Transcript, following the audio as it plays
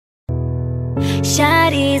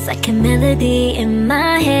Shawty's like a melody in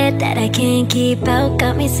my head that I can't keep out.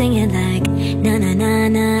 Got me singing like na na na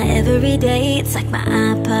na every day. It's like my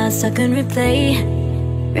iPod stuck on replay.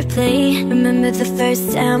 Remember the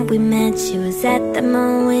first time we met? You was at the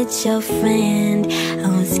mall with your friend. I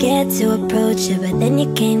was scared to approach you, but then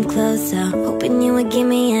you came closer, hoping you would give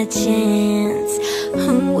me a chance.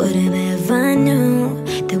 Who would have ever knew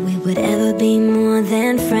that we would ever be more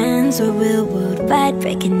than friends? We're real worldwide,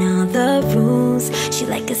 breaking all the rules. She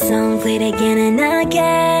like a song played again and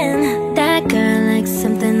again. That girl likes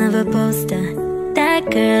something of a poster. That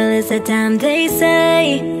girl is a dime, they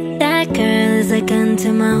say. That girl is a gun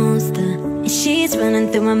to my holster, and she's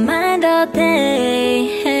running through my mind all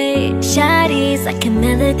day. Hey, Shawty's like a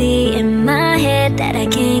melody in my head that I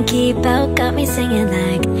can't keep out. Got me singing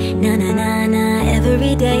like na na na na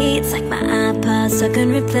every day. It's like my iPod stuck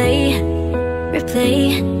on replay.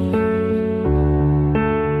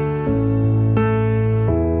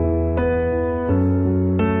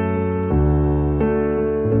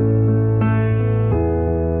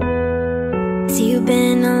 See, you've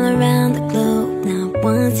been all around the globe. Not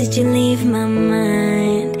once did you leave my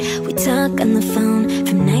mind. We talk on the phone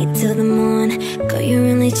from night till the morn. Girl, you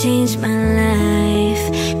really changed my life,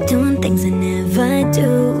 doing things I never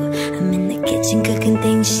do. I'm in the kitchen cooking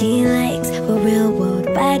things she likes. We're real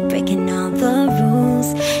worldwide, breaking all the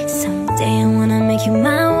rules. Someday I wanna make you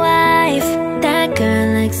my wife. That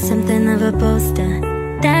girl likes something of a poster.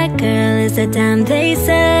 That girl is a dime, they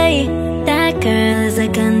say. That girl is a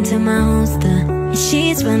gun to my holster, and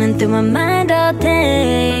she's running through my mind all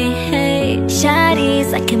day. Hey,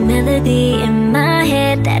 Shawty's like a melody in my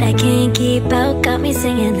head that I can't keep out. Got me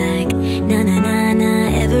singing like na na na na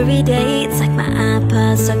every day. It's like my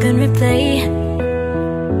iPod stuck on replay.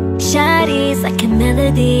 Shawty's like a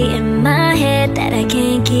melody in my head that I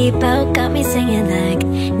can't keep out. Got me singing like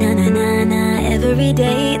na na na na every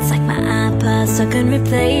day. It's like my iPod stuck on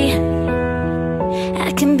replay.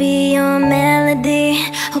 I can be your melody.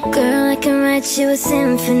 Oh girl, I can write you a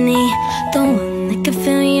symphony, the one that can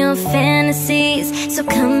fill your fantasies. So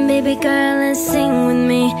come baby girl and sing with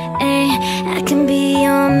me. Ay, I can be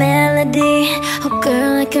your melody. Oh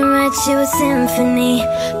girl, I can write you a symphony,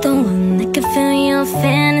 the one that can fill your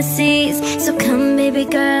fantasies. So come baby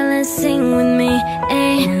girl and sing with me.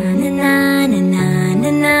 Ay, na na na na na na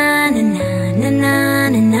na na na na na na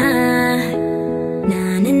na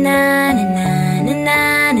na na na na.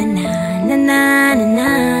 Na na na na na na.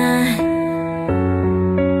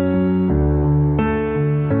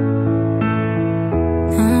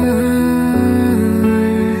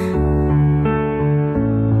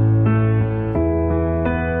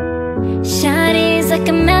 Shawty's like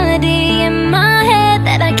a melody in my head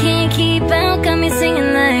that I can't keep out. Got me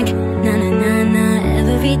singing like na na na na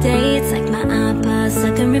every day. It's like my iPod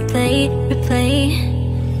stuck on replay.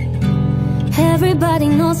 Everybody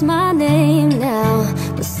knows my name now,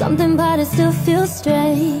 but something about it still feels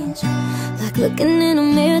strange. Like looking in a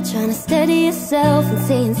mirror, trying to steady yourself and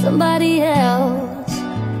seeing somebody else.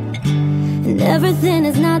 And everything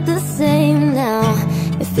is not the same now.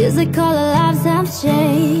 It feels like all our lives have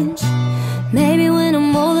changed. Maybe when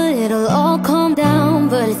I'm older it'll all calm down,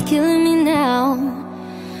 but it's killing me now.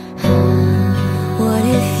 What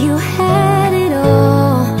if you had it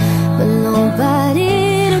all, but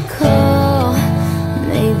nobody to call?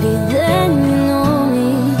 Maybe then you know me.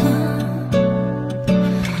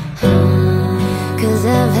 'Cause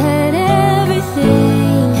I've had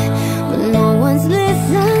everything, but no one's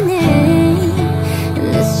listening, and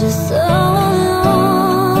it's just so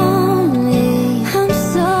lonely. I'm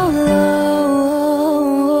so lonely.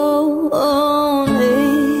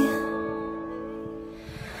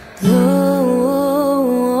 Lonely.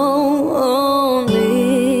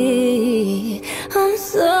 I'm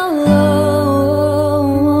so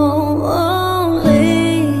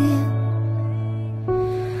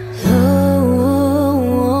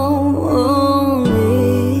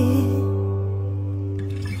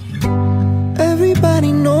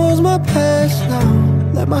Everybody knows my past now,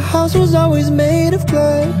 that my house was always made of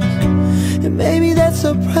glass. And maybe that's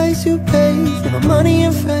the price you pay for the money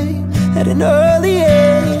and fame at an early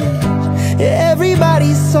age. Yeah,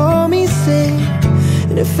 everybody saw me sing,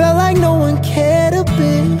 and it felt like no one cared a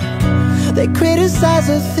bit. They criticized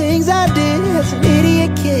the things I did as an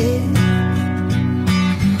idiot kid.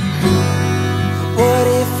 What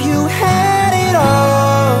if you had it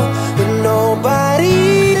all, but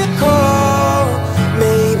nobody to call?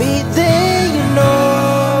 Maybe then you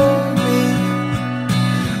know me.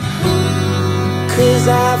 'Cause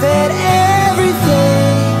I've had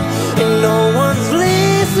everything, and no one's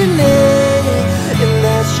listening, and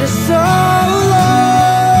that's just so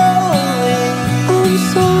lonely.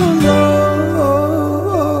 so lonely,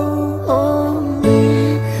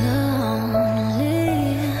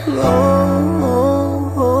 lonely. I'm so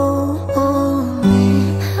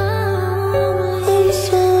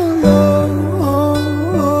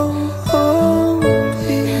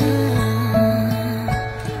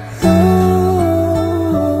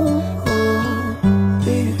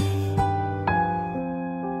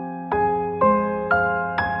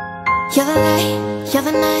You're the light, you're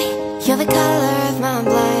the night, you're the color of my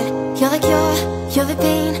blood. You're the cure, you're the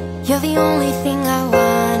pain, you're the only thing I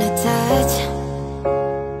wanna touch.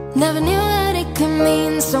 Never knew that it could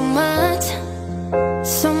mean so much,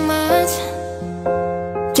 so much.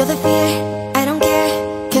 You're the fear, I don't care,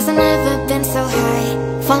 'cause I've never been so high.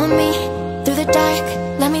 Follow me through the dark,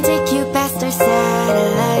 let me take you past our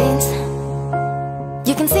satellites.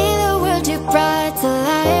 You can see the world you brought to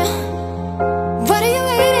life. What are you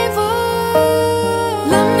waiting for?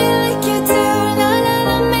 Love me like you do, la la,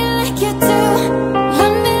 love me like you do.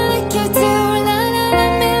 Love me like you do, la la,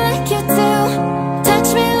 love me like you do. Touch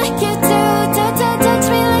me like you do, touch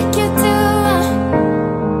me like you do.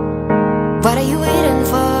 What are you waiting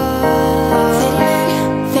for?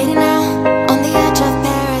 Fading out, on the edge of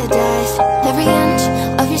paradise. Every inch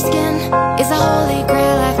of your skin is a holy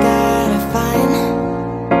grail I've gotta find.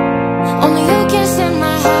 Only you can set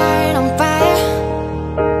my heart on fire,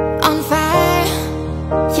 on fire.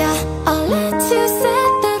 Yeah, I'll let you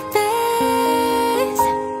set the pace,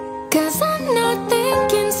 'cause I'm not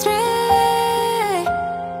thinking straight.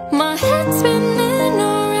 My head's spinning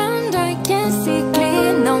around, I can't see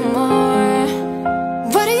clear no more.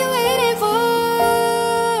 What are you waiting for?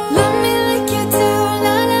 Love me like you do,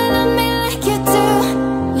 la la, love me like you do.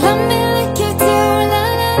 Love me like you do, la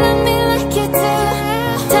la, love me like you do.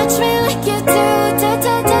 Touch me like you do,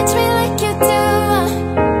 touch me like you do.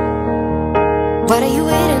 What are you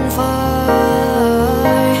waiting for?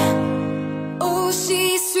 Oh,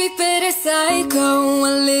 she's sweet but a psycho,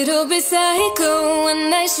 a little bit psycho. One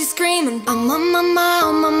night she's screaming, I'm on my mind,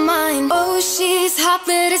 on my mind. Oh, she's hot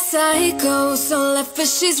but a psycho, so left but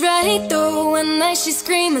she's right though. One night she's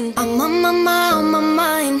screaming, I'm on my mind, on my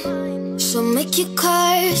mind. She'll make you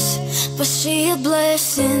curse, but she a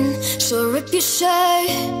blessing. She'll rip your shirt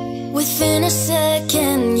within a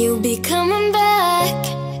second. You'll be coming back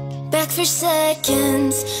for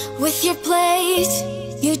seconds with your place.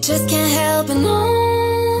 You just can't help it, no,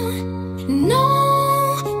 no.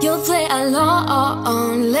 You'll play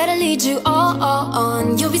along, let her lead you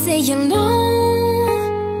on. You'll be saying no,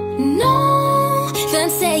 no, then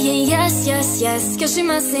saying yes, yes, yes, 'cause she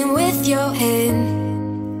messing with your head.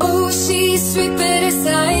 Oh, she's sweet but a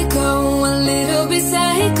psycho, a little bit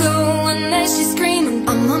psycho. One night she's screaming,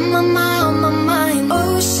 I'm on my mind, on my mind.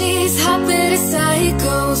 Oh, she's hot but a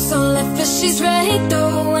psycho, so left but she's right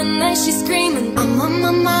though. One night she's screaming, I'm on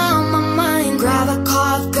my mind, on my mind. Grab a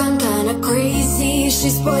cough gun, kinda crazy.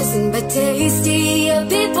 She's poison but tasty. Yeah,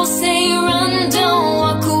 people say run, don't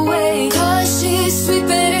walk away, 'cause she's sweet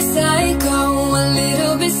but a psycho, a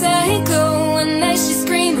little bit psycho. One night she's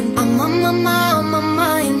screaming, I'm on my mind, on my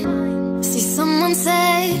mind. See, someone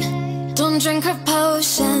said, don't drink her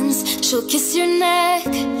potions. She'll kiss your neck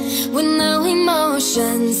with no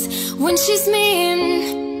emotions. When she's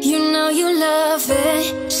mean, you know you love it.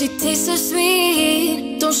 She tastes so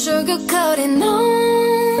sweet, don't sugarcoat it, no,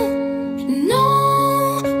 no.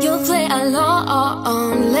 You'll play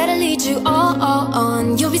along, let her lead you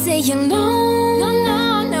on. You'll be saying no, no, no,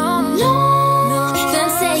 no, no, then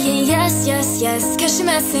saying yes, yes, yes, 'cause she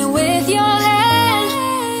messing with your head.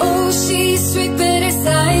 Oh, she's sweet but a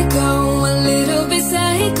psycho, a little bit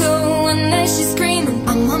psycho. One night she's screaming,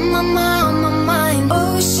 I'm on my mind, on my mind.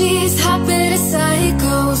 Oh, she's hot but a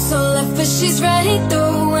psycho, so left but she's right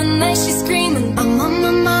though. One night she's screaming, I'm on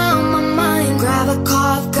my mind, on my mind. Grab a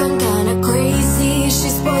cough gun, kinda crazy.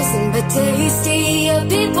 She's poison but tasty. Yeah,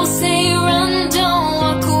 people say run, don't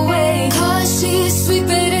walk away, 'cause she's sweet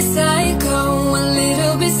but a psycho, a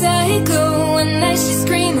little bit psycho. One night she's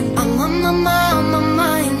screaming, I'm on my mind, on my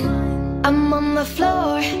mind. I'm on the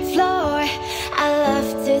floor, floor. I love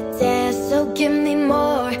to dance, so give me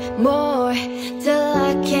more, more, till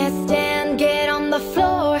I can't stand. Get on the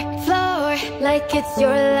floor, floor, like it's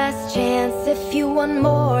your last chance. If you want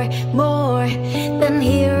more, more, then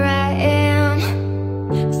here I am.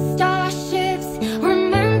 Starships were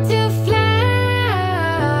meant to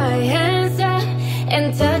fly, hands up and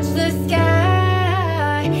touch the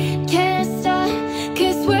sky. Can't stop,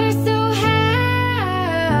 'cause we're so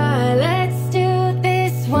high. Let's do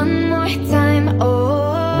this one more time.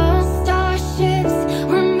 Oh, starships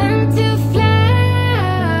were meant to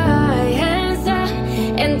fly, hands up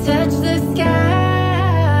and touch the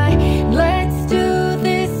sky. Let's do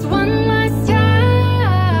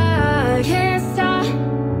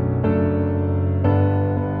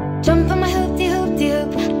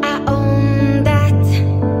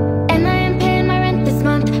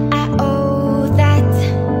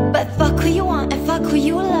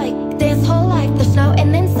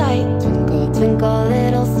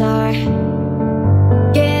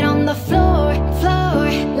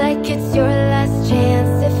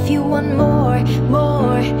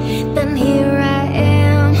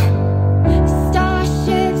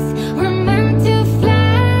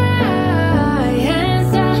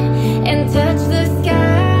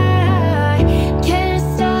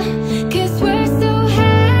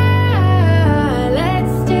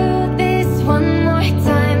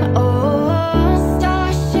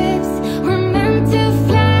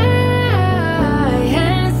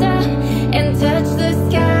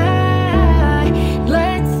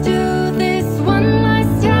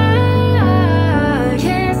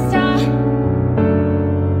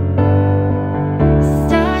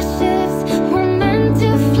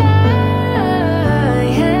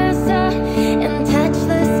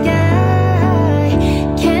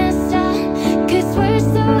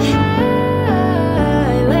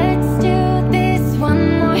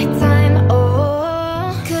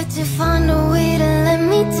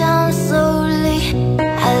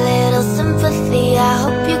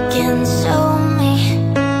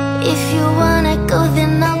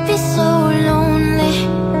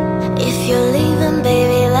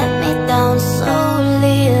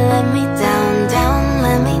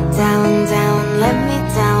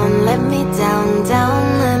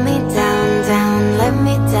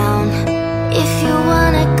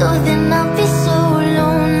then I'll be so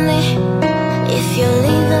lonely. If you're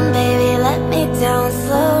leaving, baby, let me down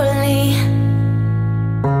slowly.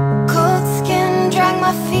 Cold skin, drag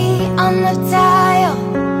my feet on the dial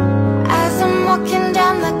as I'm walking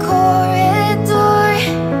down the corridor.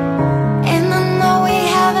 And I know we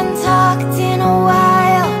haven't talked in a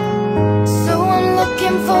while, so I'm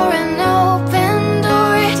looking for an open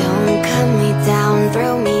door. Don't cut me down,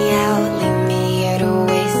 throw me out, leave me here to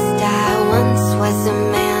waste. I once was a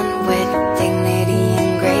man with dignity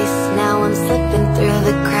and grace. Now I'm slipping through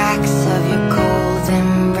the cracks of your cold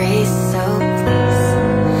embrace. So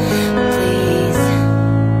please,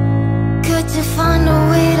 could you find a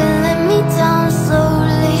way to let me down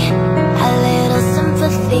slowly? A little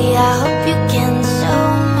sympathy, I hope you can show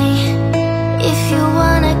me. If you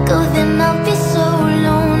wanna go, then I'll be so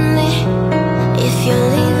lonely. If you're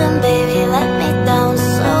leaving, baby, let me down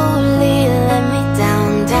slowly. Let me down,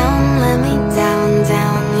 down, let me down,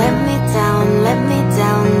 down, let me down, let me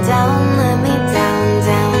down, down, let me down,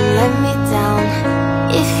 down, let me down.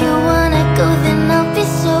 If you wanna go, then I'll be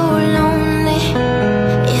so lonely.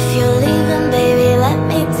 If you're leaving, baby, let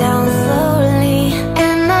me down slowly.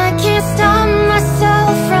 And I can't stop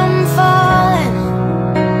myself from falling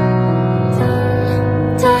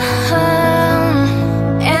down.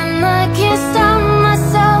 And I can't stop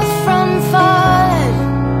myself from falling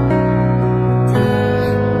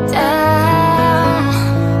down.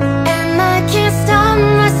 And I can't stop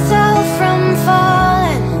myself from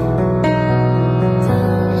falling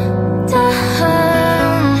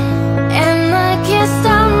down. And I can't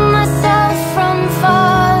stop myself from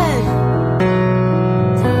falling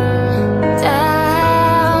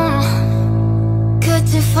down. Could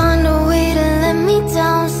you find a way to let me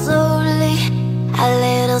down slowly? A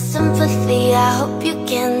little sympathy, I hope you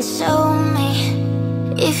can show me.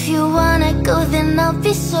 If you wanna go, then I'll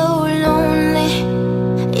be so lonely.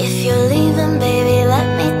 If you're leaving, baby, let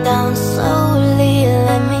me down slowly.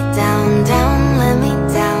 Let me down, down, let me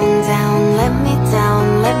down, down, let me down,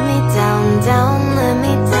 let me down, down, let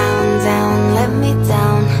me down, down, let me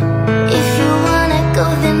down. If you wanna go,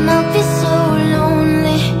 then I'll be so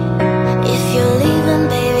lonely. If you're leaving,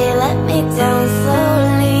 baby, let me down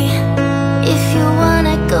slowly. If you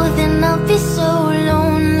wanna go, then I'll be so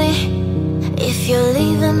lonely. If you're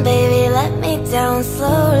leaving, baby, let me down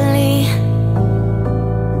slowly.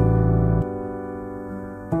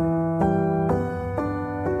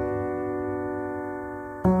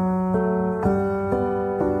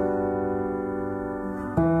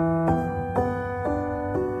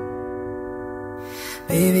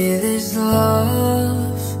 Baby, this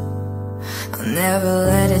love, I'll never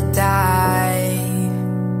let it die.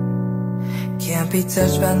 Can't be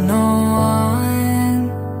touched by no one,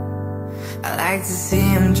 I like to see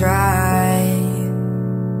him try.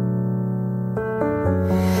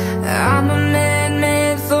 I'm a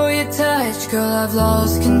madman for your touch, girl, I've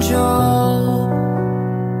lost control.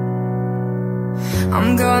 I'm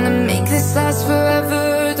gonna make this last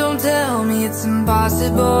forever, don't tell me it's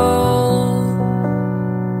impossible.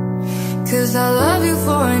 'Cause I love you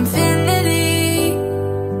for infinity,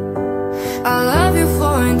 I love you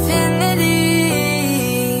for infinity,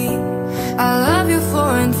 I love you for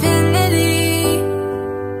infinity,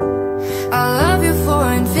 I love you for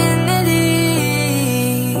infinity.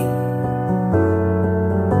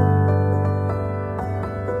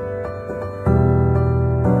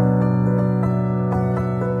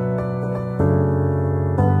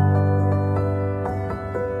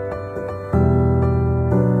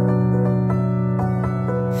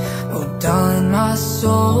 Darling, my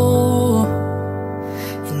soul,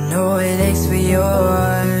 you know it aches for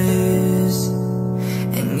yours,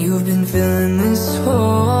 and you've been filling this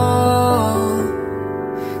hole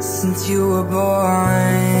since you were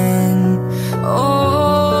born.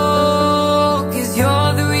 Oh, 'cause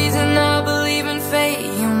you're the reason I believe in fate,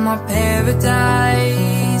 you're my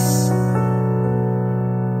paradise.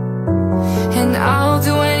 And I'll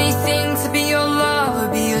do anything to be your lover,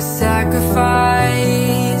 be your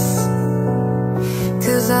sacrifice.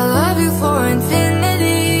 'Cause I love you for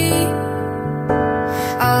infinity,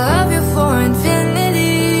 I love you for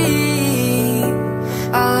infinity,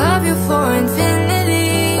 I love you for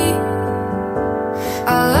infinity,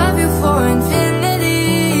 I love you for infinity.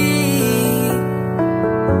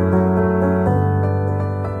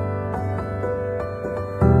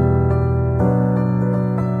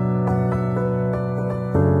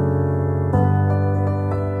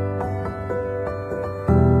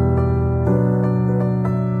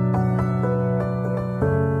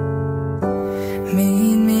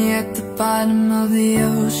 Meet me at the bottom of the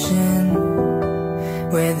ocean,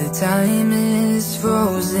 where the time is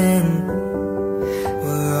frozen,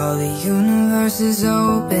 where all while the universe is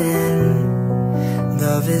open.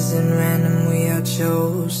 Love isn't random, we are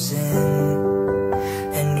chosen.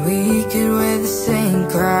 And we could wear the same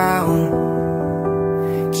crown.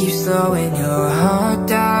 Keep slowing your heart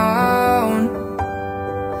down.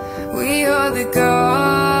 We are the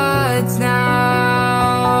gods now.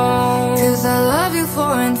 'Cause I love you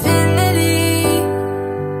for infinity.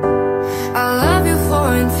 I love you for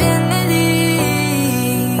infinity.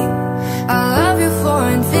 I love you for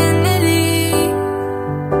infinity.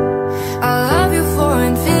 I love you for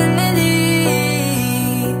infinity.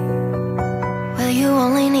 Well, you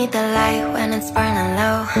only need the light when it's burning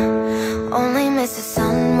low. Only miss the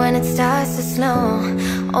sun when it starts to snow.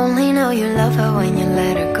 Only know you love her when you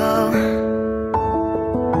let her go.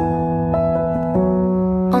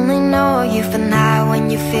 Only know you for now when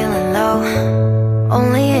you're feeling low.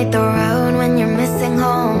 Only hate the road when you're missing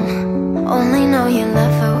home. Only know you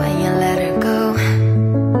love her when you let her go.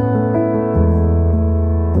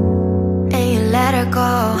 And you let her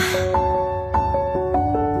go.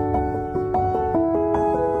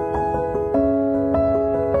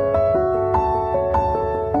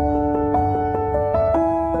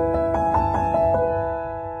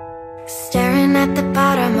 Staring at the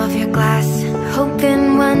bottom of your glass, hoping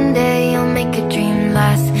one day you'll make a dream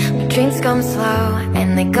last. But dreams come slow and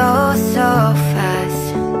they go so fast.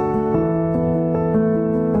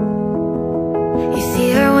 You see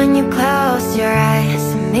her when you close your eyes.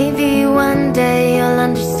 Maybe one day you'll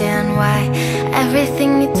understand why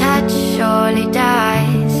everything you touch surely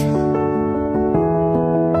dies.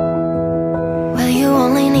 Well, you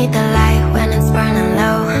only need the light when it's burning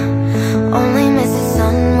low. Only miss the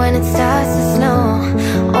sun when it starts to snow.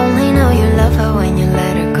 Only know you love her when you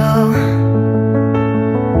let her go.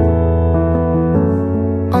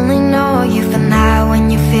 Only know you for now when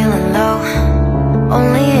you're feeling low.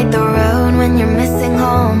 Only hate the road when you're missing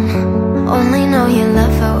home. Only know you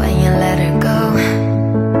love her when you let her go.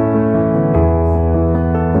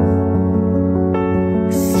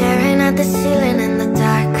 Staring at the ceiling in the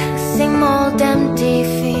dark, same old empty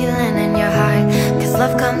feeling in your heart. 'Cause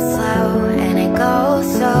love comes slow and it goes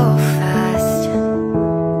so fast.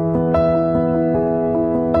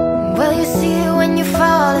 Well, you see it when you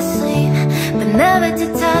fall asleep, but never to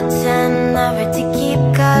touch and never to keep.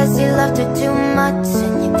 'Cause you loved her too much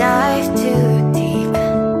and you dive too deep.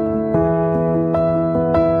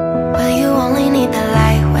 Well, you only need the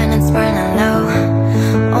light when it's burning low.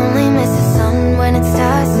 Only miss the sun when it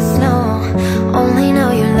starts to snow. Only know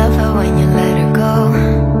you love her when you let her go.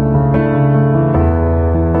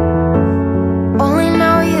 Only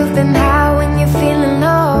know you've been high when you're feeling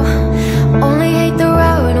low. Only hate the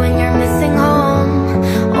road when you're missing home.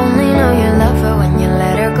 Only know you love her when you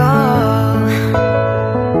let her go.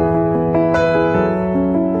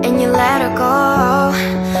 And you let her go.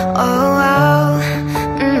 Oh, oh.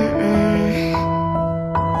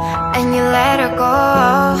 And you let her go.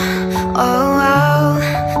 Oh, oh.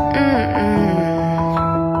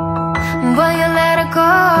 Well, you let her go.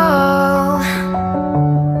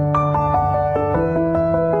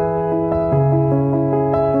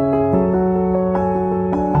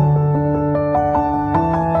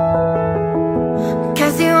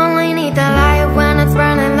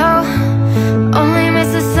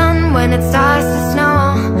 When it starts to snow,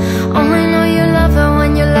 only know you love her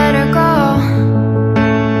when you let her go.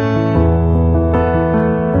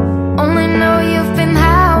 Only know you've been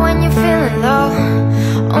high when you're feeling low.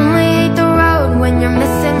 Only hate the road when you're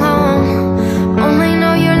missing home. Only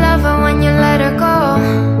know you love her when you let her go.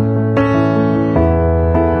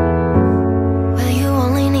 Well, you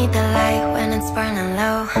only need the light when it's burning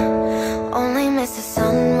low. Only miss the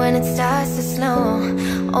sun when it starts to snow.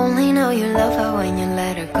 Only know you love her when you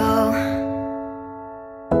let her go.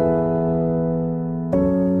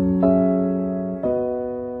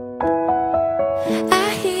 I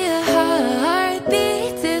hear her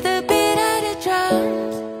heartbeat to the beat of the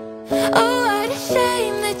drums. Oh, what a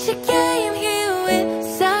shame that you came here with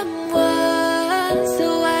someone. So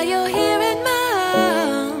while you're here in my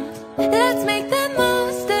arms, let's make the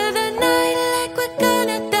most of the night like we're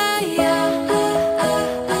gonna die young.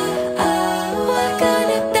 We're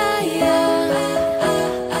gonna die young.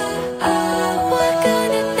 We're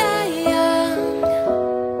gonna die young.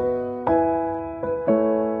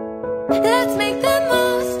 Let's make the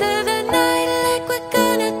most of the night like we're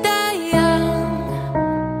gonna die young.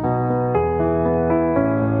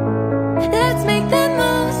 Let's make the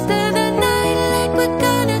most of the night like we're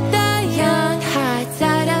gonna die young. Hearts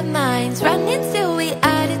out of minds, running till we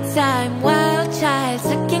out of time. Wild child,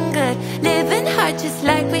 looking good, living hard just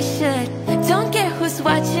like we should. Don't care who's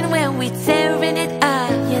watching when we tearing it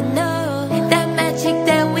up. You know that magic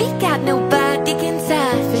that we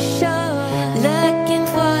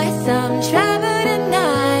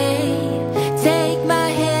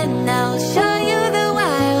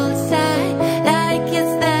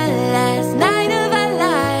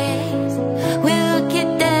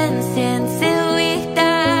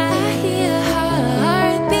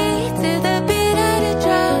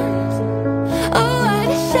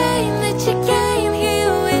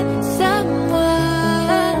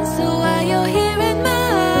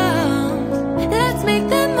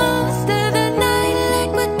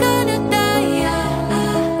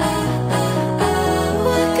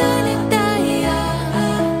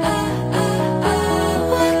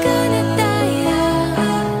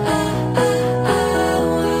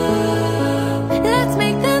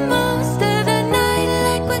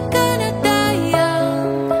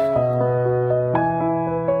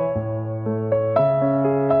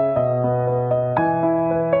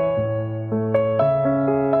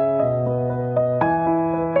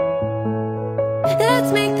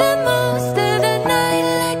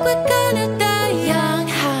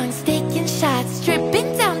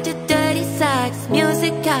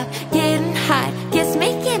stop getting hot. Kiss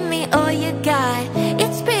me, give me all you got.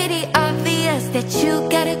 It's pretty obvious that you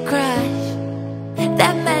got a crush.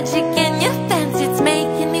 That magic in your fancy, it's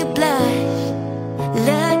making me blush.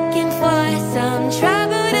 Looking for some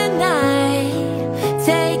trouble tonight.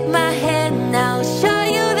 Take my hand, I'll show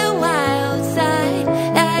you the wild side.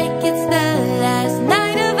 Like it's the last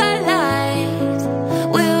night of our lives.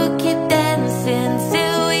 We'll keep dancing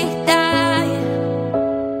till we die.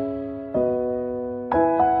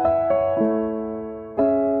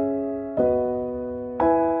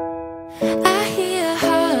 I hear a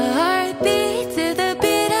heartbeat to the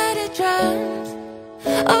beat of the drums.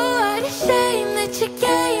 Oh, what a shame that you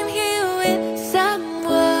came here with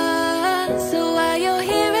someone. So while you're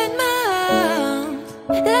here in my arms,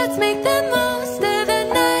 let's make the most of the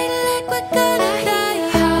night like we're gonna die.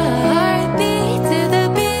 Heartbeat to the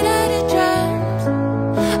beat of the drums.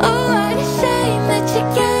 Oh, what a shame that you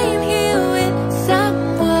came here with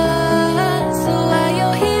someone. So while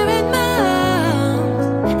you're here in my arms,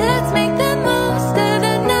 let's make the most of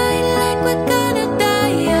the night like we're gonna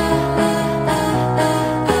die.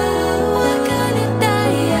 We're gonna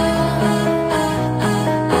die.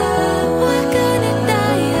 We're gonna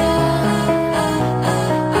die.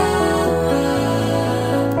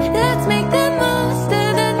 Let's make the most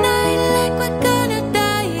of the night like we're gonna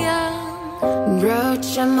die young.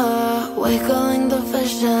 Roach, I'm wiggling the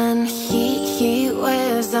vision. Heat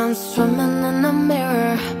waves, I'm swimming in the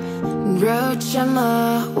mirror. Roach, I'm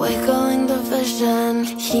wiggling the vision.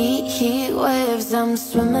 Heat waves, I'm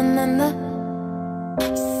swimming in the.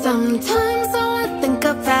 Sometimes all I think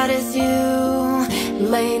about is you.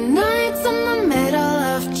 Late nights in the middle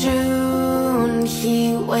of June.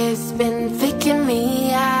 Heat waves been faking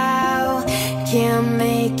me out. Can't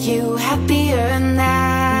make you happier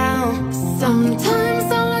now. Sometimes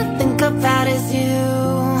all I think about is you.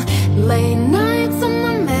 Late nights in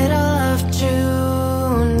the middle of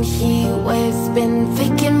June. Heat waves been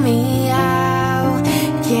faking me out.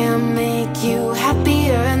 Can't make you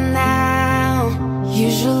happier now.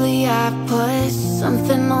 Usually I put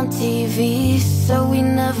something on TV, so we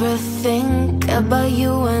never think about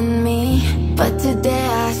you and me. But today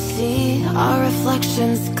I see our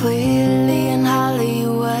reflections clearly in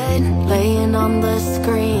Hollywood, laying on the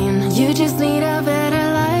screen. You just need a better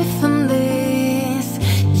life than this.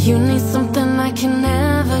 You need something I can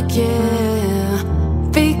never give.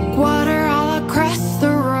 Big water all across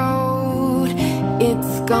the road.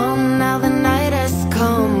 It's gone now, the night has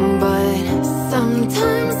come. But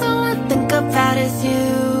sometimes all I think about is you.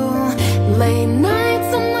 Late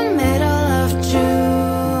nights in the middle of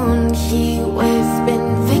June. Heat waves been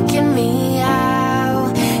faking me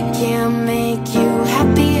out. Can't make you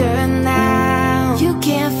happier now. You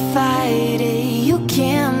can't fight it, you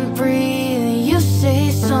can't breathe. You say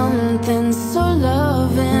something so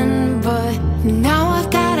loving, but now I've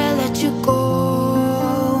gotta let you go.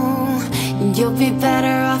 You'll be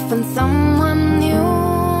better off in someone new.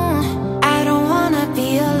 I don't wanna be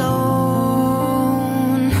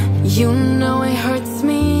alone. You know it hurts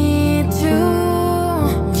me too.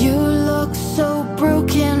 You look so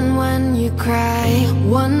broken when you cry.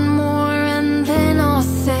 One more and then I'll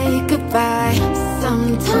say goodbye.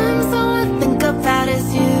 Sometimes all I think about is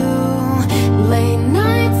you. Late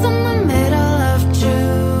nights in the middle of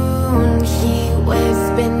June. Heat waves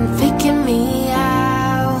been faking me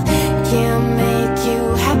out. Can't make you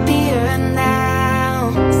happier now.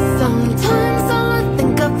 Sometimes all I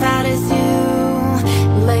think about is you.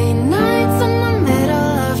 Late nights in the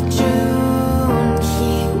middle of June.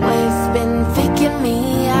 Heat waves been faking me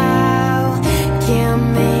out. Can't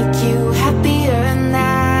make you happier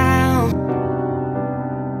now.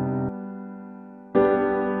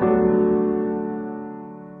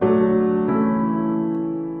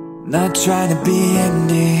 Not trying to be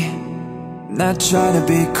indie, not trying to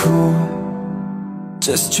be cool,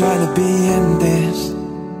 just trying to be in this.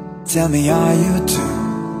 Tell me, are you too?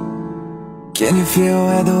 Can you feel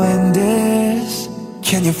where the wind is?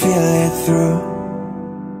 Can you feel it through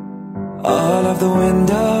all of the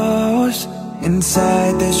windows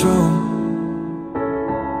inside this room?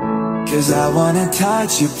 'Cause I wanna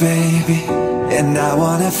touch you, baby, and I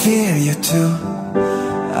wanna feel you too.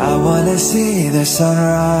 I wanna see the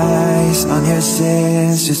sunrise on your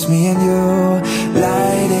sins, just me and you.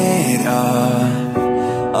 Light it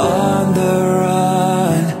on the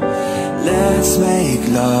run. Let's make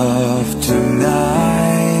love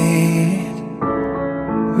tonight.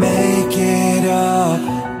 Make it up,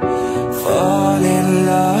 fall in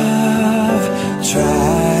love,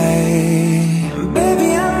 try. Baby,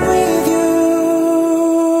 I'm with you,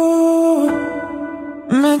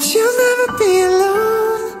 but you'll never be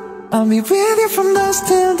alone. I'll be with you from dusk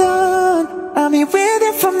till I'll be with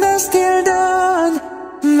you from dusk till dawn.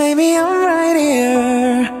 Maybe I'm right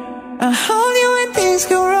here. I'll hold you when things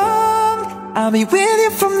go wrong. I'll be with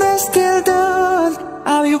you from dusk till dawn.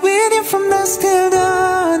 I'll be with you from dusk till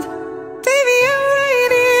dawn. Baby, I'm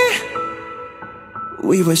right here.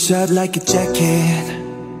 We were shut like a jacket,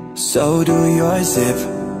 so do your zip.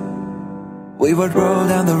 We would roll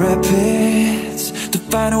down the rapids to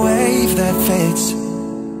find a wave that fits.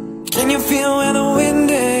 Can you feel where the wind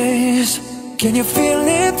is? Can you feel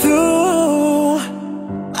it through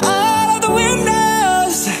all of the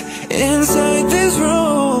windows inside this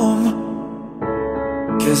room?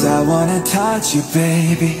 'Cause I wanna touch you,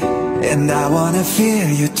 baby, and I wanna feel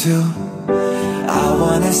you too. I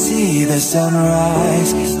wanna see the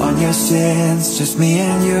sunrise on your sins, just me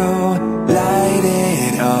and you. Light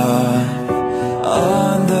it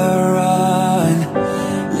on the run.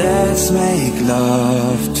 Let's make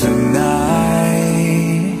love tonight.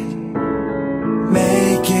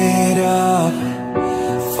 Make it up,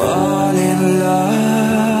 fall in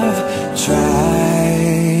love, try.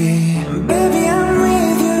 Baby, I'm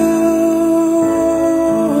with you,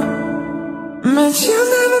 but you'll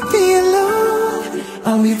never be alone.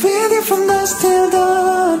 I'll be with you from dusk till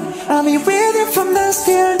dawn. I'll be with you from dusk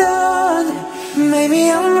till dawn. Maybe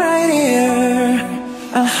I'm right here.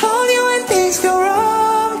 I'll hold you when things go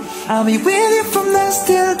wrong. I'll be with you from dusk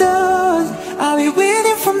till dawn. I'll be with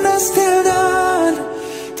you from dusk till dawn.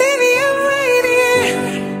 Baby, I'm right here.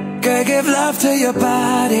 Gotta give love to your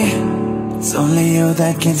body. It's only you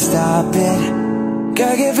that can stop it.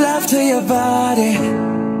 Gotta give love to your body.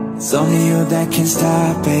 It's only you that can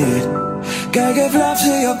stop it. Gotta give love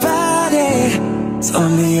to your body. It's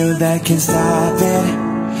only you that can stop it.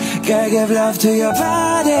 Gotta give love to your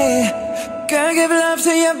body. Gotta give love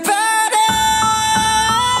to your body.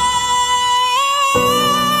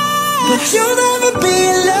 But you'll never be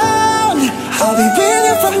alone. I'll be with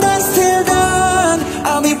you from dusk till dawn.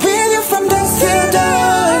 I'll be with you from dusk till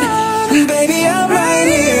dawn. Baby, I'm right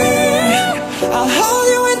here. I'll hold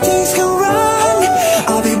you when things go wrong.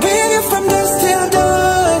 I'll be with you from dusk till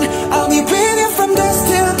dawn. I'll be with you from dusk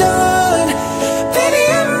till dawn. Baby,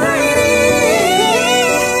 I'm right here.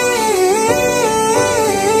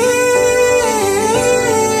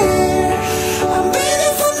 I'm with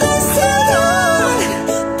you from dusk till dawn.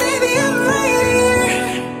 Baby, I'm right here.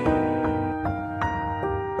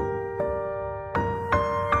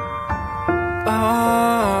 Oh,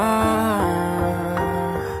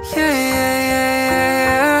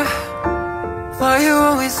 yeah. Why you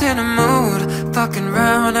always in a mood? Fucking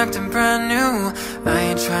around, acting brand new. I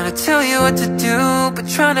ain't trying to tell you what to do, but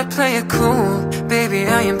trying to play it cool. Baby,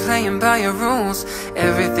 I ain't playing by your rules.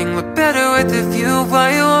 Everything look better with the view. Why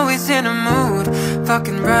you always in a mood?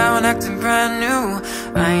 Fucking around, acting brand new.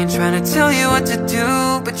 I ain't trying to tell you what to do,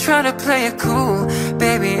 but try to play it cool.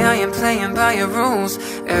 Baby, I ain't playing by your rules.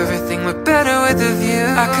 Everything look better with a view.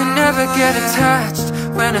 I can never get attached.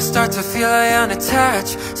 When I start to feel I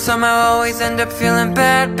unattached, somehow always end up feeling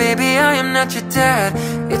bad. Baby, I am not your dad.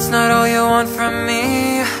 It's not all you want from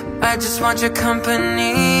me. I just want your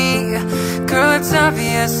company. Girl, it's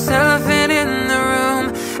obvious, elephant in the room,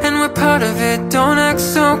 and we're part of it. Don't act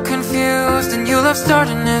so confused, and you love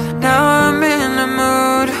starting it. Now I'm in the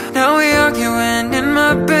mood. Now we arguing in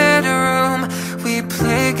my bedroom. We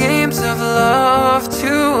play games of love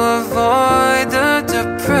to avoid the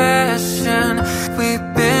depression. We've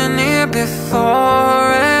been here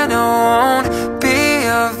before, and I won't be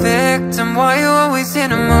a victim. Why you always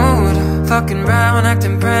in a mood? Fucking round,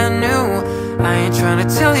 acting brand new. I ain't trying to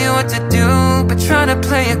tell you what to do, but try to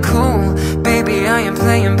play it cool. Baby, I ain't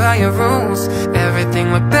playing by your rules.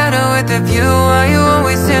 Everything look better with a view. Why you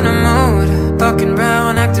always in a mood? Fucking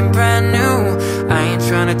round, acting brand new. I ain't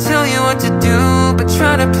trying to tell you what to do, but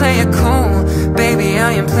try to play it cool. Baby,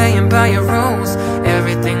 I ain't playing by your rules.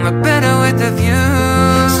 Everything look better with a view.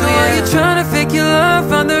 So are you trying to fake your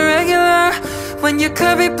love on the regular, when you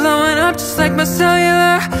could be blowing up just like my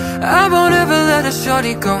cellular? I won't ever let a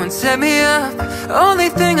shorty go and set me up. Only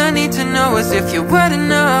thing I need to know is if you're wet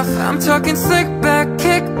enough. I'm talking slick back,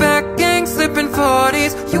 kick back, gang slipping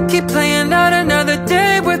 40s. You keep playing out another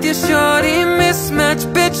day with your shorty. Mismatch,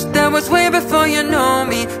 bitch, that was way before you know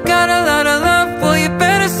me. Got a lot of love, well you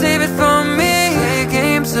better save it for me. Play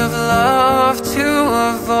games of love to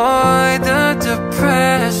avoid the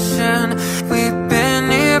depression. We've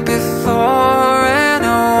been here before, and I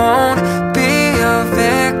won't be a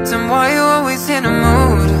victim. Why you always in a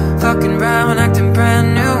mood? Fucking round, acting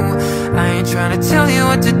brand new. I ain't trying to tell you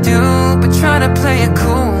what to do, but try to play it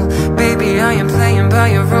cool. Baby, I ain't playing by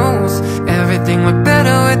your rules. Everything look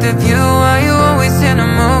better with a view. Why you always in a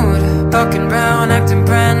mood? Fucking round, acting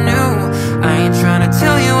brand new.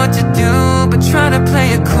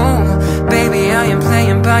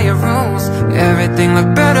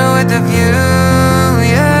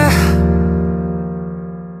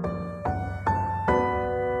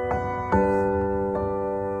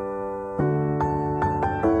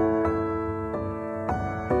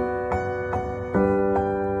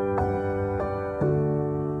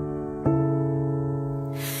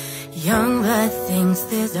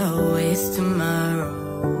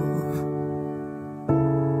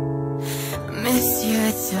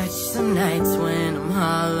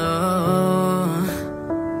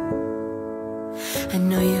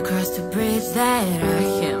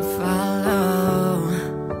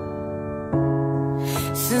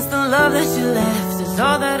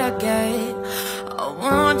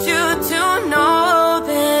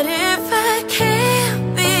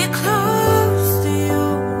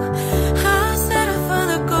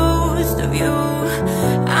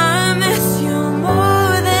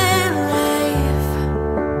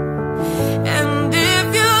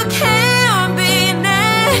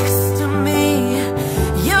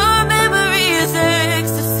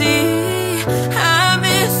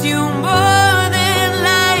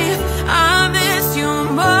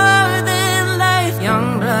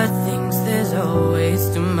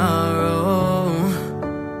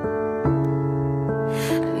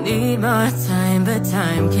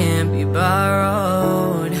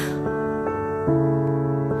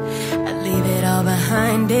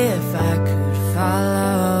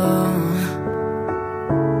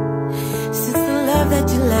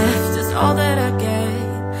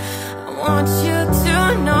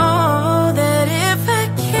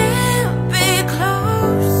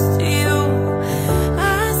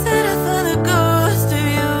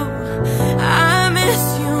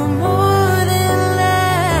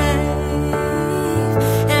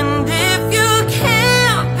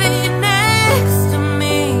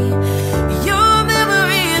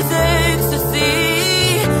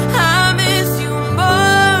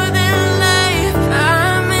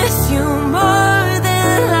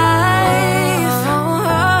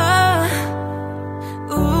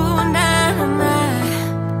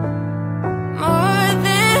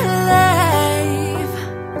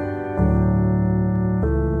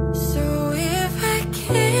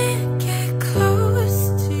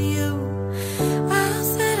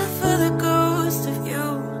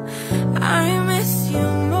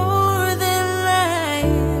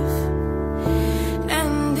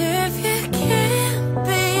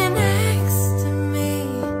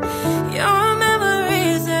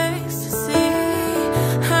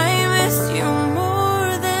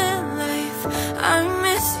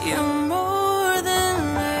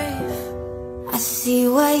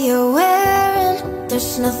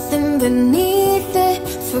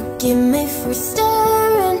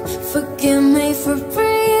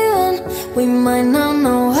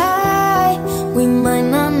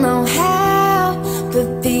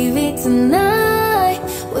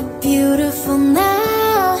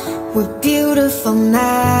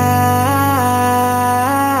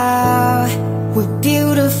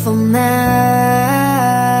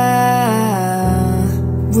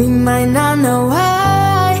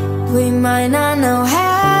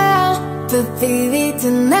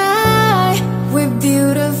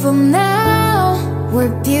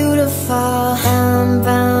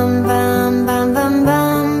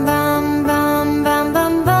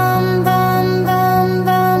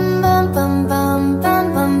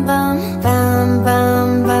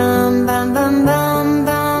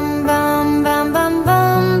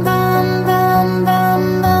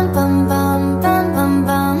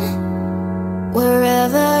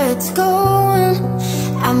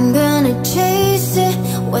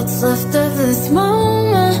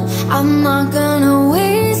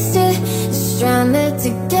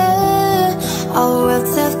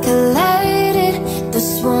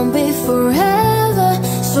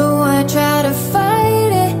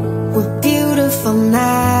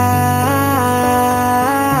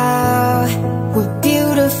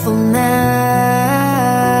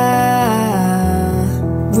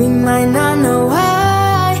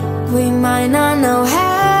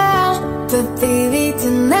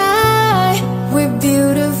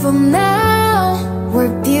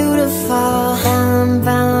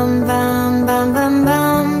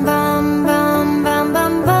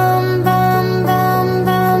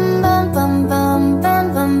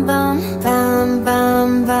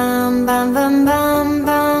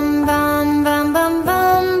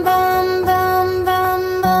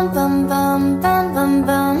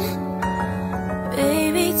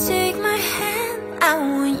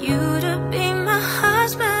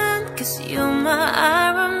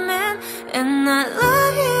 I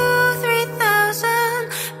love you 3000.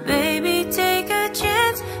 Baby, take a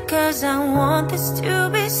chance, 'cause I want this to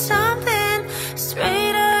be something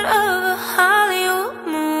straight out of a Hollywood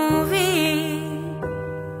movie.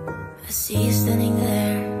 I see you standing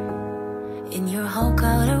there in your Hulk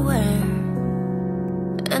outerwear,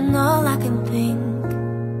 and all I can think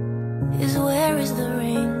is where is the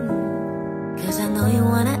ring? 'Cause I know you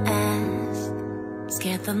wanna ask,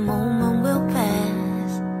 scared the moment will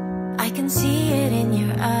pass. I can see it in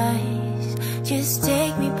your eyes, just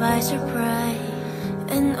take me by surprise.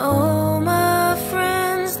 And all my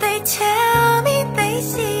friends, they tell me they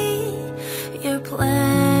see you're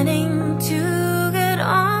planning to get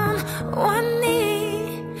on one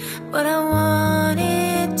knee. But I want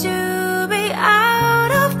it to be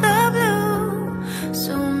out of the blue,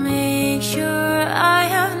 so make sure I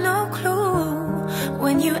have no clue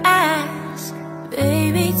when you ask.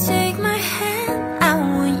 Baby, take my hand, I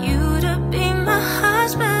want you to be my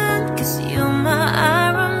husband, 'cause you're my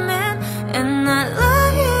Iron Man, and I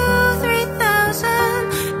love you 3000.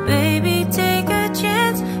 Baby, take a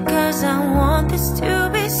chance, 'cause I want this to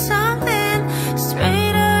be something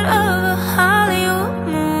straight out of a Hollywood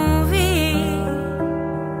movie.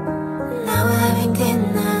 Now we're having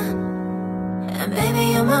dinner, and baby,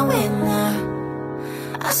 you're my winner.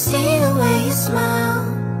 I see the way you smile,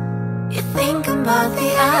 you think about the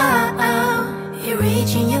hour. You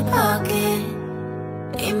reach in your pocket,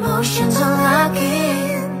 emotions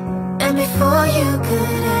unlocking, and before you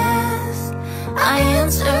could ask, I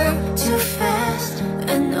answer too fast.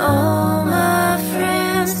 And all my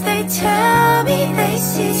friends, they tell me they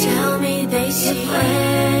see you're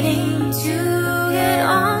planning to get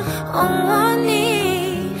on one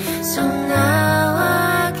knee. So now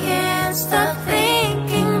I can't stop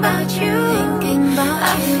thinking about you.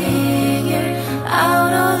 I figured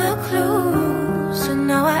out all the clues, so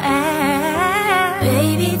now I ask.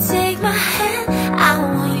 Baby, take my hand, I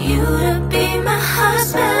want you to be my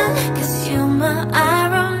husband, 'cause you're my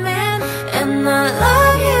Iron Man, and I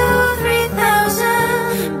love you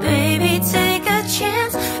 3000. Baby, take a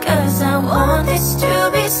chance, 'cause I want this to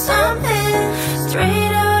be something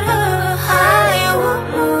straight out of a Hollywood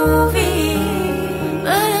movie.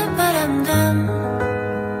 But I'm done.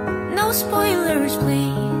 No spoilers,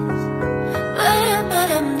 please. But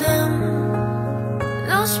I'm done.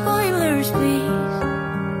 No spoilers, please.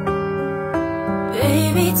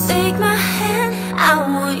 Baby, take my hand, I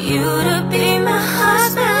want you to be my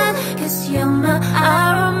husband, 'cause you're my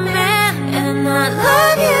Iron Man, and I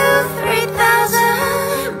love you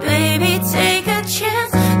 3000. Baby, take a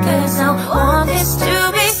chance, 'cause I want this to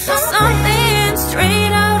be something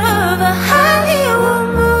straight out of a Hollywood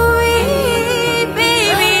movie,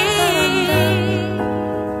 baby.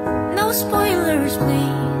 No spoilers,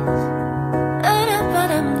 please. But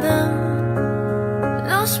I'm done.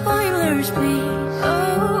 No spoilers, please. Oh,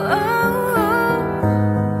 oh, oh.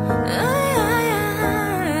 Ay, ay,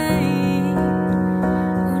 ay.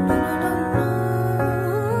 Oh, no, no, no, no.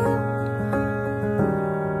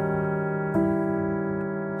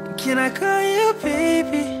 Can I call you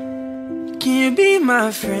baby? Can you be my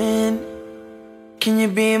friend? Can you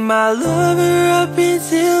be my lover up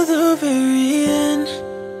until the very end?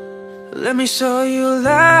 Let me show you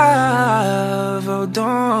love, oh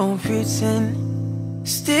don't pretend.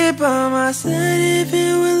 Stay by my side even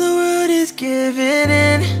when the world is giving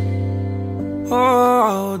in.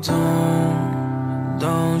 Oh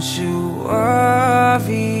don't you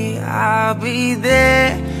worry, I'll be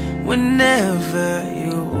there whenever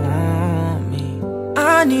you want me.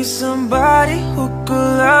 I need somebody who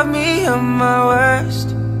could love me at my worst.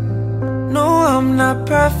 No, I'm not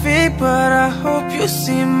perfect, but I hope you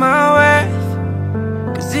see my worth.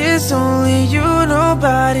 'Cause it's only you,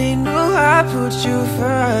 nobody knew I put you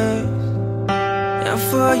first. And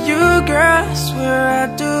for you, girl, I swear I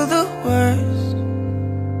do the worst.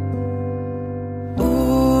 Ooh,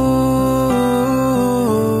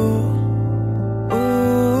 ooh.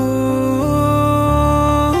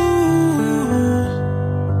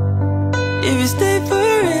 If you stay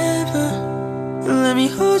forever, let me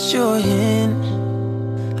hold your hand.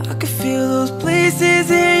 I can feel those places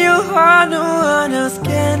in your heart no one else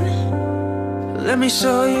can. Let me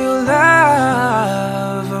show you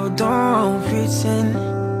love, oh don't pretend.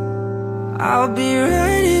 I'll be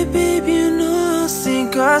right here, baby, you know I'll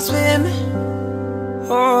sink or swim.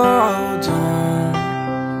 Oh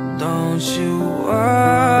don't you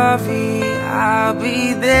worry, I'll be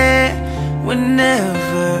there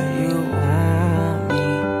whenever you want me.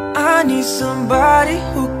 I need somebody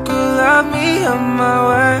who could love me at my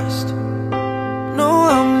worst. No,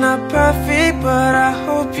 I'm not perfect, but I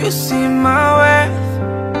hope you see my worth.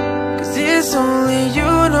 'Cause it's only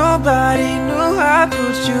nobody knew I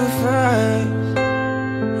put you first.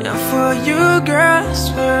 And for you, girl, I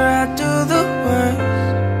swear I do the worst.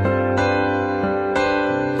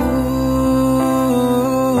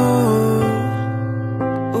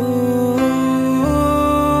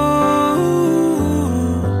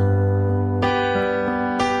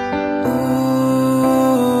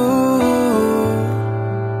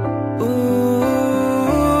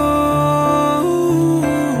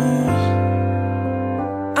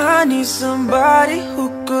 I need somebody who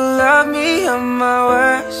could love me at my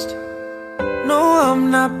worst. No,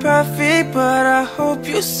 I'm not perfect, but I hope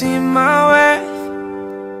you see my worth.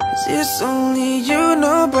 'Cause it's only you,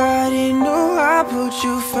 nobody knew I put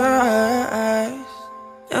you first.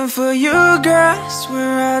 And for you, girl, I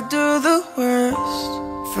swear I do the worst.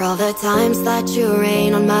 For all the times that you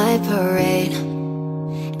rain on my parade,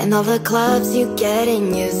 and all the clubs you get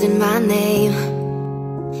in using my name.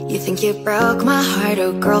 You think you broke my heart,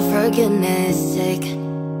 oh girl, for goodness sake.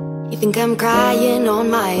 You think I'm crying on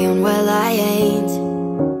my own, well I ain't.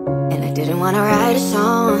 And I didn't wanna write a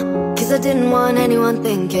song, 'cause I didn't want anyone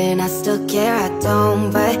thinking I still care, I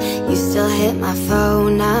don't. But you still hit my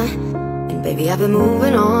phone, and baby I've been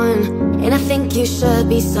moving on. And I think you should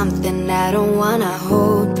be something I don't wanna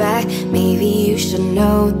hold back. Maybe you should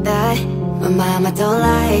know that my mama don't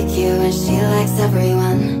like you and she likes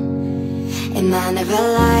everyone. And I never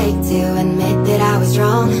liked to admit that I was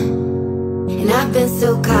wrong. And I've been so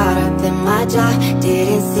caught up in my job,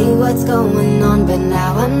 didn't see what's going on, but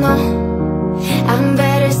now I know I'm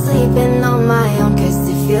better sleeping on my own. 'Cause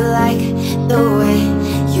if you like the way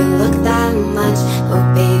you look that much, oh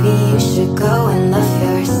baby you should go and love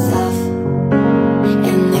yourself.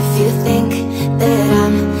 And if you think that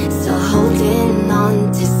I'm still holding on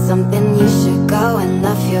to something, you should go and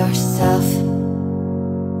love yourself.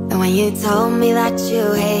 And when you told me that you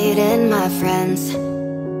hated my friends,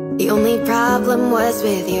 the only problem was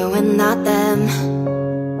with you and not them.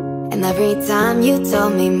 And every time you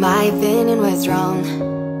told me my opinion was wrong,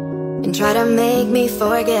 and tried to make me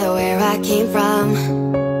forget where I came from.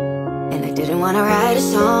 And I didn't wanna write a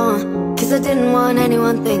song, 'cause I didn't want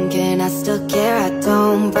anyone thinking I still care, I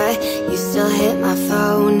don't. But you still hit my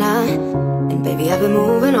phone, and baby I've been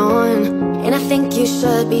moving on. And I think you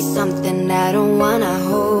should be something I don't wanna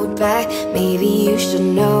hold back. Maybe you should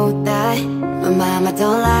know that my mama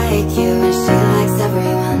don't like you and she likes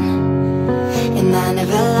everyone. And I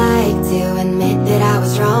never liked to admit that I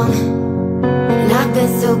was wrong. And I've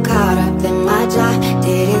been so caught up in my job,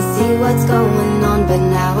 didn't see what's going on, but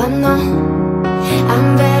now I know I'm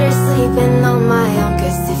better sleeping on my own.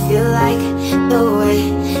 'Cause if you like the way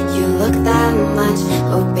you look that much,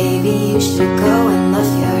 oh baby you should go and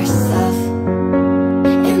love yourself.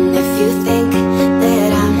 And if you think that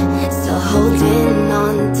I'm still holding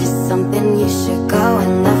on to something, you should go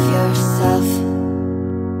and love yourself.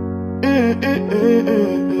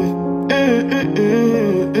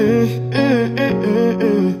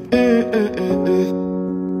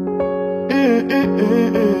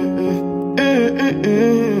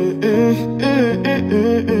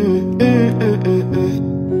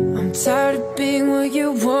 I'm tired of being what you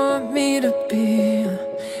want me to be,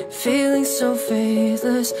 feeling so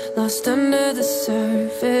faithless, lost under the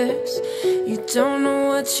surface. You don't know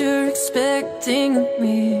what you're expecting of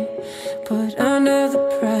me, put under the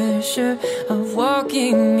pressure of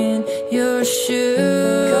walking in your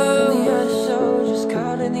shoes. Caught in the undertow, just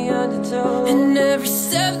caught in the undertow. And every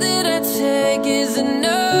step that I take is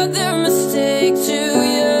another mistake to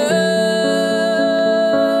you.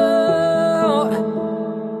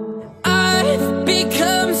 I've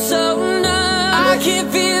become so numb, I can't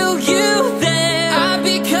feel you there. I've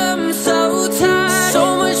become so tired, so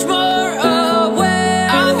much more aware.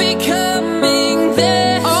 I'm becoming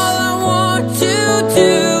there. All I want to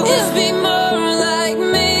do is be more like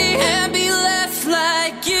me and be less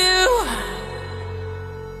like you.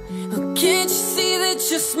 Oh, can't you see that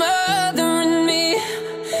you're smothering me?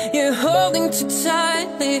 You're holding too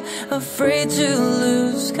tightly, afraid to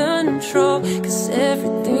lose control. 'Cause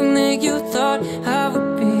everything that you thought I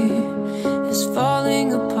would be is falling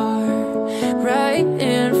apart right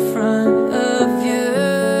in front of you.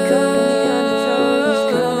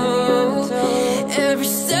 Every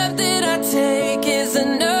step that I take is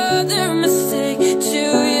another mistake to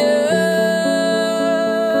you.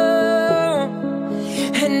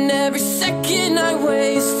 And every second I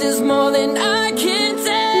waste is more than I can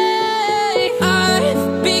take.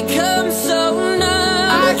 I've become so numb,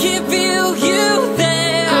 I can't feel you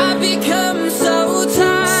there. I've become so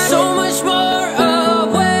tired, so much more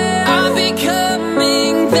aware. I'm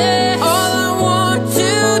becoming there.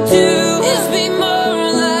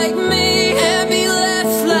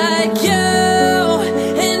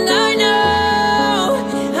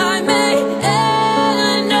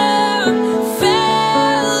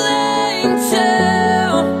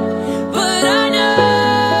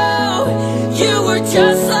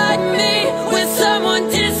 just like me, with someone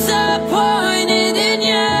disappointed in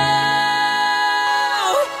you.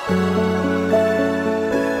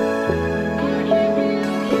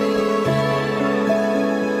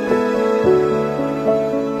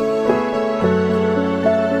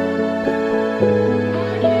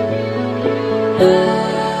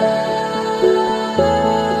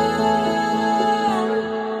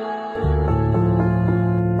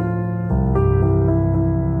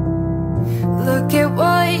 Look at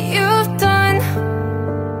what you've done.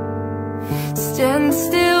 Stand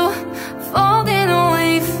still, falling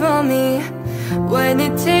away from me. When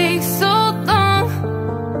it takes so long,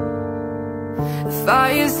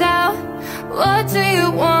 fire's out, what do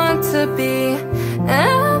you want to be?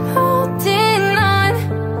 I'm holding on.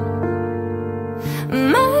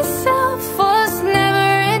 Myself was never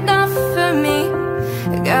enough for me.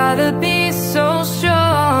 I gotta be so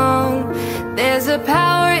strong. There's a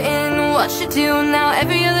power in what you do now.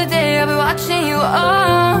 Every other day I'll be watching you.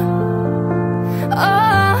 Oh,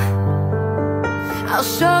 oh, I'll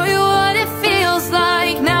show you what it feels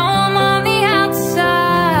like. Now I'm on the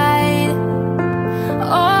outside.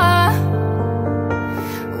 Oh,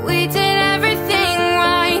 we did everything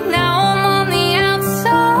right. Now I'm on the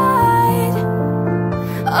outside.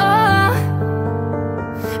 Oh,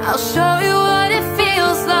 I'll show you what it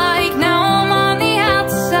feels like. Now I'm on the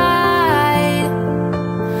outside.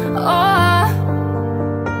 Oh,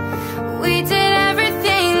 we did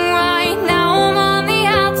everything right. Now I'm on the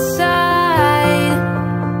outside.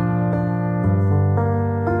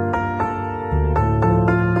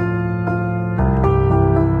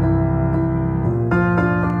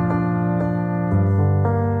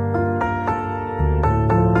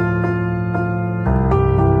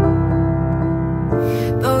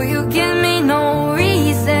 Though you give me no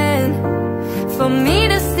reason for me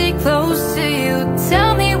to stay close to you,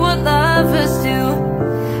 tell me what lovers do.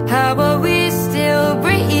 How about we still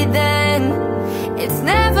breathing? It's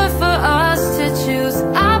never for us to choose.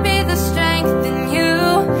 I'll be the strength in you.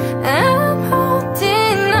 I'm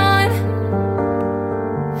holding on.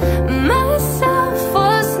 Myself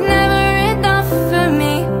was never enough for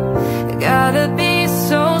me. Gotta be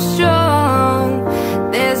so strong.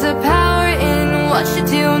 There's a power in what you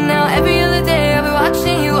do now. Every other day I'll be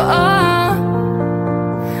watching you. Oh,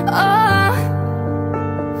 oh,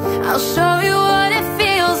 I'll show you what it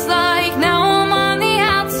feels like. Now I'm on the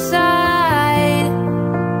outside.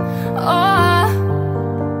 Oh,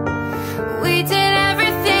 we did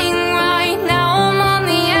everything right. Now I'm on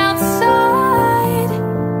the outside.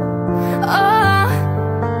 Oh,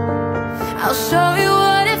 I'll show you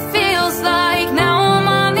what it feels like. Now I'm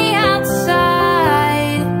on the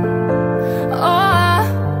outside. Oh,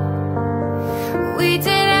 we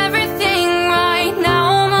did everything right. Now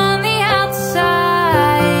I'm on the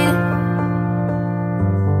outside.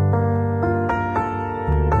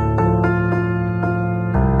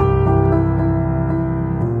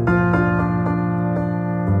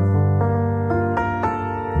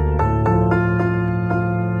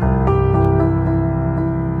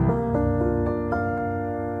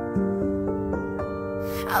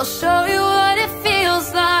 I'll show you what it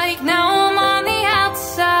feels like. Now I'm on the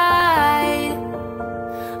outside.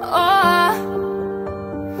 Oh,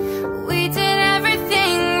 we did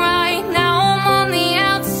everything right. Now I'm on the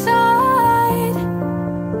outside.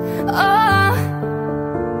 Oh,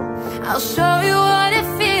 I'll show you what it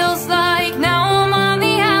feels like. Now I'm on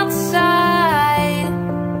the outside.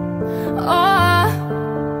 Oh,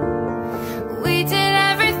 we did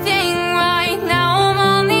everything right. Now I'm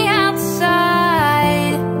on the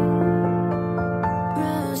outside.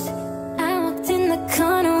 Rose, I walked in the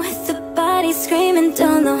corner with the body screaming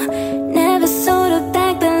dolo. Never sold a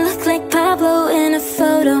bag that looked like Pablo in a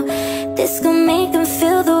photo. This gon' make them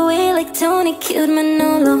feel the way like Tony killed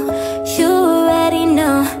Manolo. You already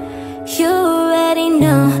know, you already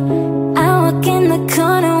know. I walk in the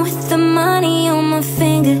corner with the money on my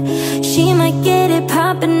finger. She might get it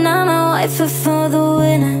poppin', I'm a wife for the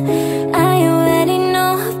winner. I already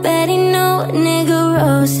know, nigga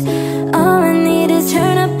Rose. All I need is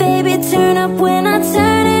turn up, baby, turn up when I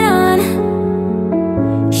turn it on.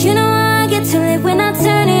 You know I get too lit when I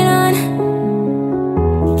turn it on.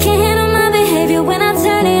 Can't handle my behavior when I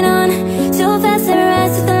turn it on. So fast I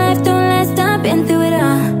rise to the life don't last, I've been through it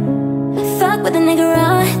all. Fuck with a nigga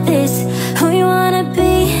raw, this who you wanna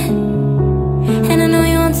be. And I know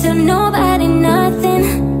you won't tell nobody nothing.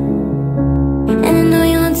 And I know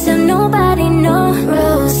you won't tell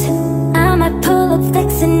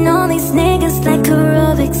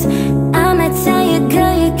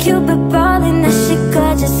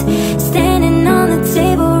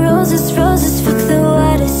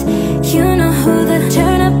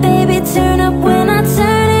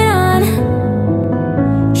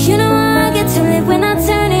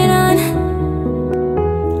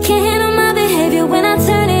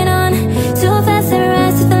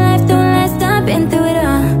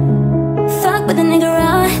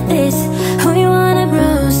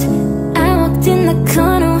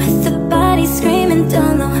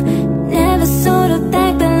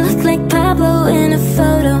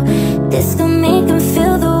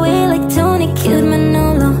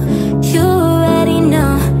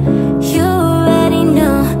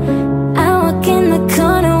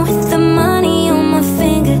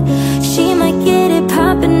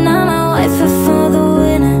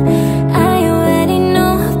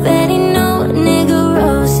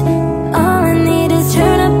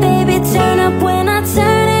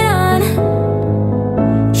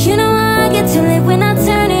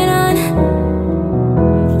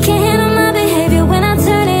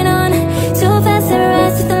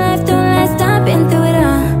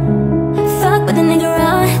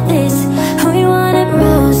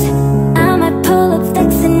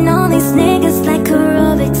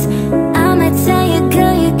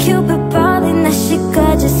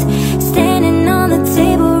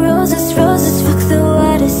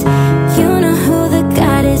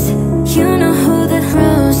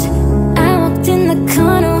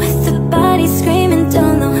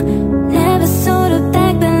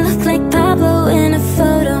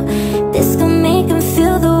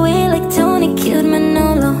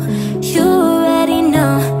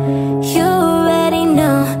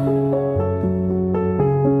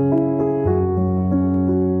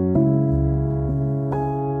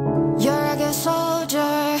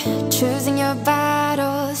your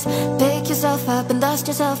battles. Pick yourself up and dust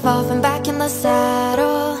yourself off and back in the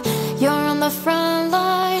saddle. You're on the front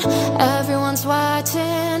line, everyone's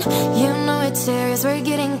watching. You know it's serious, we're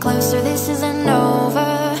getting closer, this isn't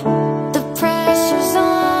over. The pressure's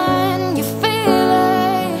on, you feel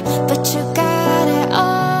it, but you got it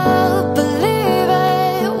all, believe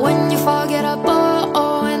it. When you fall, get up, oh,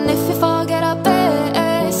 oh, and if you fall, get up, eh,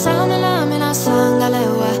 eh. Samina, mina,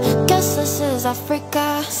 sangalewa, guess this is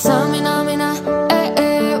Africa. Samina, mina, eh,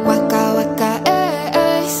 eh, waka, waka, eh,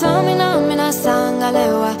 eh. Samina, mina,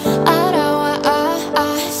 sangalewa, arawa, ah,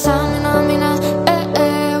 ah. Samina, mina, eh,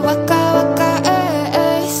 eh, waka, waka, eh,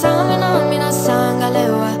 eh. Samina, mina,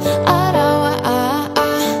 sangalewa, arawa, ah,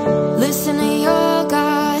 ah. Listen to your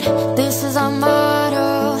God, this is our motto.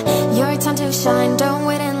 Your time to shine, don't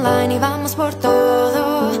wait in line, y vamos por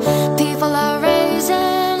todo. People are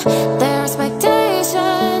raising their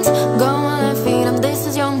expectations. Go on and feed them, this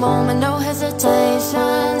is your moment, no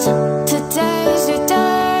hesitations. Today's your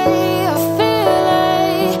day, I feel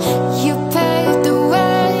it. You paved the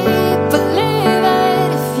way, believe it.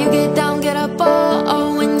 If you get down, get up, oh,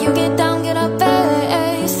 oh. When you get down, get up, eh,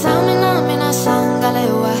 eh. Samina, mina,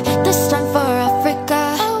 sangalewa, this time for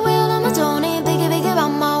Africa. I will, I'm a Tony, biggie, biggie,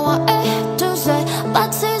 bama, wa, eh, to say.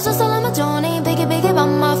 Batsy, just I'm a Tony, biggie, biggie,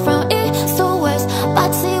 bama, from east to west.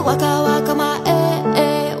 Batsy, waka, waka, ma, eh,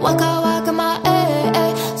 eh. Waka, waka, ma, eh,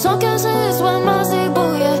 eh. So cause this one must be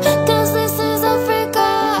booyah, cause this is Africa.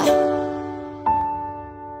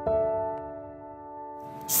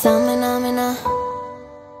 Samina, mina,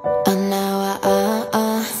 anawa, ah,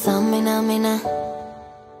 ah. Samina, mina,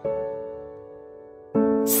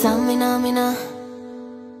 samina, mina,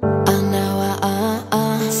 anawa, ah,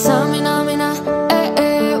 ah. Samina, mina, eh,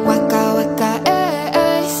 eh, waka, waka, eh,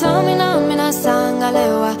 eh. Samina, mina,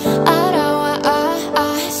 sangalewa, arawa, ah,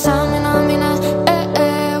 ah. Samina, mina, eh,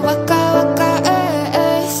 eh, waka, waka, eh,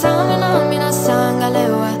 eh. Samina, mina,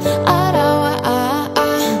 sangalewa, arawa, ah,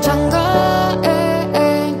 ah. Jungle, eh,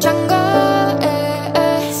 eh, jungle, eh,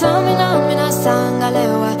 eh. Samina, mina,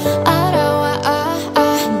 sangalewa, arawa, ah,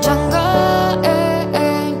 ah. Jungle, eh,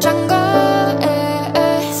 eh, jungle, eh,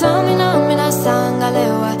 eh. Samina, mina,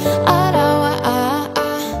 sangalewa, arawa, ah,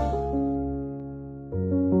 ah.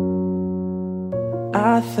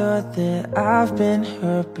 I thought that I've been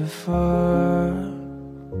hurt before,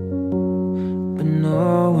 but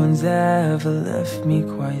no one's ever left me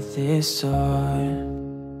quite this sore.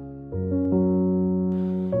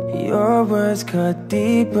 Your words cut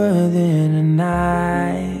deeper than a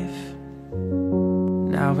knife.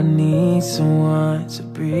 Now I need someone to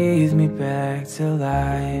breathe me back to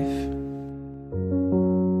life.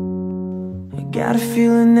 I got a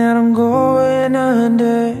feeling that I'm going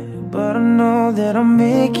under, but I know that I'll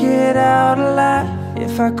make it out alive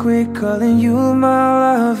if I quit calling you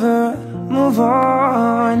my lover. Move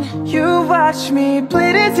on. You watch me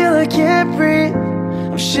bleed until I can't breathe.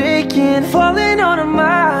 I'm shaking, falling onto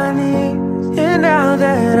my knees. And now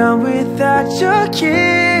that I'm without your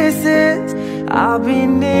kisses, I'll be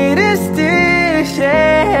needing stitches,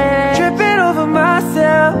 tripping over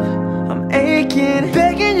myself. I'm aching,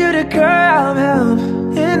 begging you to come help.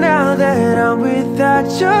 And now that I'm without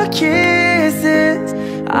your kisses,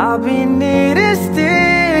 I'll be needing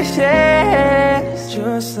stitches,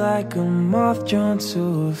 just like a moth drawn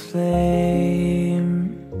to a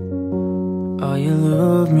flame. Oh, you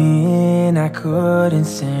lured me in, I couldn't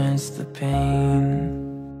sense the pain.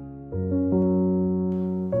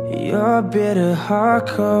 Your bitter heart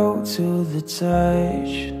cold to the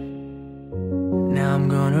touch. Now I'm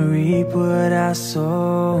gonna reap what I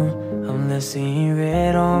sow. I'm left seeing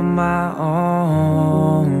red on my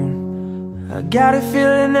own. I got a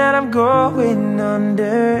feeling that I'm going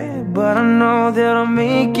under, but I know that I'll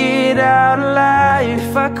make it out alive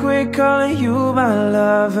if I quit calling you my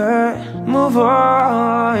lover. Move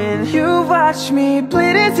on. You watch me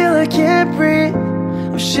bleed until I can't breathe.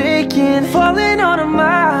 I'm shaking, falling onto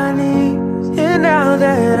my knees. And now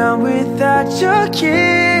that I'm without your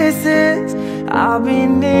kisses, I'll be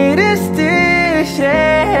needing stitches,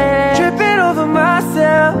 tripping over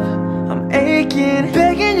myself. I'm aching,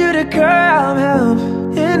 begging you to come help.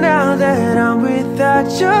 And now that I'm without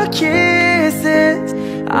your kisses,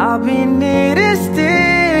 I'll be needing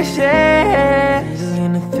stitches. Needle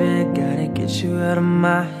in a thread, gotta get you out of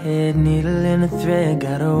my head. Needle in a thread,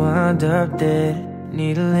 gotta wind up dead.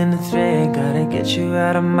 Needle in the thread, gotta get you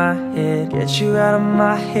out of my head. Get you out of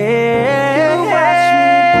my head. You watch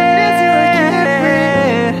me bleed until I can't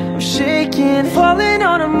breathe. I'm shaking, falling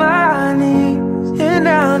onto my knees. And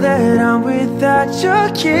now that I'm without your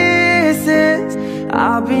kisses,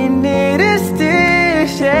 I'll be needing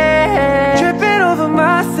stitches, tripping over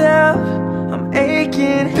myself.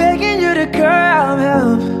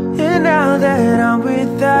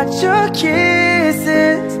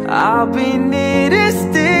 I'll be needing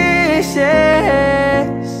stitches.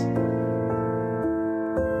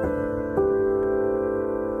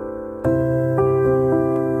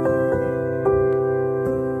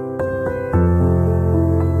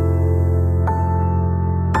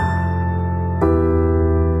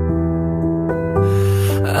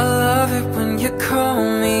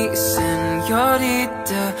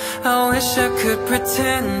 I wish I could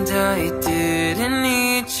pretend I didn't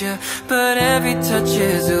need you, but every touch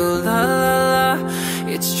is ooh la la la.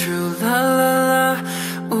 It's true la la la.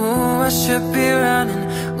 Ooh, I should be running.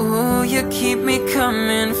 Ooh, you keep me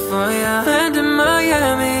coming for ya. Land in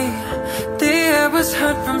Miami, the air was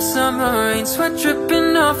hot from summer rain, sweat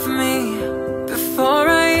dripping off me before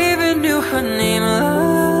I even knew her name. La la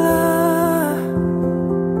la.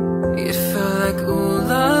 It felt like ooh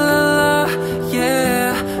la la, yeah.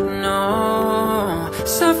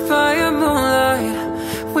 Sapphire moonlight,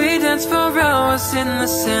 we danced for hours in the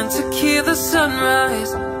sand, tequila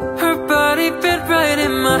sunrise. Her body bit right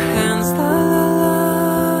in my hands. La la la.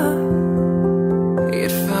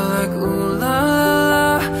 It felt like ooh la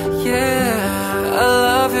la, yeah. I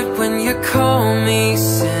love it when you call me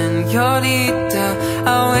señorita. I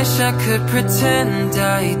wish I could pretend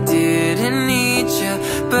I didn't need you,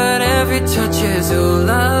 but every touch is ooh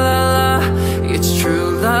la la la. It's true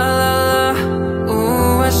la la la.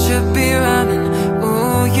 I should be running.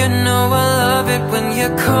 Ooh, you know I love it when you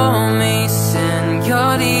call me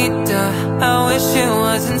señorita. I wish it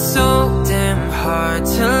wasn't so damn hard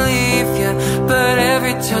to leave you, but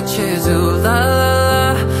every touch is ooh la la la.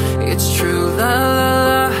 It's true la la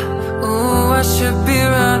la. Ooh, I should be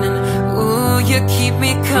running. Ooh, you keep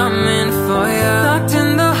me coming for ya. Locked in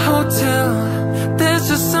the hotel, there's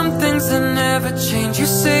just some things that never change. You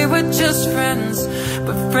say we're just friends,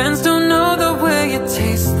 but friends don't know the way it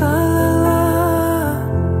tastes. La la la.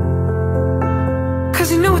 'Cause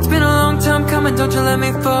you know it's been a long time coming, don't you let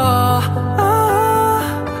me fall.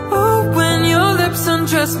 Oh, when your lips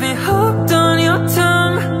undress me, hooked on your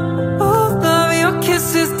tongue. Oh, love, your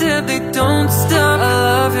kisses deadly, don't stop. I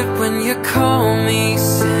love it when you call me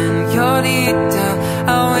señorita.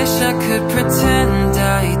 I wish I could pretend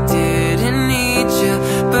I didn't need you,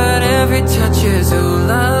 but every touch is ooh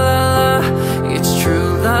la la la. It's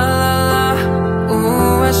true la la la.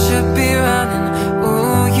 Ooh, I should be running.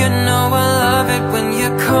 Ooh, you know I love it when you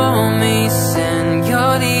call me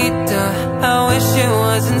señorita. I wish it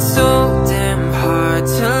wasn't so damn hard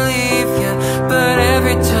to leave you, but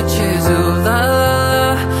every touch is ooh la la la.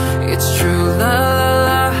 It's true la la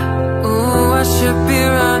la. Ooh, I should be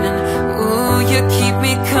running. Ooh, you keep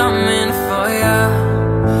me coming for ya.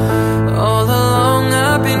 All along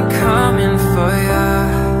I've been coming for ya,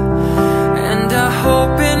 and I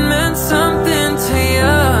hope it meant something to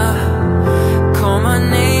ya. Call my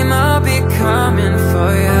name, I'll be coming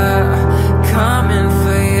for ya, coming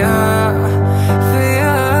for ya, for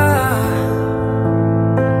ya,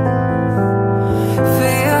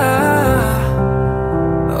 for ya.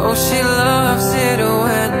 Oh, she loves it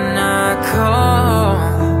when I call.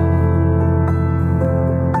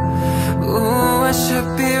 Ooh, I should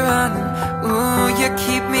be running. Ooh, you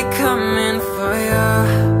keep me coming for ya.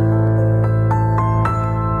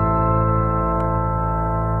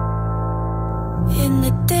 In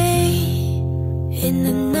the day, in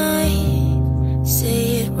the night, say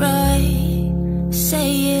it right, say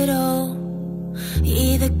it all. You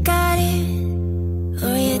either got it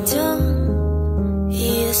or you don't. You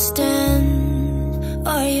either stand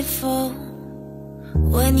or you fall.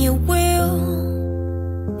 When your will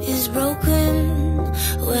is broken,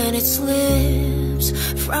 when it slips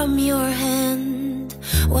from your hand,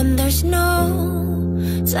 when there's no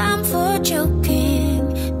time for joking,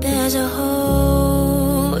 there's a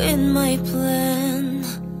hole in my plan.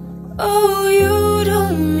 Oh, you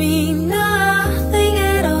don't mean nothing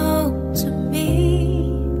at all to me.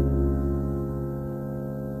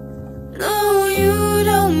 No, you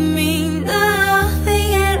don't mean nothing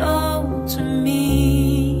at all to me.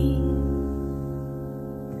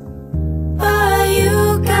 But you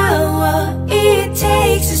got what it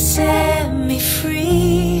takes to set me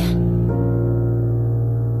free.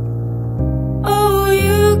 Oh,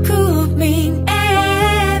 you could mean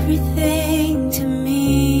everything to me.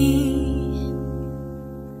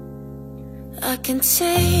 I can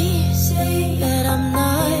say that I'm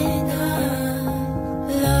not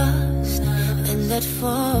lost and that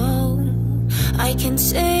fall. I can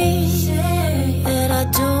say that I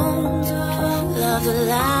don't love the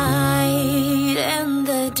light and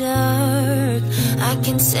the dark. I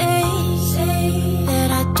can say that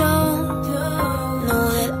I don't know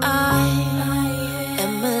that I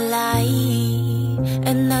am alive,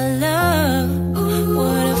 and I love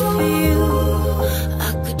what I feel.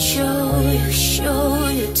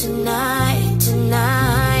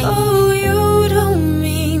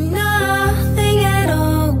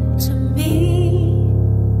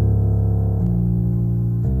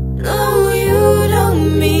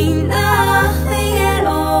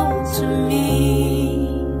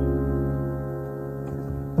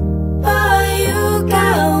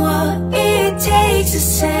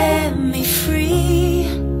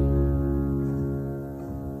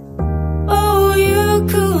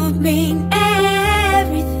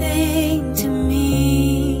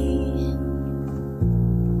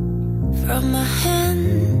 my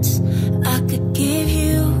hands, I could give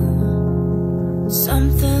you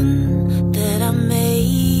something that I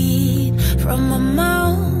made. From my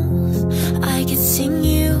mouth, I could sing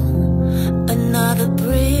you another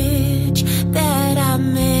bridge that I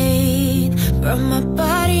made. From my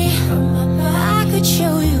body, I could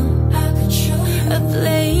show you a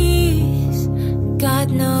place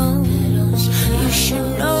God knows you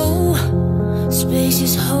should know. Space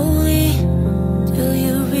is holy. Do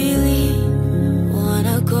you really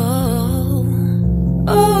wanna go?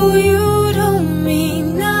 Oh, you don't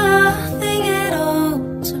mean nothing at all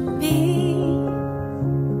to me.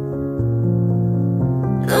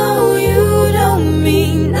 No, you don't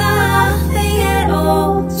mean nothing at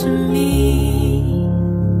all to me.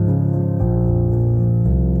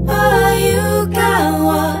 But you got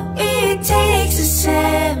what it takes to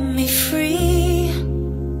set me free.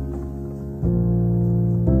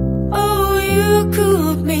 Oh, you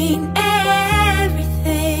could mean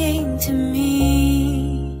everything to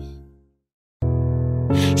me.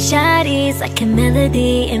 Shawty's like a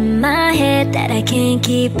melody in my head that I can't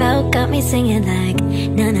keep out. Got me singing like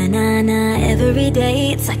na na na na every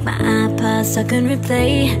day. It's like my iPod stuck on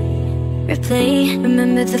replay.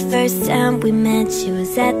 Remember the first time we met? You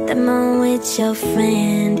was at the mall with your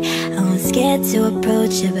friend. I was scared to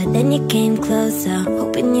approach you, but then you came closer,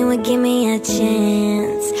 hoping you would give me a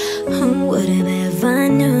chance. Who would have ever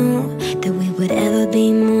knew that we would ever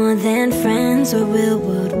be more than friends? We're real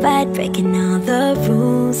worldwide, breaking all the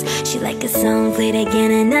rules. She like a song played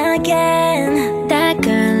again and again. That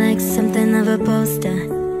girl likes something of a poster.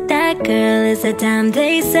 That girl is a dime,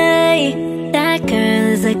 they say. That girl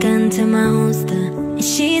is a gun to my holster, and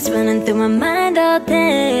she's running through my mind all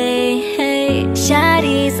day. Hey,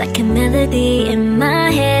 Shawty's like a melody in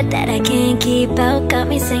my head that I can't keep out. Got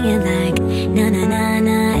me singing like na na na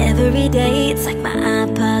na every day. It's like my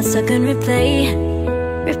iPod stuck on replay.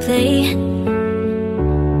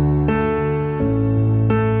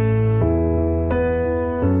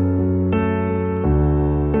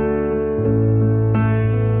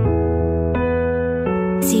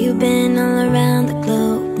 See, you've been all around the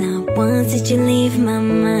globe. Not once did you leave my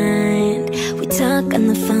mind. We talk on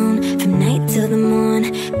the phone from night till the morn.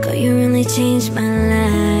 Girl, you really changed my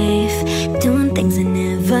life, doing things I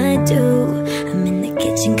never do. I'm in the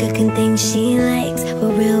kitchen cooking things she likes.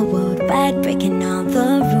 We're real worldwide, breaking all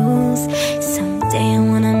the rules. Someday I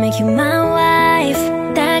wanna make you my wife.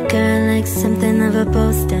 That girl likes something of a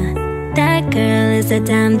poster. That girl is a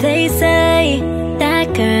dime, they say.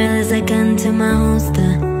 That girl is a gun to my holster,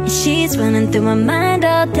 and she's running through my mind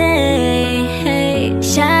all day. Hey,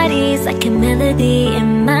 Shawty's like a melody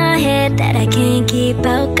in my head that I can't keep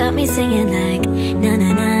out. Got me singing like na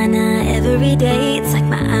na na na every day. It's like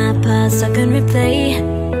my iPod stuck on replay.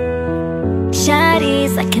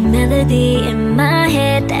 Shawty's like a melody in my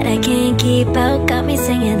head that I can't keep out. Got me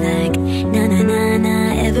singing like na na na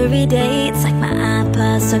na every day. It's like my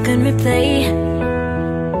iPod stuck on replay.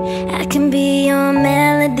 I can be your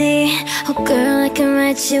melody. Oh girl, I can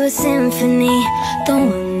write you a symphony, the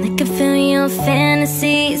one that can fill your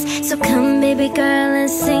fantasies. So come baby girl and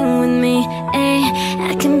sing with me. Ay,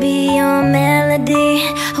 I can be your melody.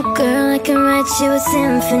 Oh girl, I can write you a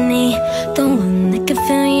symphony, the one that can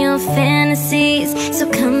fill your fantasies. So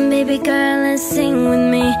come baby girl and sing with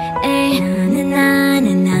me. Ay, na na na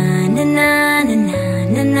na na na na na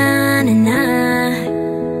na na na na na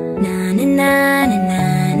na na na na.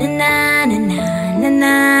 Na na na na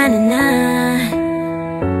na na na.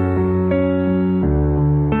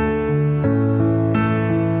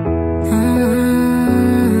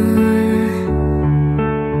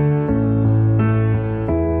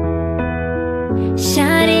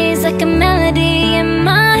 Shawty's like a melody in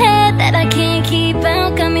my head that I can't keep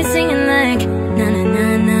out. Got me singing like na na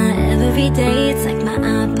na na every day. It's like my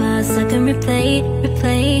iPod stuck on replay.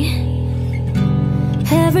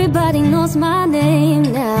 Everybody knows my name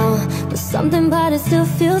now, but something about it still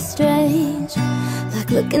feels strange. Like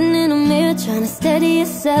looking in a mirror, trying to steady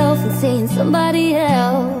yourself and seeing somebody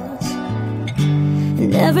else.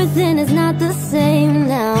 And everything is not the same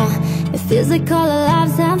now. It feels like all our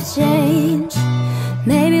lives have changed.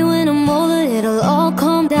 Maybe when I'm older it'll all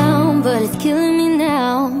calm down, but it's killing me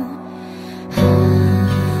now.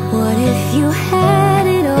 What if you had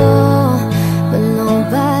it all, but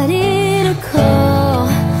nobody to call?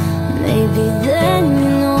 Maybe then you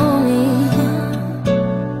know me.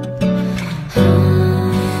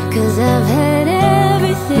 'Cause I've had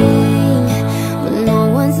everything, but no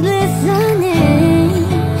one's listening,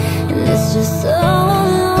 and it's just so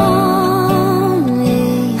lonely.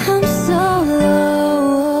 I'm so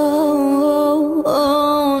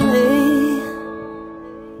lonely.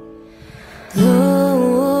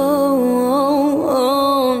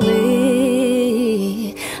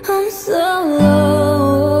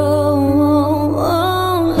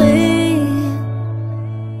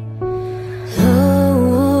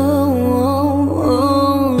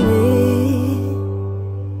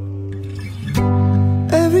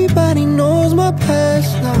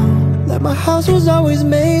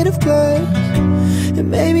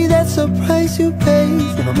 price you pay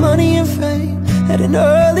for the money and fame at an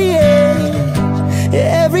early age.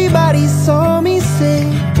 Everybody saw me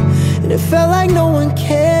sing, and it felt like no one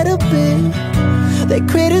cared a bit. They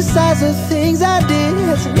criticized the things I did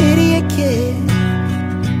as an idiot kid.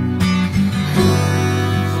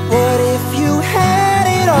 What if you had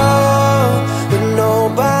it all, but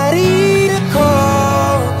nobody to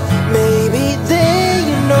call? Maybe then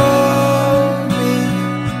you know me.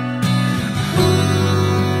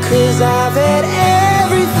 'Cause I've had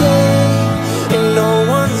everything and no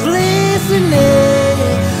one's listening,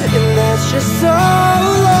 and that's just so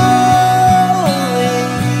lonely.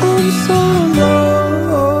 I'm so lonely.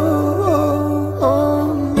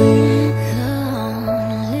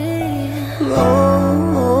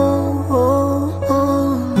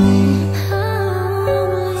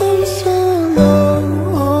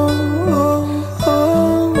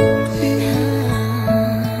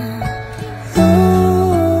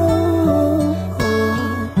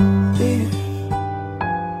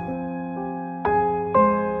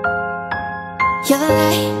 You're the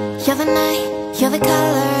light, you're the night, you're the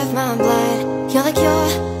color of my blood. You're the cure,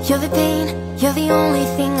 you're the pain, you're the only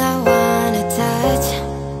thing I wanna touch.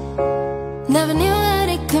 Never knew that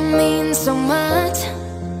it could mean so much,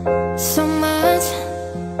 so much.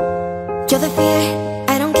 You're the fear,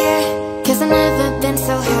 I don't care, 'cause I've never been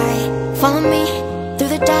so high. Follow me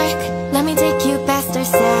through the dark, let me take you past our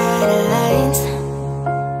satellites.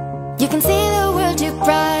 You can see the world you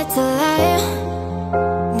brought to life.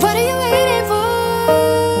 What are you waiting for?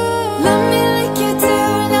 Love me like you do,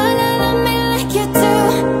 la la, love me like you do.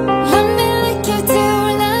 Love me like you do,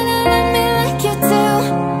 la la, love me like you do.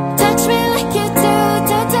 Touch me like you do,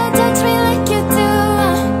 touch me like you do.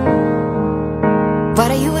 What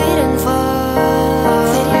are you waiting for?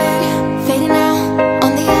 Fading in, fading out,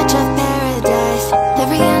 on the edge of paradise.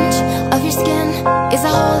 Every inch of your skin is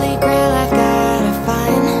a holy grail I've gotta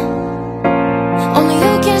find. Only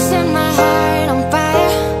you can set my heart on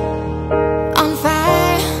fire, on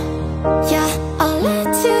fire. Yeah, I'll let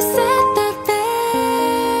you set the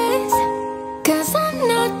pace, 'cause I'm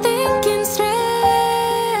not thinking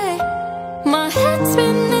straight. My head's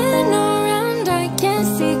spinning around, I can't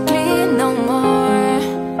see clear no more.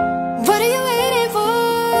 What are you waiting for?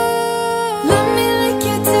 Love me like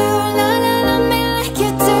you do, la la, love me like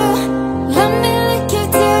you do. Love me like you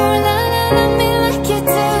do, la la, love me like you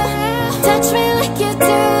do. Touch me like you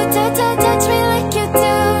do, touch me like you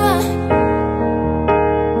do.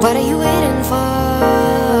 What are you waiting for?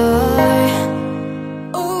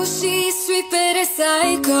 Oh, she's sweet but a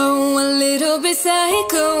psycho, a little bit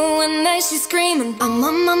psycho. One night she's screaming, I'm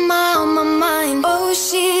on my mind. Oh,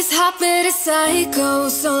 she's hot but a psycho,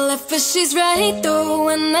 so left but she's right though.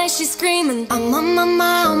 One night she's screaming, I'm on my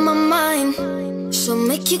mind. She'll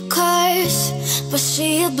make you curse, but she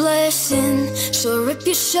a blessing. She'll rip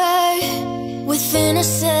your shirt within a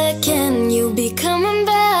second. You'll be coming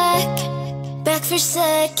back for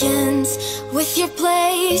seconds with your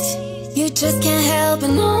plate. You just can't help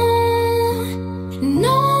it, no,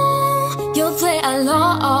 no. You'll play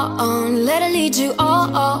along, let her lead you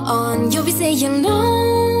on. You'll be saying no,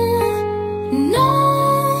 no,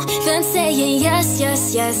 then saying yes, yes,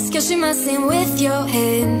 yes, 'cause she messing with your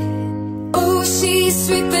head. Oh, she's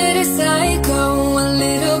sweet but a psycho, a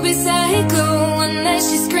little bit psycho. One night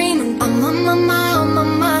she's screaming, I'm on my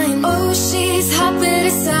mind. Oh, she's hot but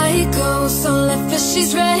a psycho, so left but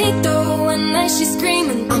she's right though. One night she's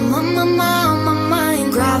screaming, I'm on my mind.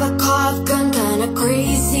 Grab a cough gun, kinda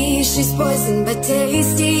crazy. She's poison but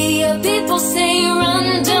tasty. Yeah, people say run,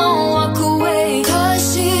 don't walk away, 'cause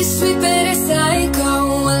she's sweet but a psycho,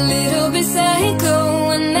 a little bit psycho.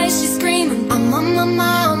 One night she's screaming, I'm on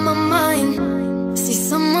my mind. See,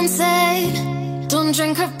 someone said, don't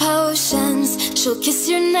drink her potions. She'll kiss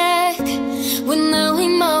your neck with no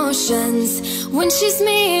emotions. When she's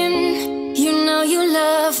mean, you know you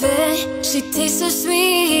love it. She tastes so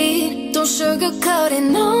sweet, don't sugarcoat it,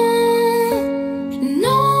 no,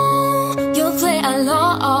 no. You'll play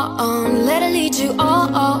along, let her lead you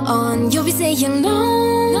on. You'll be saying no,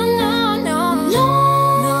 no, no, no, no,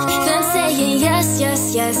 then saying yes, yes,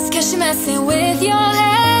 yes, 'cause she messing with your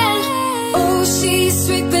head. Oh, she's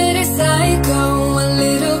sweet but a psycho, a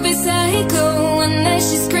little bit psycho. One night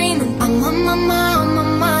she's screaming, I'm on my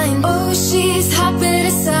mind. Oh, she's hot but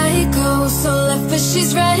a psycho, so left but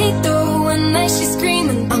she's right though. One night she's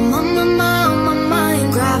screaming, I'm on my mind.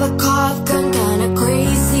 Grab a cough gun, kinda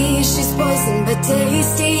crazy. She's poison but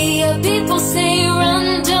tasty. Yeah, people say run,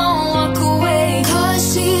 don't walk away, 'cause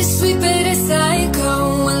she's sweet but a psycho,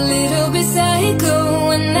 a little bit psycho.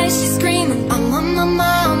 One night she's screaming, I'm on my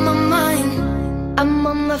mind. I'm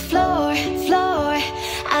on the floor,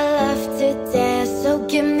 I love to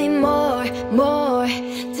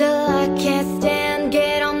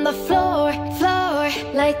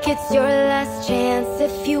like it's your last chance.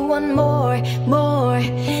 If you want more,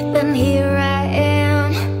 then here I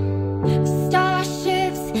am.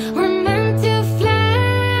 Starships were meant to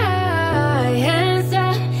fly. Hands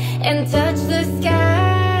up and touch the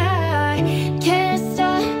sky. Can't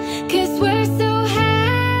stop, 'cause we're so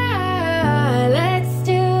high. Let's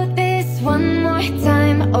do this one more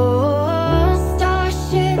time. Oh,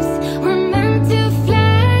 starships were meant to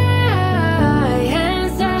fly.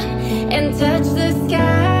 Hands up and touch the sky.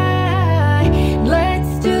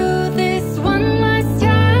 Let's do this one last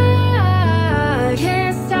time.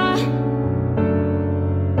 Can't stop.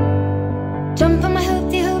 Jump on my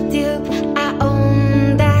hoop-de-hoop-de-hoop, I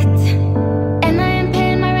own that. And I am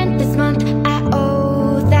paying my rent this month, I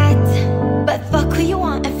owe that. But fuck who you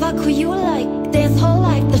want and fuck who you like. This whole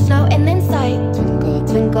life, there's no end in sight. Twinkle,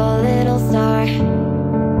 twinkle, little star.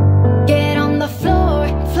 Get on the floor,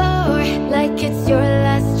 like it's your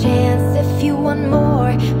last chance. If you want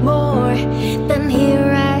more, then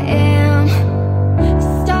here I am.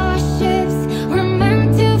 Starships were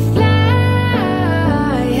meant to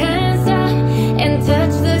fly. Hands up and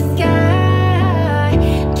touch the sky.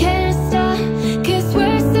 Can't stop, 'cause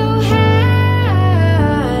we're so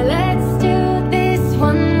high. Let's do this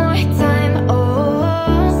one more time.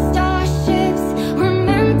 Oh, starships were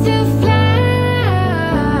meant to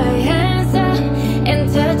fly. Hands up and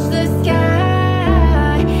touch the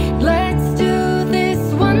sky. Let's do this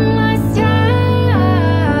one last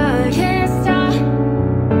time. Can't stop.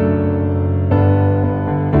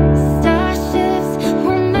 Starships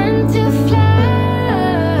were meant to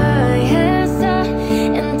fly. Hands up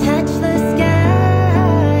and touch the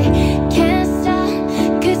sky. Can't stop,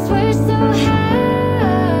 'cause we're so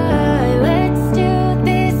high. Let's do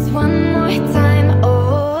this one more time.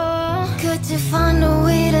 Oh, could you find a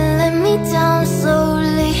way to let me down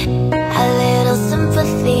slowly? A little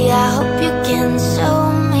sympathy, I hope you can show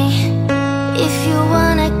me. If you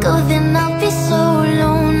wanna go, then I'll be so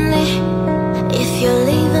lonely. If you're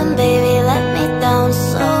leaving, baby, let me down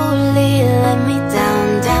slowly. Let me down,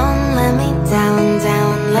 down, let me down,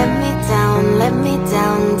 down, let me down, let me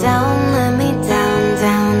down, down, let me down,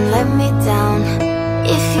 down, let me down.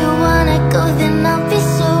 If you wanna go, then I'll be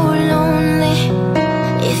so lonely.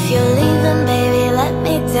 If you're leaving, baby, let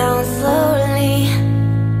me down slowly.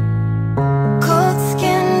 Cold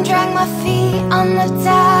skin, drag my feet on the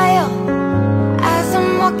dial as I'm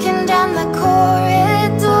walking down the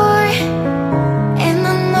corridor. And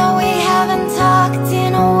I know we haven't talked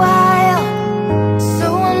in a while, so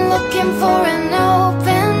I'm looking for an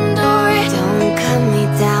open door. Don't cut me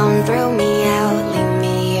down, throw me out, leave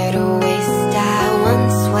me here to waste. I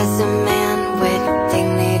once was a man with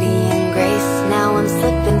dignity and grace. Now I'm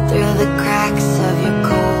slipping through the cracks of your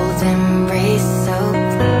cold embrace. So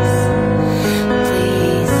please,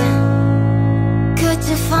 please, could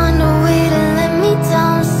you find a way to let me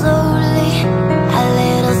down slowly? A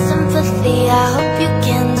little sympathy, I hope you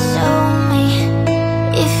can show me.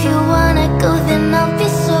 If you wanna go, then I'll be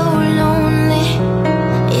so lonely.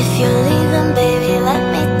 If you're leaving, baby, let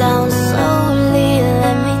me down slowly.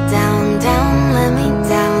 Let me down, down, let me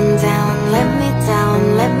down, down, let me down,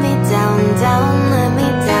 let me down, down, let me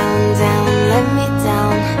down, down, let me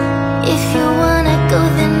down. If you wanna go,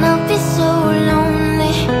 then I'll be so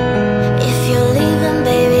lonely. If you're leaving,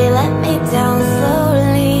 baby, let me down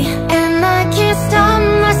slowly. And I can't stop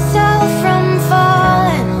myself from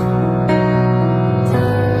falling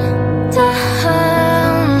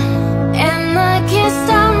down. And I can't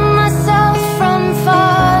stop myself from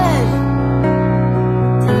falling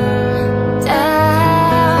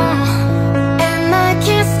down. And I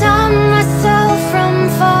can't stop myself from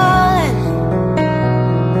falling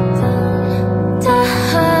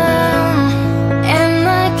down. And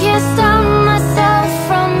I can't stop myself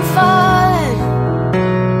from falling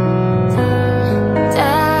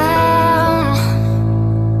down.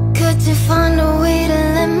 Could you find a way to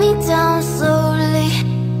let me down slowly?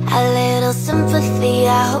 A little sympathy, I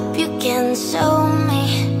hope you can show me.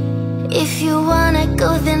 If you wanna go,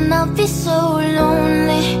 then I'll be so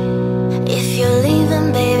lonely. If you're leaving,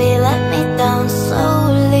 baby, let me down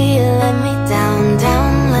slowly. Let me down,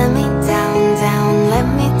 down, let me down, down, let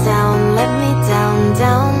me down, let me down,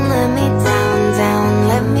 down, let me down, down,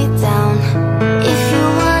 let me down. If you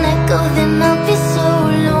wanna go, then I'll be so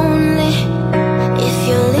lonely. If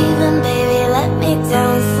you're leaving, baby, let me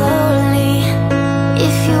down slowly.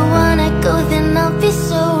 If you wanna go, then I'll be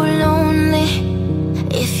so lonely.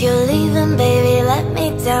 If you're leaving, baby, let me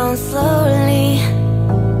down slowly.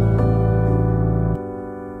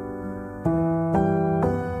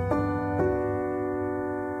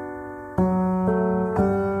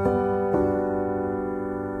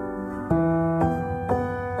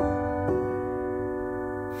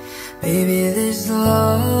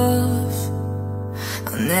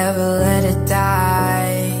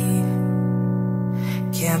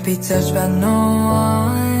 can't be touched by no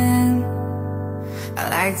one. I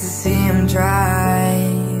like to see him try.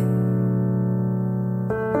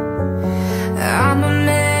 I'm a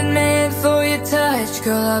madman for your touch,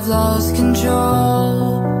 girl, I've lost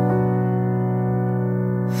control.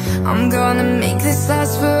 I'm gonna make this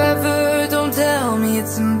last forever, don't tell me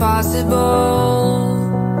it's impossible.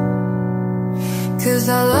 'Cause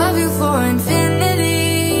I love you for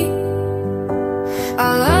infinity, I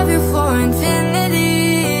love you for infinity,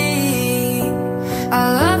 I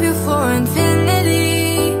love you for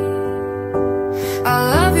infinity, I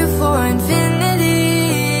love you for infinity.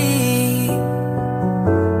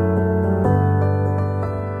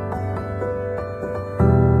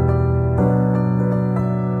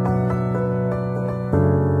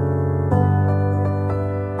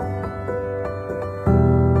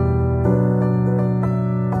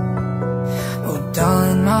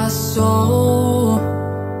 Darling, my soul,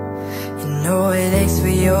 you know it aches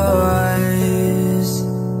for yours,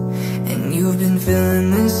 and you've been filling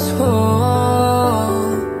this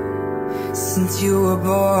hole since you were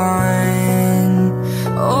born.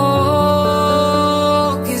 Oh,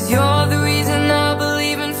 'cause you're the reason I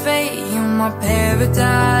believe in fate, you're my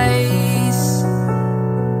paradise,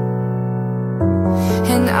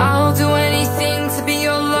 and I'll do anything to be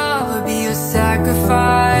your love or be your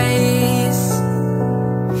sacrifice.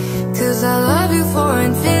 'Cause I love you for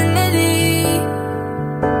infinity,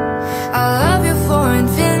 I love you for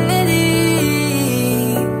infinity,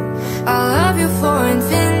 I love you for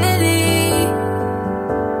infinity,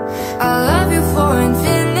 I love you for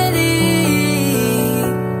infinity.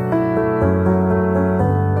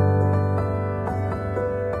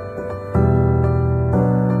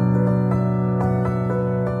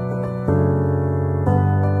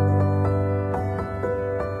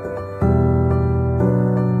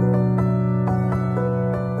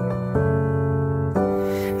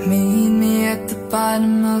 Meet me at the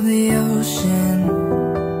bottom of the ocean,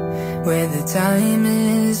 where the time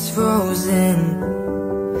is frozen,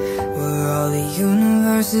 where all the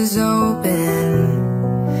universe is open.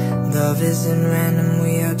 Love isn't random,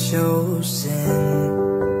 we are chosen,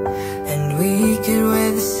 and we could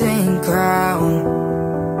wear the same crown.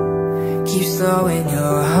 Keep slowing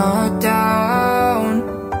your heart down.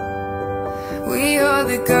 We are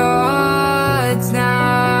the gods now.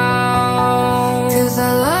 'Cause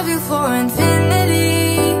I love you for infinity,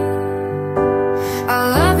 I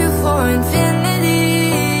love you for infinity,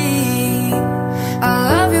 I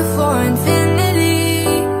love you for infinity,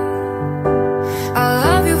 I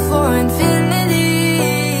love you for infinity.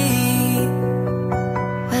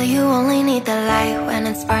 Well, you only need the light when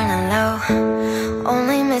it's burning low,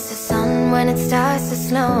 only miss the sun when it starts to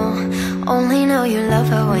snow, only know you love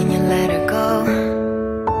her when you let her go,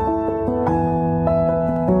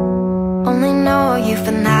 only know you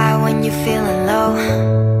for now when you're feeling low,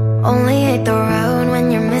 only hate the road when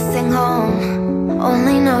you're missing home,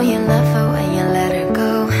 only know you love her when you let her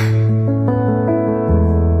go,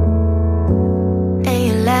 and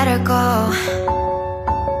you let her go.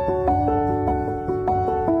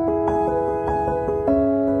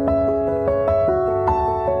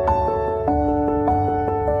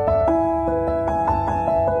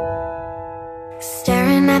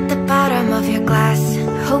 Staring at the bottom of your glass,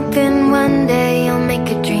 hoping one day you'll make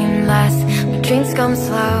a dream last. But dreams come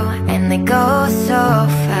slow and they go so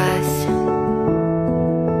fast.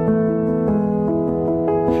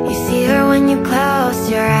 You see her when you close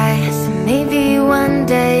your eyes, and maybe one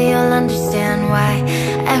day you'll understand why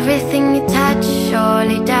everything you touch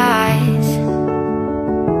surely dies.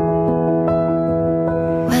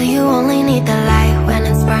 Well, you only need the light when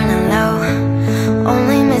it's burning low,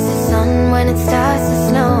 only miss the sun when it starts to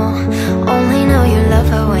snow, only know you love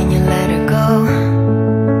her when you let her go,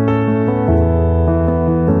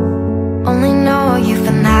 only know you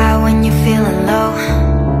for now when you're feeling low,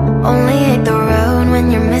 only hate the road when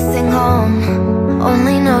you're missing home,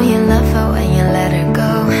 only know you love her when you let her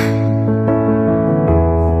go.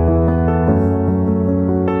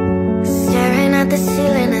 Staring at the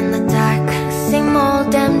ceiling in the dark, same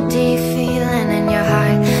old empty feeling in your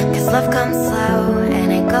heart, 'cause love comes slow and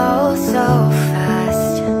it goes so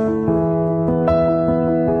fast.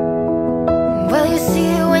 Well, you see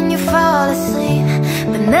it when you fall asleep,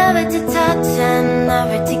 but never to touch and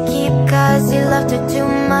never to keep, 'cause you loved her too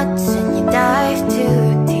much and you dive too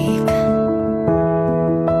deep.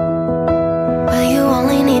 Well, you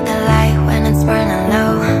only need the light when it's burning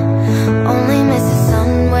low, only miss the sun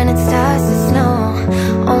when it starts to snow,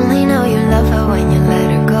 only know you love her when you let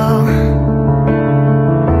her go,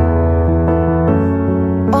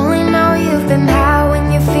 only know you've been high when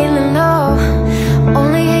you're feeling low,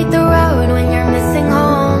 only hate the road when you're missing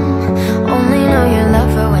home,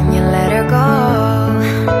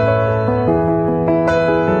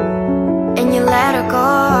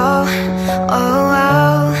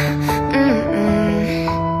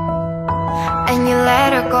 and you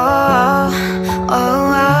let her go.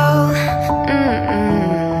 Oh, oh.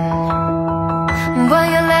 But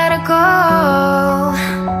you let her go.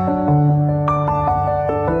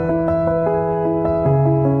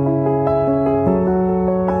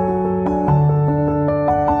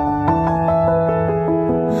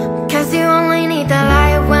 You only need the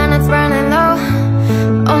light when it's burning low.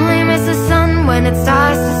 Only miss the sun when it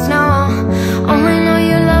starts to snow. Only know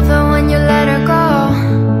you love her when you let her go.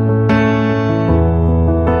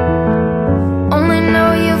 Only know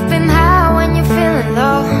you've been high when you're feeling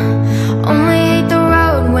low. Only hate the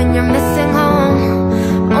road when you're missing home.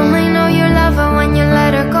 Only know you love her when you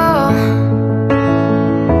let her go.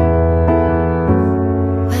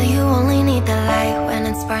 Well, you only need the light when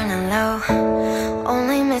it's burning low.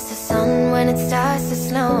 Only miss the sun when it starts to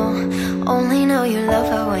snow. Only know you love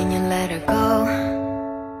her when you let her go.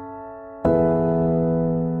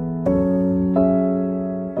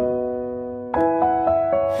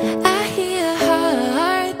 I hear her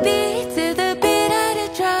heartbeat to the beat of the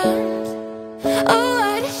drums. Oh,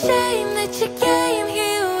 what a shame that you came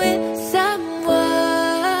here with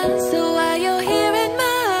someone. So while you're here in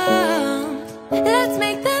my arms, let's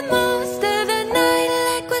make the most of the night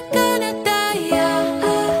like we're gonna die young.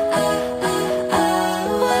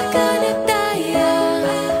 We're gonna die young.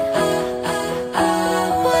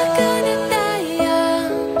 We're gonna die young.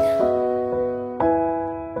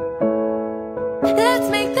 Let's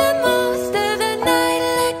make the most of the night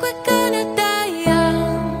like we're gonna die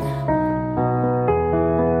young.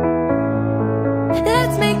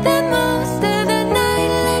 Let's make the most of the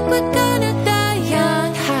night like we're gonna die young.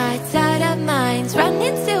 Hearts out of minds,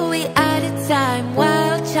 running till we out of time.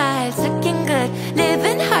 Wild child, looking good,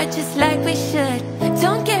 living hard just like we should.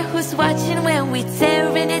 Don't care who's watching when we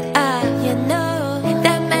tearing it up. You know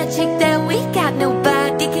that magic that we got,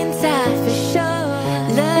 nobody can touch for sure.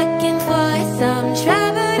 Looking for some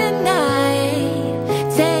trouble tonight.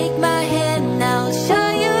 Take my hand, I'll show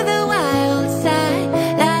you the wild side.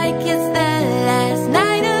 Like it's the last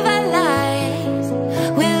night of our lives.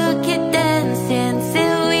 We'll keep dancing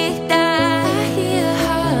till we die. I hear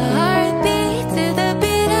her heartbeat to the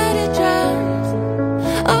beat of the drums.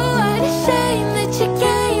 Oh, what a shame that you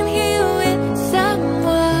came here with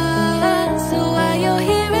someone. So while you're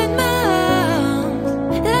here in my arms,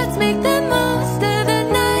 let's make the most of the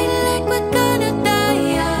night like we're gonna die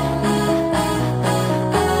young.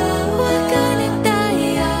 We're gonna die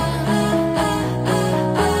young.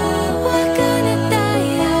 We're gonna die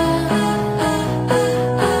young.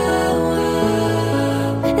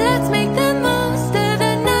 Let's make the most of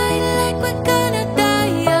the night like we're gonna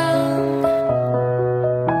die young.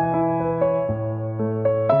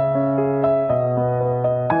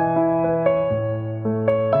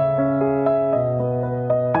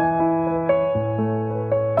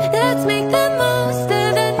 Let's make the most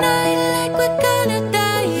of the night like we're gonna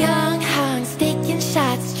die young. Hunks taking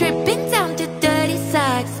shots, stripping down to dirty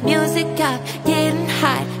socks. Music up, getting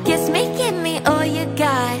hot, kiss me, give me all you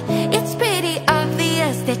got. It's pretty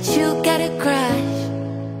obvious that you got a crush.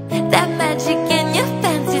 That magic in your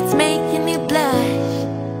fancy, it's making me blush.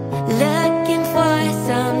 Looking for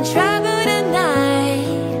some trouble tonight.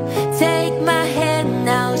 Take my hand,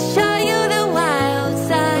 I'll show you the wild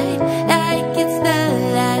side. Like it's the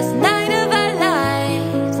last night of our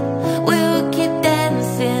lives. We'll keep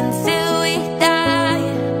dancing till we die.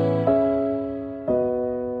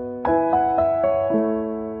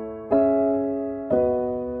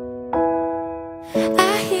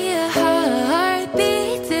 I hear her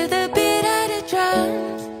heartbeat to the beat of the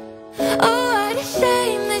drums. Oh, what a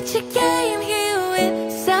shame that you came here with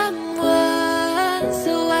someone.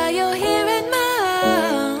 So while you're here in my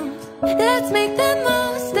arms, let's make the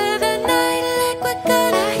most of the night like we're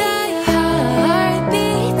gonna die. Her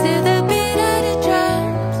heartbeat to the beat of the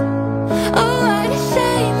drums. Oh, what a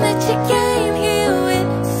shame that you came here with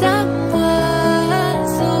someone.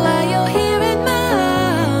 So while you're here in my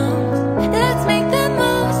arms, let's make the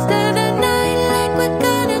most of the night like we're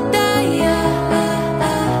gonna die young.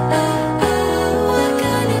 We're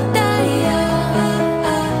gonna die young.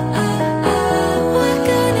 We're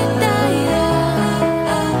gonna die young.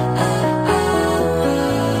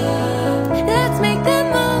 Let's make the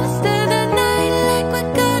most of the night like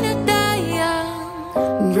we're gonna die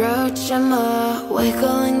young. Broachama,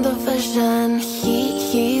 wiggling the vision.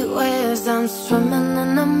 Heat waves, I'm swimming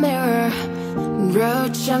in the mirror.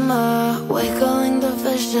 Broachama, wiggling the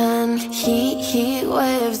vision. Heat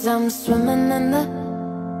waves, I'm swimming in the.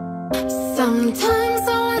 Sometimes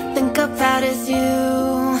all I think about is you.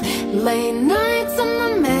 Late nights in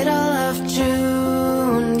the middle of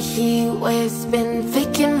June. Heat waves been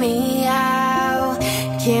faking me out.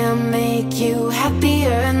 can't make you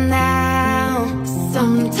happier now.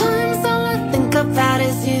 Sometimes all I think about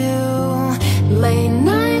is you. Late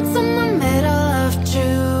nights in the middle of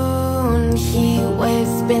June, heat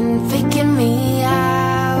waves been faking me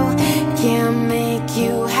out. Can't make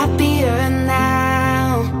you happier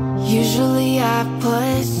now. Usually I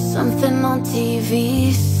put something on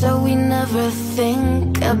TV, so we never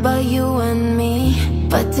think about you and me.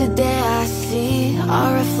 But today I see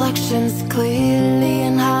our reflections clearly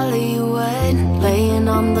in Hollywood, laying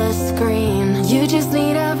on the screen. You just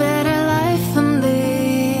need a better life than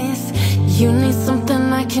this. You need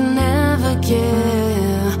something I can never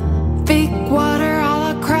give. Big water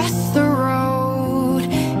all across the road.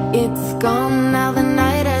 It's gone now, the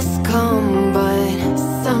night has come. But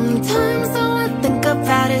sometimes all I think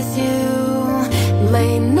about is you.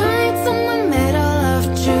 Late nights in the middle of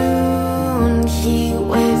June, heat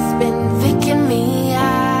waves been faking me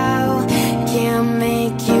out. Can't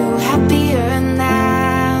make you happier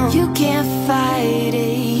now. You can't fight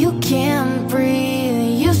it, you can't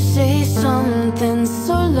breathe. You say something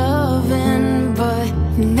so loving, but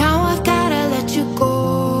now I've gotta let you go.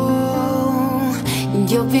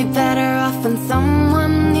 You'll be better off in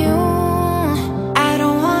someone new. I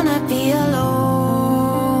don't wanna be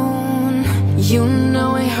alone. You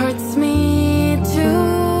know it hurts me too.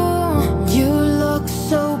 You look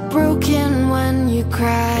so broken when you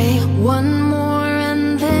cry. One more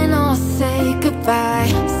and then I'll say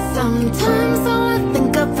goodbye. Sometimes all I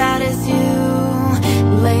think about is you.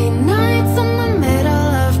 Late nights in the middle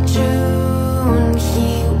of June,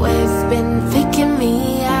 heat waves been faking me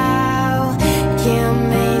out. Can't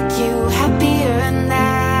make you happier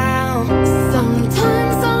now.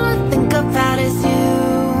 Sometimes all I think about is you.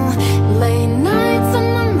 Late nights in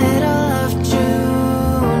the middle of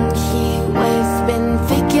June, heat waves been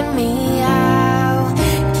faking me out.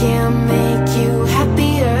 Can't make you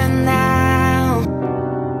happier now.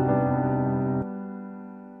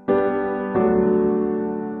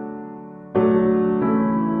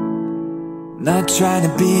 Not trying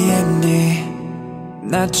to be indie,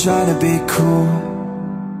 not trying to be cool,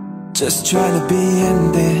 just trying to be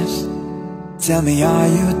in this. Tell me, are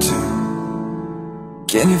you too?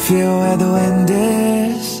 Can you feel where the wind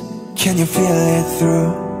is? Can you feel it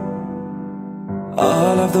through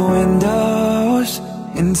all of the windows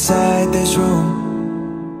inside this room?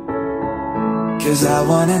 'Cause I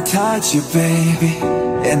wanna touch you, baby,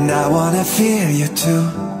 and I wanna feel you too.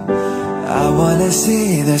 I wanna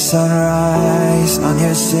see the sunrise on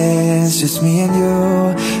your sins, just me and you.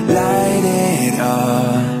 Light it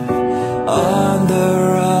on the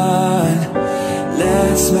run.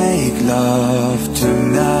 Let's make love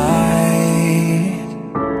tonight.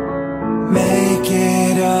 Make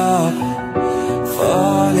it up,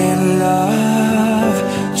 fall in love,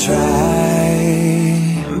 try.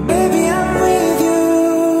 Baby, I'm with you,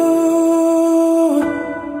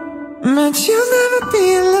 but you'll never be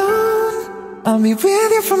alone. I'll be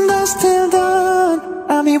with you from dusk till dawn.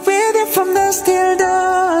 I'll be with you from dusk till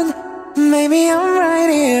dawn. Maybe I'm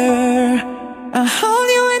right here, I'll hold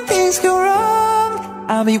you when things go wrong.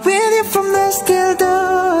 I'll be with you from dusk till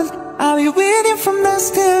dawn. I'll be with you from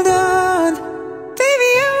dusk till dawn. Baby,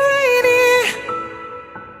 I'm right here.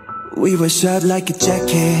 We were shut like a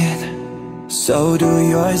jacket, so do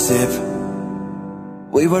your zip.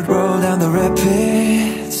 We would roll down the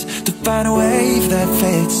rapids to find a wave that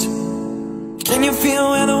fits. Can you feel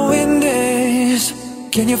where the wind is?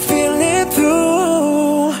 Can you feel it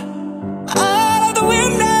through all of the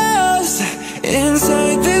windows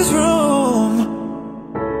inside this room?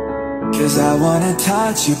 'Cause I wanna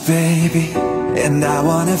touch you, baby, and I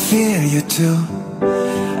wanna feel you too.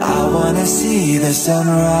 I wanna see the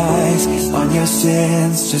sunrise on your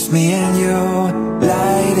sins, just me and you.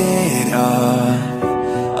 Light it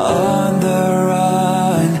on the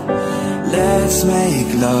run. Let's make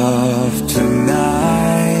love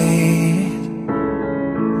tonight.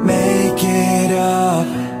 Make it up,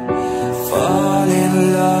 fall in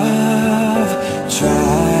love,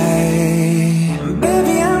 try.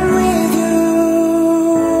 Baby, I'm with you,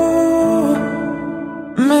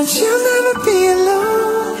 but you'll never be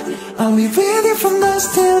alone. I'll be with you from dusk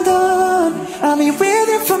till dawn. I'll be with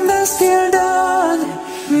you from dusk till dawn.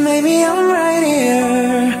 Maybe I'm right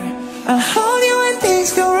here, I'll hold you when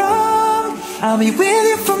things go wrong. I'll be with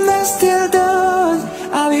you from dusk till dawn.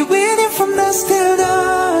 I'll be with you from dusk till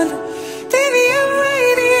dawn. Baby, I'm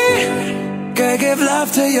right here. Girl, give love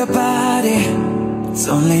to your body, it's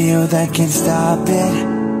only you that can stop it.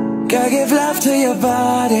 Girl, give love to your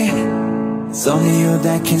body, it's only you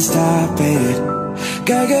that can stop it.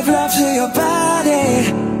 Girl, give love to your body,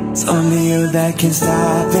 it's only you that can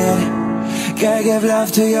stop it. Gotta give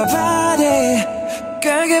love to your body.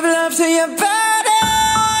 Gotta give love to your body.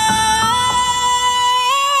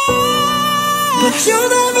 But you'll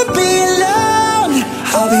never be alone.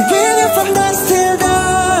 I'll be with you from dusk till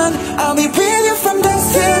dawn. I'll be with you from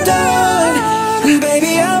dusk till dawn.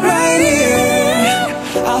 Baby, I'm right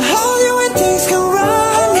here. I'll hold you when things go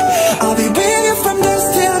wrong. I'll be with you from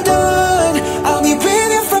dusk till dawn. I'll be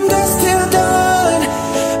with you from dusk till dawn.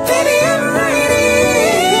 Baby, I'm right here.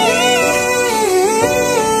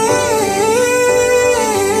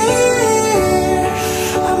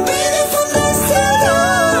 I'm with you from dusk till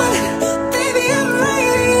dawn. Baby, I'm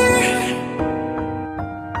right here.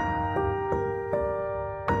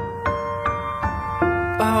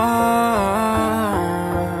 Oh,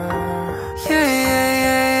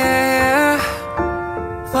 yeah.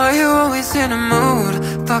 Why you always in a mood?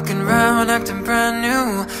 Fucking around, acting brand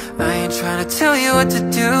new. I ain't trying to tell you what to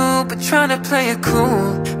do, but trying to play it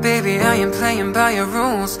cool. Baby, I ain't playing by your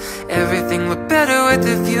rules. Everything look better with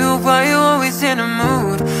the view. Why you always in a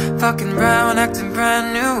mood? Fucking around, acting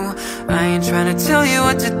brand new. I ain't trying to tell you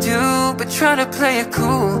what to do, but try to play it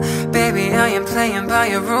cool. Baby, I ain't playing by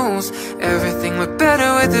your rules. Everything look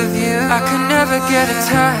better with a view. I could never get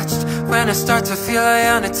attached. When I start to feel I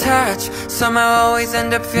unattached, somehow always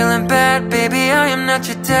end up feeling bad. Baby, I am not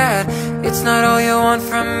your dad. It's not all you want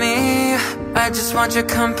from me. I just want your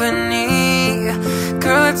company.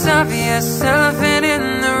 Girl, it's obvious, elephant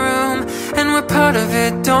in the room, and we're part of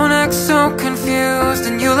it. Don't act so confused.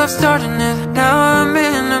 And you love starting it. Now I'm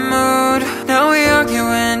in the mood. Now we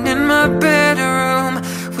arguing in my bedroom.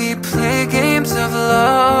 We play games of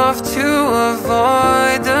love to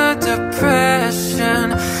avoid the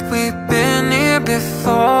depression. We've been here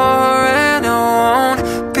before, and I won't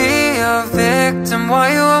be a victim.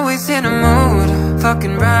 Why you always in a mood?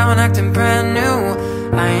 Fucking round, acting brand new.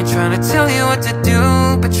 I ain't trying to tell you what to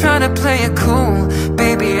do, but try to play it cool.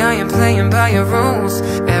 Baby, I am playing by your rules.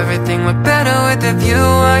 Everything look better with a view.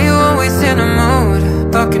 Why you always in a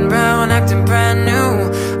mood? Fucking round, acting brand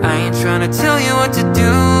new. I ain't trying to tell you what to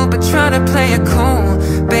do, but try to play it cool.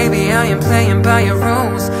 Baby, I am playing by your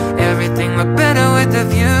rules. Everything look better with a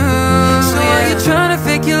view. So are you trying to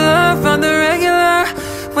fake your love on the regular,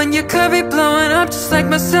 when you could be blowing up just like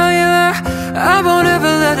my cellular? I won't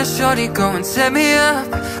ever let a shorty go and set me up.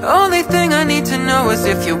 Only thing I need to know is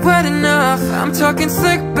if you're wet enough. I'm talking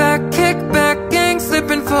slick back, kick back, gang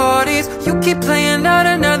slipping 40s. You keep playing out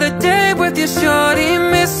another day with your shorty.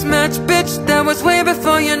 Mismatch, bitch, that was way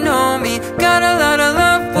before you know me. Got a lot of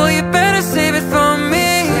love, well you better save it for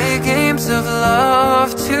me. Play games of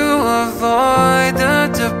love to avoid the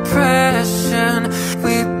depression.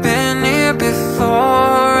 We've been here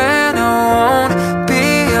before, and I won't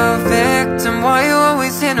be a victim. Why you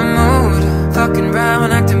always in a mood? Fucking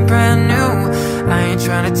round, acting brand new. I ain't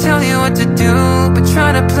trying to tell you what to do, but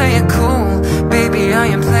try to play it cool. Baby, I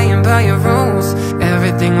am playing by your rules.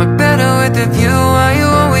 Everything look better with a view. Why you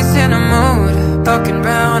always in a mood? Fucking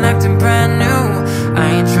round, acting brand new. I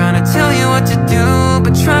ain't trying to tell you what to do,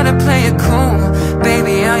 but try to play it cool.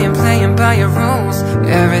 Baby, I am playing by your rules.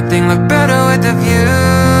 Everything look better with a view,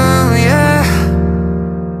 yeah.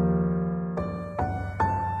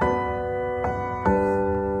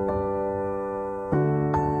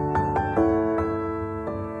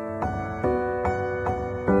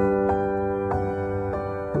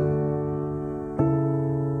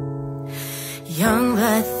 Young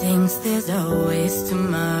blood thinks there's always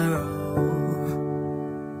tomorrow.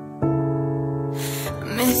 I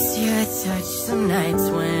miss your touch some nights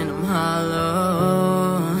when I'm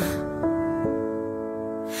hollow.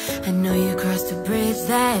 I know you crossed a bridge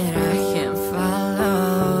that I can't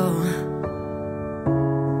follow.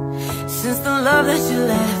 Since the love that you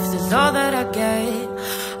left is all that I get,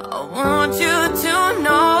 I want you to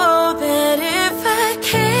know that if I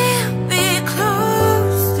can't be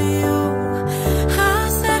close to you,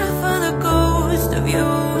 I'll settle for the ghost of you.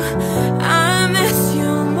 I miss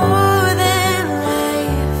you more than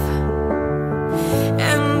life.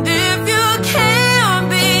 And if you can't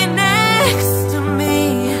be next to me,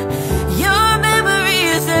 your memory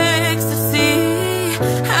is ecstasy.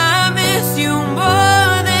 I miss you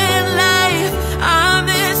more than life. I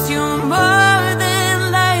miss you more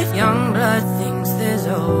than life. Young blood thinks there's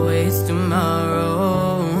always tomorrow.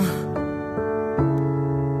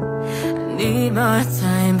 I need more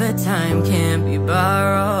time, but time can't be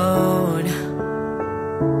borrowed.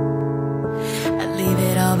 I'd leave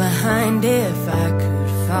it all behind if I could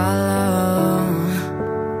follow.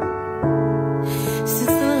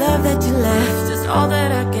 Since the love that you left is all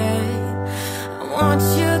that I get, I want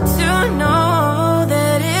you to know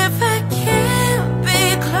that if I can't be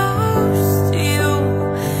close to you,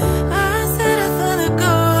 I said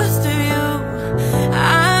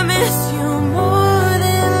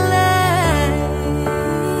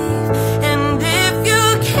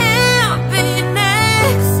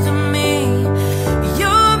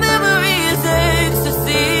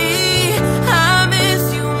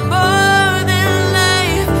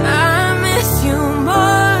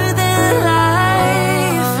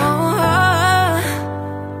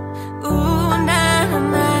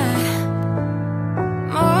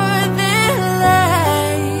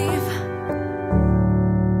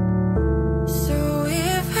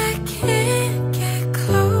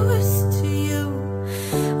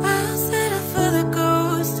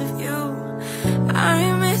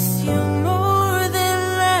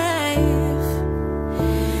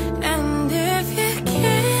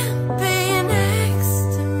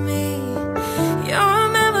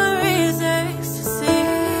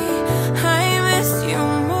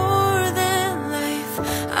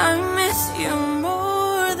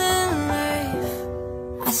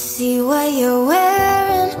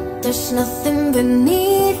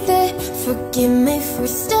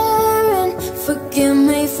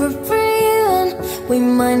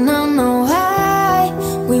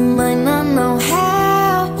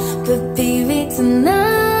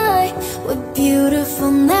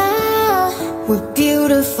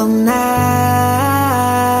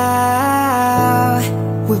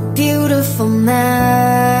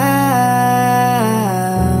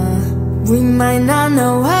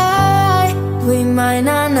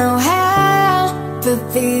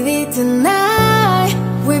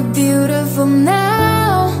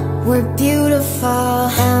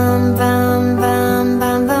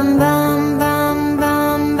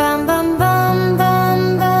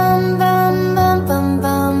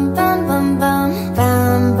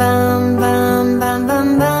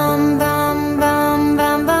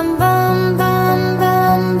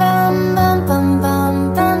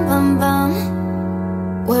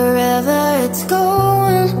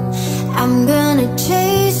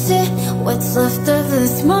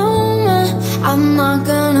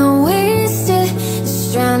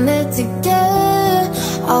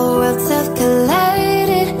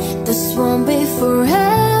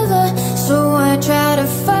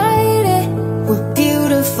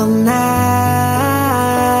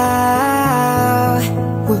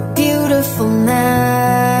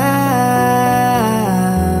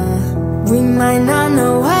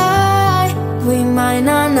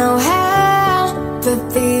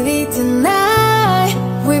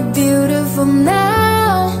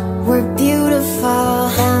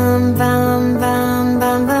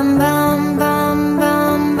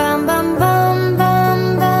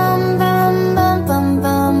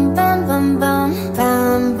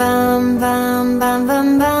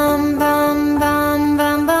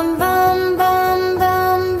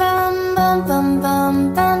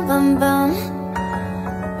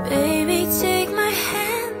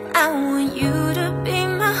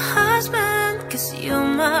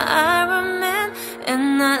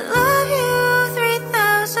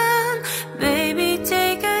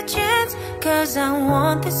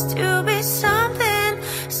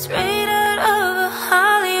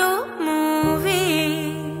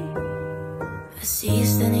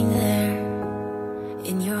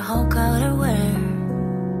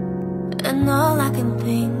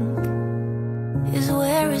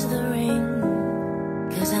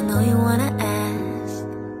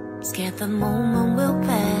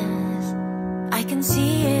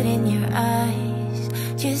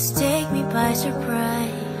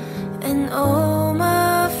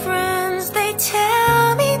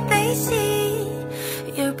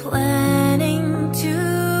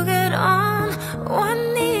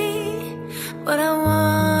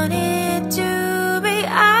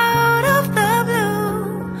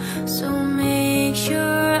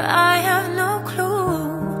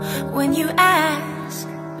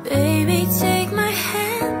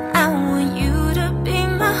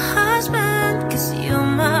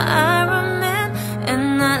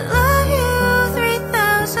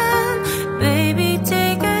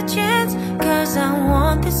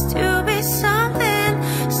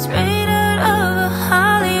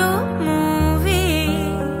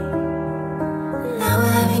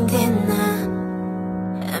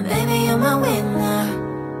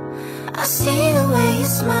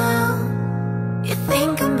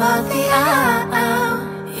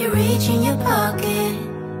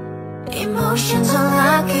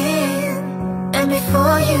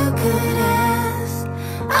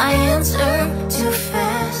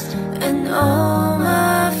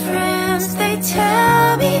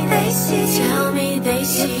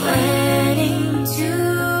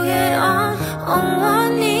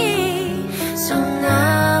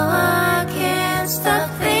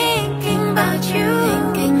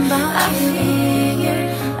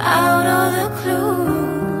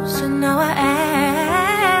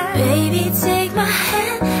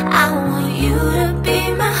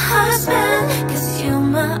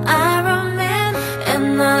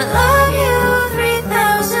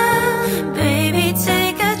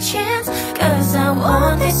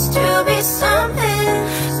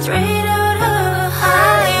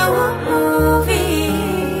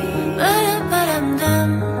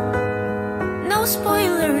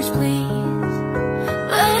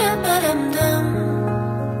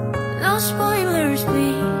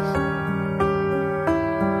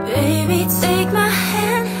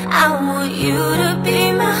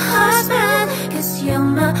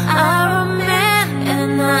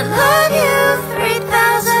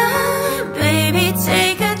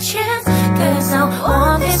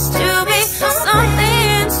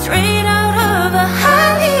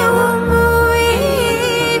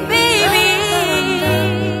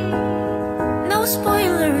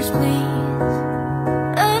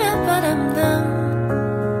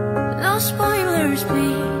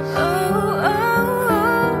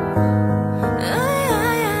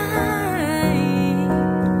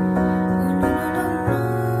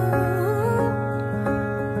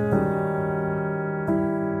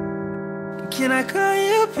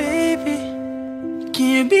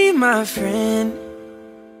my friend?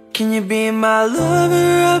 Can you be my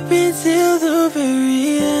lover up until the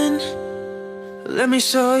very end? Let me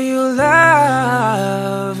show you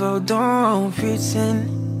love, oh don't pretend.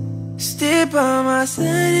 Stay by my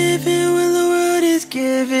side even when the world is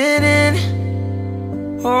giving in.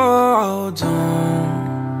 Oh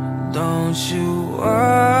don't you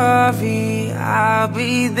worry, I'll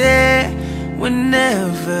be there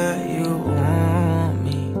whenever you want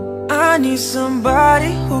me. I need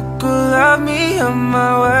somebody who could love me at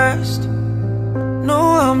my worst. No,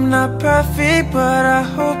 I'm not perfect, but I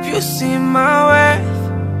hope you see my worth.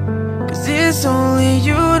 'Cause it's only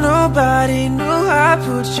you, nobody knew I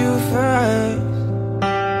put you first.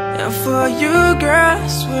 And for you, girl, I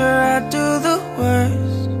swear I do the worst.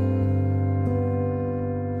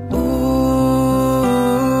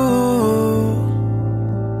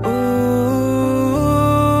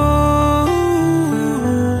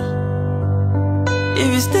 If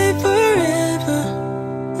you stay forever,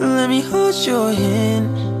 let me hold your hand.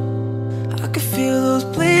 I can feel those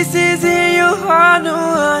places in your heart no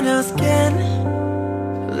one else can.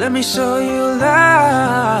 Let me show you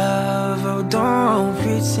love, oh don't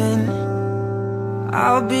pretend.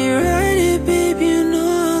 I'll be right here, baby, you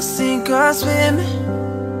know I'll sink or swim.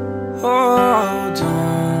 Oh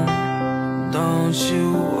don't you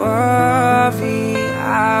worry,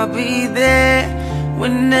 I'll be there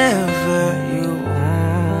whenever you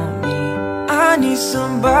want me. I need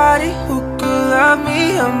somebody who could love me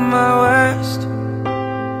at my worst.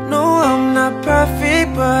 No, I'm not perfect,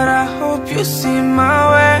 but I hope you see my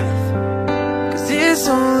worth. 'Cause it's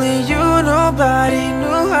only you, nobody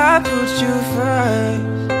knew I put you first.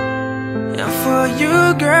 And for you,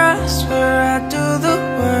 girl, I swear I do the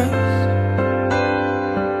worst.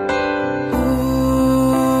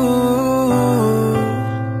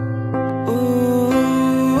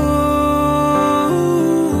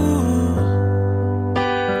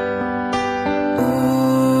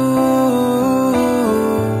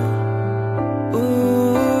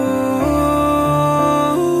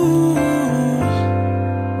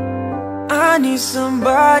 I need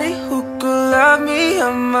somebody who could love me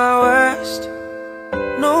at my worst.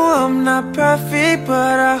 No, I'm not perfect,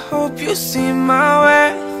 but I hope you see my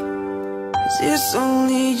worth. 'Cause it's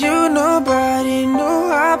only you, nobody knew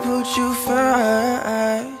I put you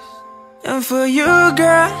first. And for you,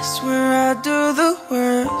 girl, I swear I do the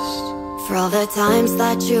worst. For all the times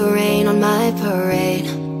that you rain on my parade,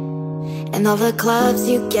 and all the clubs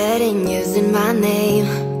you get in using my name.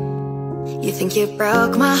 You think you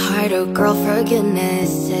broke my heart, oh girl, for goodness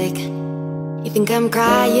sake. You think I'm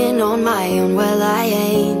crying on my own, well I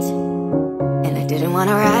ain't. And I didn't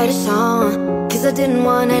wanna write a song, 'cause I didn't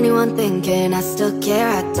want anyone thinking I still care,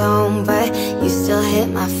 I don't. But you still hit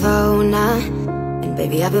my phone, and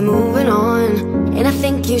baby I've been moving on. And I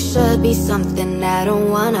think you should be something I don't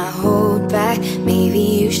wanna hold back. Maybe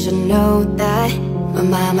you should know that my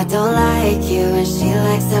mama don't like you and she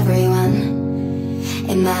likes everyone.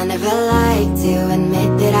 And I never liked to admit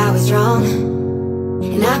that I was wrong.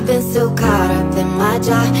 And I've been so caught up in my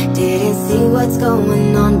job, didn't see what's going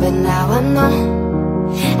on, but now I know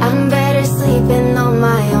I'm better sleeping on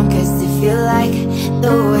my own. 'Cause if you like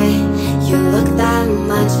the way you look that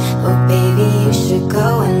much, oh baby you should go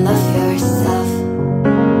and love yourself.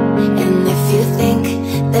 And if you think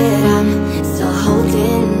that I'm still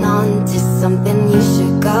holding on to something, you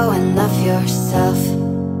should go and love yourself.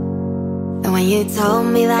 And when you told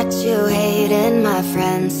me that you hated my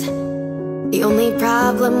friends, the only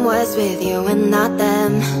problem was with you and not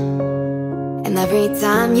them. And every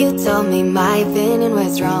time you told me my opinion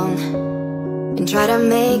was wrong, and try to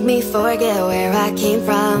make me forget where I came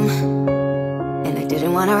from. And I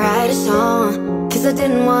didn't wanna write a song, 'cause I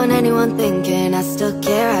didn't want anyone thinking I still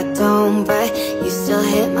care, I don't. But you still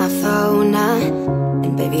hit my phone,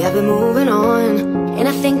 and baby I've been moving on. And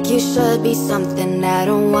I think you should be something I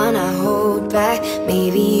don't wanna hold back.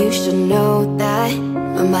 Maybe you should know that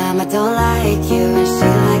my mama don't like you and she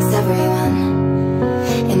likes everyone.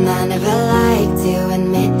 And I never liked to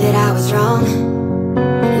admit that I was wrong.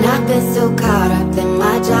 And I've been so caught up in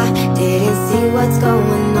my job, didn't see what's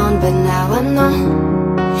going on, but now I know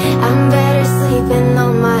I'm better sleeping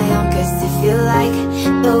on my own. 'Cause if you like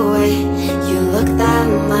the way you look that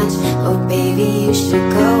much, oh baby you should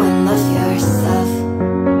go and love yourself.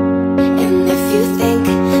 And if you think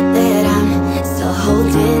that I'm still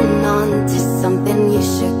holding on to something, you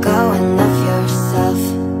should go and love yourself.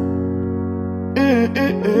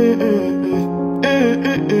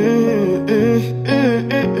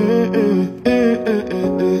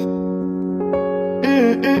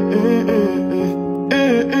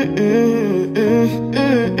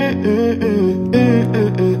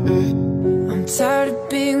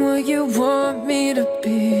 what you want me to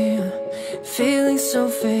be. Feeling so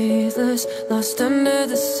faithless, lost under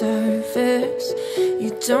the surface.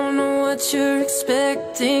 You don't know what you're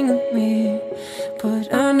expecting of me,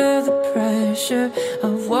 put under the pressure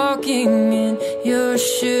of walking in your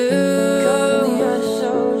shoes. Caught in the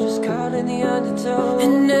undertow, just caught in the undertow.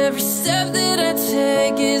 And every step that I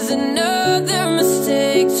take is another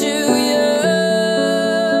mistake to you.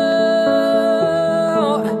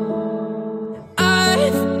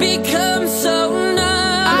 I've become so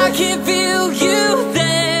numb, I can't feel you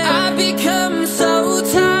there. I've become so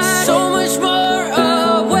tired, so much more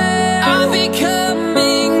aware. I'm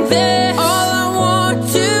becoming there. All I want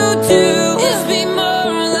to do is be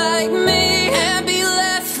more like me and be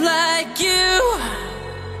less like you.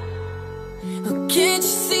 Oh, can't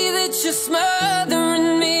you see that you're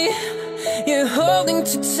smothering me? You're holding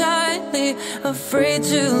too tightly, afraid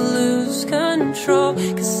to lose control.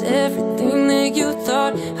 'Cause everything that you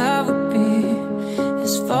thought I would be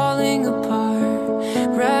is falling apart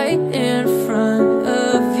right in front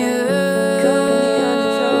of you.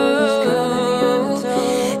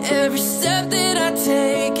 Every step that I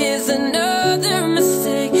take is another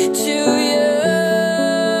mistake to you.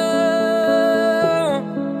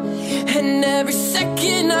 And every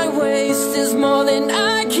second I waste is more than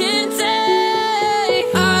I can take.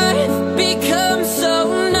 I've become so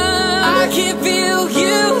numb, I can't feel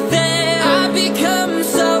you there. I've become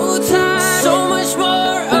so tired, so much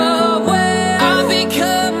more aware. I'm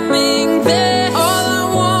becoming there. All I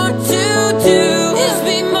want to do is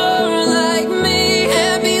be more like me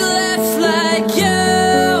and be less like you.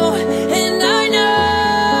 And I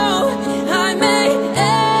know I may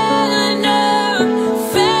end up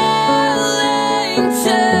failing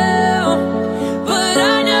too, but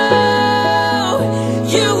I know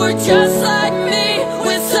you were just like me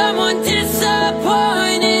with someone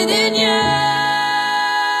disappointed in you.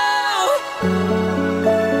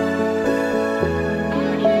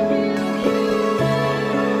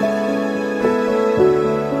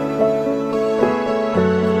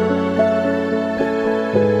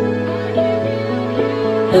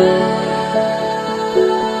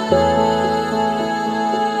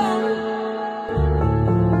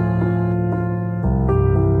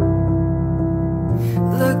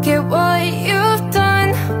 Look at what you've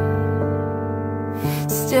done.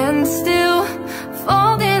 Stand still,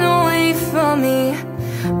 falling away from me.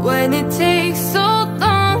 When it takes so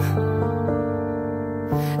long,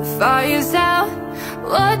 fire's out,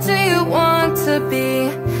 what do you want to be?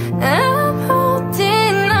 And I'm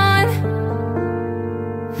holding on.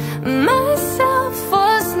 Myself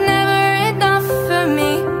was never enough for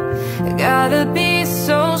me. Gotta be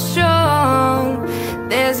so strong.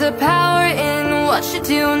 There's a power in what you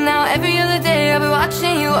do now. Every other day I'll be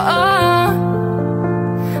watching you. Oh,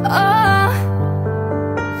 oh,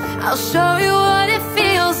 I'll show you what it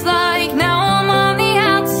feels like. Now I'm on the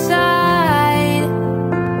outside.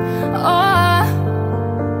 Oh,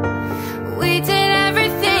 we did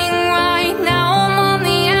everything right. Now I'm on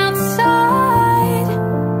the outside.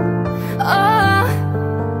 Oh,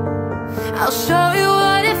 I'll show you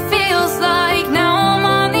what it feels like. Now I'm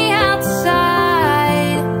on the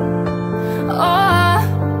outside. Oh,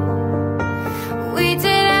 we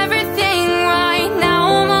did everything right. Now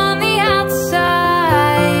I'm on the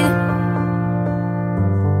outside.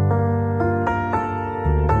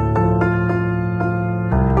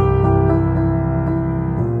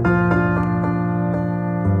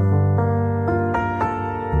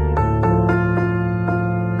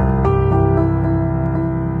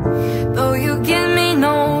 Though you give me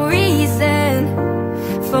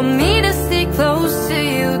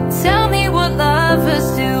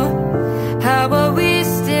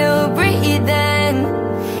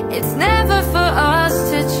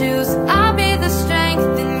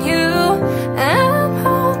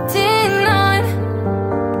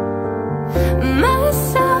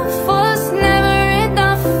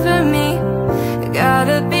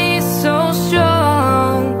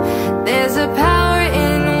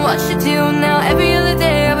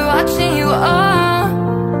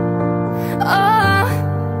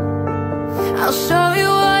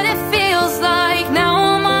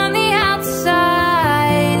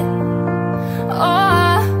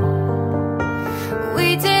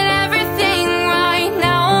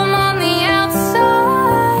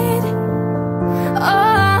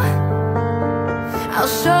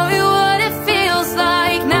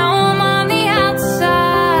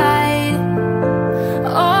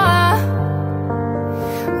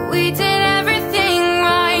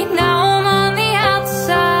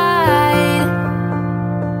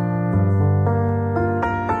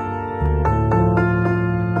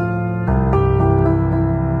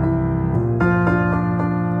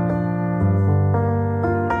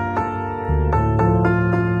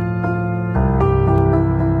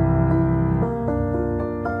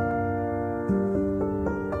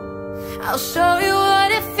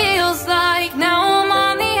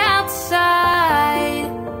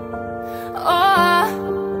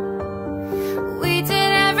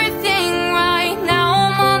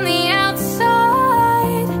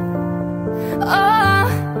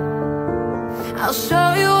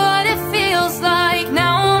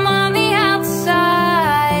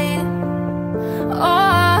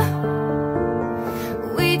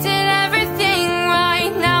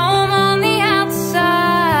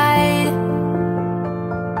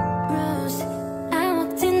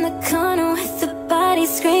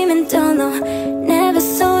body screaming dolo. Never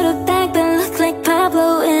sold a bag but look like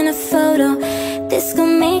Pablo in a photo. This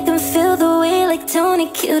gon' make him feel the way like Tony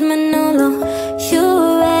killed Manolo. You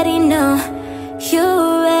already know, you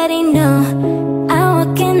already know. I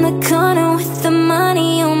walk in the corner with the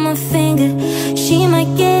money on my finger. She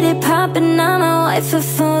might get it poppin', I'm my wife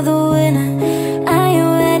before the winter. I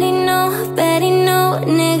already know,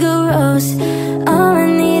 nigga Rose. All I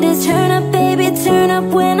need is turn up, baby, turn up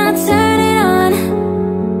when I turn it on.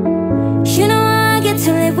 You know I get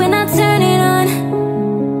too lit when I turn it on.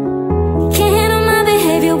 Can't handle my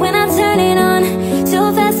behavior when I turn it on. So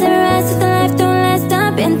fast I rise to the life don't last,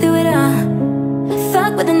 I've been through it all.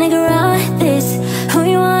 Fuck with a nigga like this, who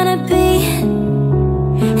you wanna be?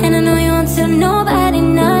 And I know you won't tell nobody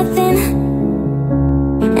nothing.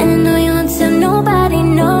 And I know you won't tell nobody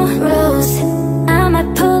no. Rose, I might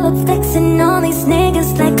pull up flexing all these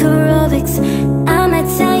niggas like aerobics. I might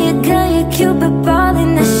tell you, girl, you're cute but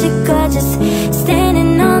ballin', that shit gorgeous.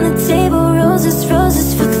 Standing on the table, roses,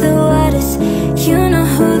 roses, fuck the waters. You know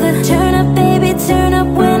who the turn up, baby, turn up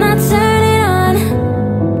when I turn it on.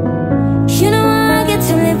 You know I get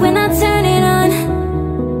too lit when I turn it on.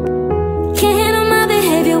 Can't handle my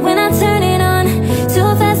behavior when I turn it on. Too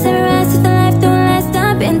fast I rise to the life don't last,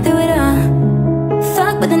 I've been through it all.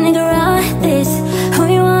 Fuck with a nigga like this, who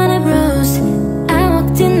you wanna bruise? I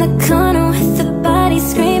walked in the corner with the body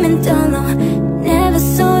screaming dolo. Never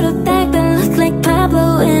sold a bag but look like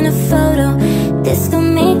Pablo in a photo. This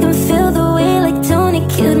gon' make him feel the way like Tony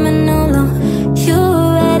killed Manolo. You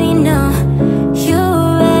already know, you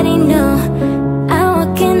already know. I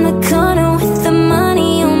walk in the corner with the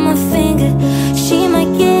money on my finger. She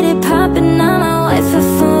might get it poppin', I'm my wife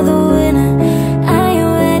before the winter. I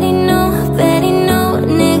already know,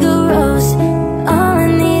 nigga Rose. All I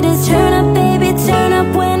need is turn up, baby, turn up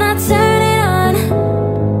when I turn it on.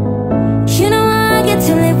 You know I get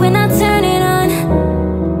too lit when I turn it on.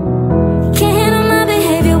 Can't handle my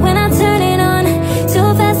behavior when I turn it on. Too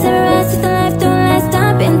fast I rise to the life don't last,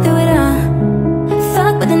 I've been through it all.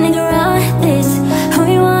 Fuck with a nigga like this, who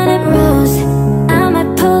you wanna Rose? I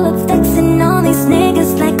might pull up flexing all these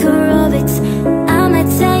niggas like aerobics. I might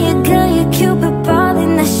tell you, girl, you're cute but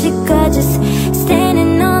ballin', that shit gorgeous.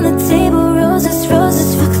 Standing on the table, roses, roses,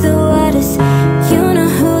 fuck the waters. You know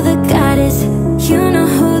who the god is, you know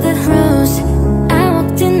who the Rose. I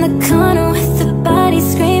walked in the corner with the body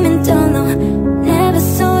screaming dolo. Never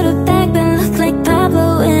sold a bag but look like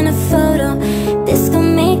Pablo in a photo. This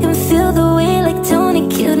gon' make him feel the way like Tony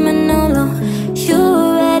killed Manolo. You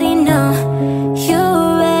already know, you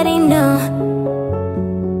already know.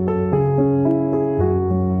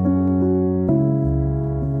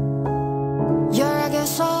 You're a good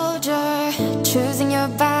soldier, choosing your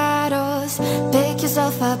battles. Pick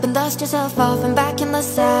yourself up and dust yourself off and back in the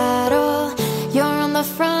saddle. You're on the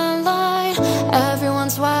front line,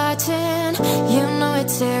 everyone's watching. You know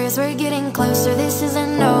it's serious, we're getting closer, this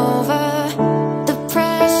isn't over. The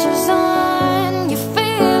pressure's on, you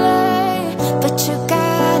feel it, but you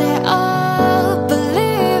got it all,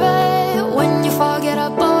 believe it. When you forget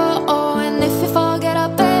up, oh, and if you forget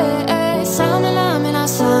up, Samina, mina,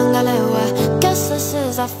 sangalewa. Guess this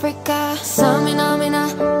is Africa. Samina, mina,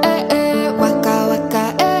 waka, waka,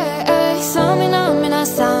 Samina, mina,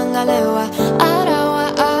 sangalewa. Arawa,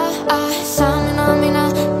 Samina, mina,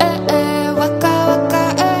 waka, waka,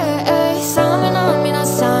 Samina, mina,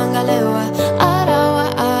 sangalewa. Arawa,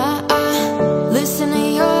 listen to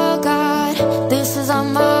your God, this is our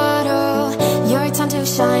motto. Your time to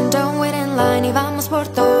shine, don't wait in line, y vamos por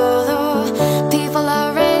todo. People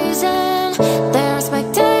are raising their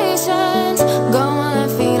expectations. Go on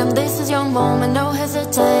and feed them, this is your moment, no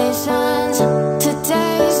hesitations.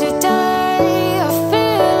 Today's your day, I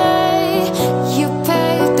feel it. You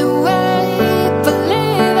paved the way,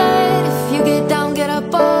 believe it. If you get down, get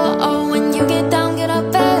up, oh, when you get down, get up,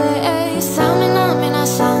 Samina, mina,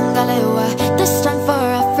 sangalewa. This time for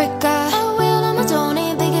Africa. I will, I'm a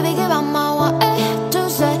Tony, biggie, biggie, bama, wa, to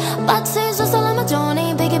say. But says just I'm a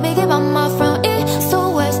Tony, biggie, biggie, bama, from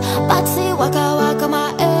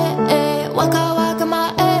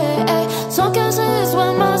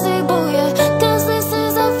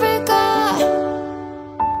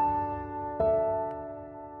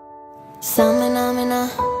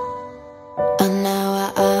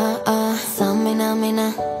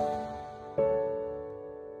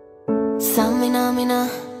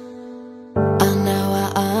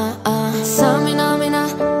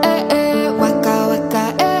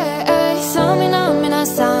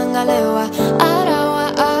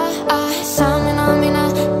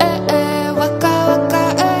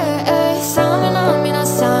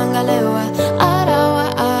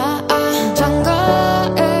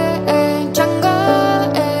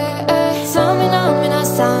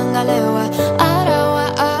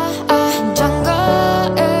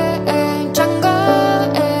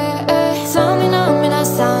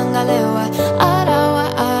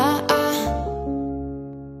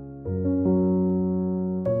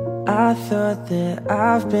that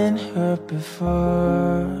I've been hurt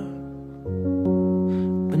before,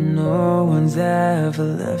 but no one's ever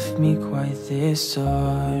left me quite this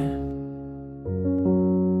sore.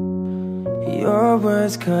 Your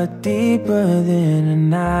words cut deeper than a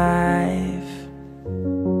knife.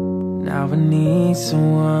 Now I need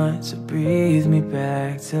someone to breathe me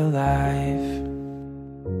back to life.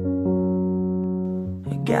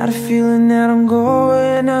 I got a feeling that I'm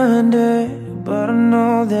going under, but I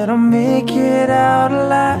know that I'll make it out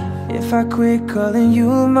alive if I quit calling you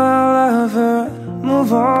my lover.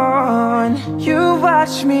 Move on. You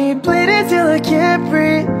watch me bleed until I can't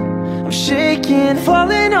breathe. I'm shaking,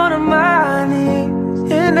 falling on my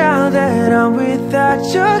knees. And now that I'm without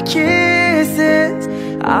your kisses,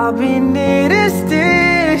 I'll be needing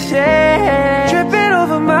stitches, tripping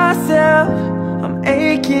over myself. I'm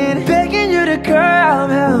aching, begging you to come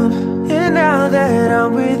help. And now that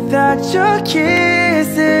I'm without your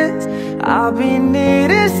kisses, I'll be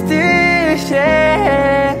needing stitches,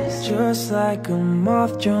 just like a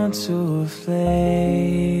moth drawn to a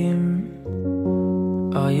flame.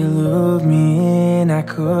 Oh, you lured me in, I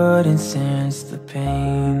couldn't sense the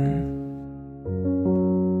pain.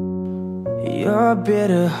 Your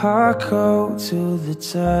bitter heart cold to the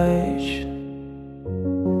touch.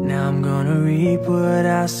 Now I'm gonna reap what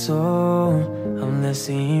I sow. I'm left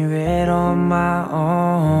seeing red on my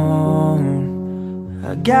own.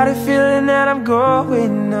 I got a feeling that I'm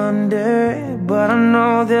going under, but I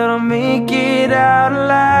know that I'll make it out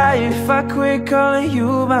alive if I quit calling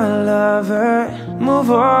you my lover.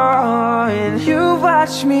 Move on. You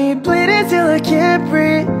watch me bleed until I can't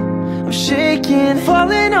breathe. I'm shaking,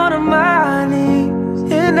 falling on my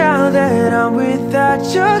knees. And now that I'm without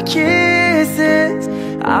your kisses,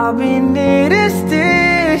 I'll be needing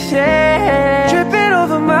stitches, tripping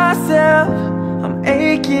over myself. I'm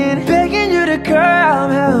aching, begging you to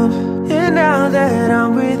come help. And now that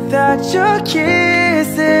I'm without your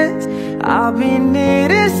kisses, I'll be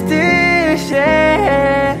needing stitches.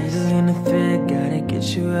 Needle in a thread, gotta get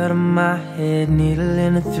you out of my head. Needle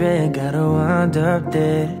in a thread, gotta wind up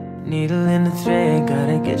dead. Needle in the thread,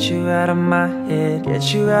 gotta get you out of my head.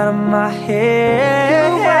 Get you out of my head. You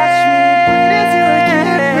watch me bleed until I can't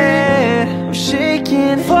breathe. I'm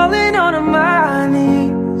shaking, falling on my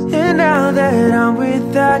knees. And now that I'm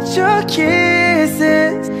without your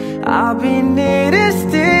kisses, I'll be needing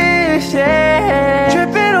stitches,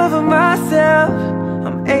 tripping over myself.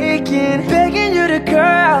 I'm aching, begging you to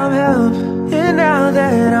come help. And now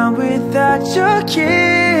that I'm without your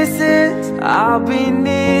kisses, I'll be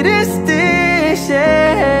needing stitches.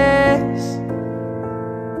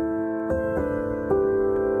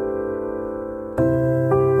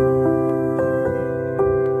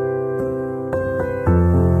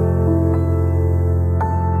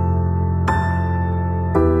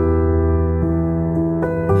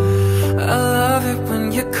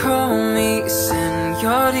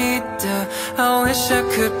 I wish I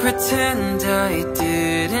could pretend I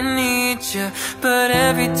didn't need you, but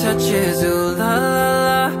every touch is ooh la la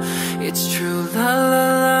la. It's true la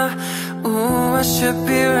la la. Ooh, I should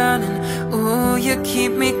be running. Ooh, you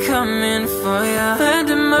keep me coming for ya. Land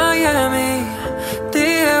in Miami, the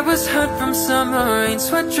air was hot from summer rain,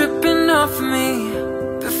 sweat dripping off me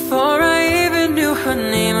before I even knew her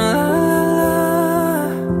name. La la la.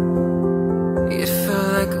 It felt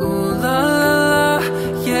like ooh la la,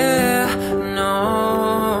 yeah.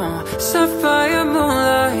 Sapphire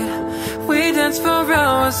moonlight, we danced for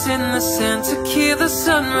hours in the sand to keep the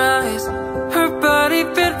sunrise. Her body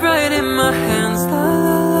fit right in my hands. La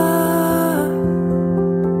la la.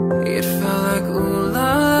 It felt like ooh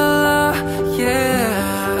la la,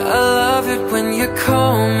 yeah. I love it when you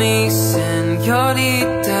call me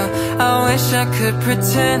señorita. I wish I could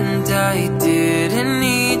pretend I didn't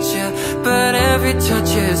need you, but every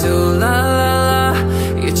touch is ooh la la la.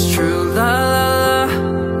 It's true la la la.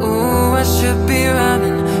 I should be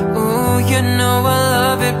running. Ooh, you know I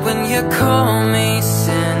love it when you call me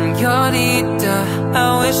señorita. I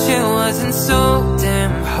wish it wasn't so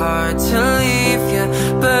damn hard to leave you,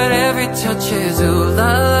 but every touch is ooh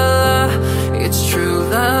la la la. It's true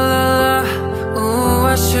la la la. Ooh,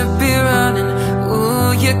 I should be running.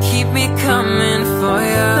 Ooh, you keep me coming for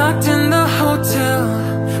ya. Locked in the hotel,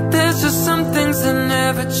 there's just some things that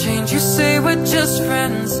never change. You say we're just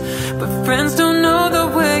friends, but friends don't know the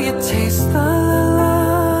way you taste. La la la.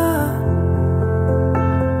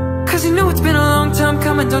 Cause you know it's been a long time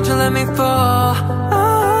coming, don't you let me fall.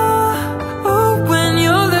 Oh, oh, when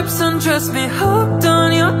your lips undress me, hooked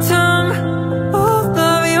on your tongue. Oh,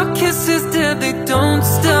 love, your kisses deadly, don't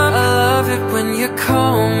stop. I love it when you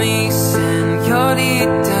call me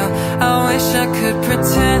señorita. I wish I could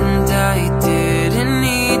pretend I did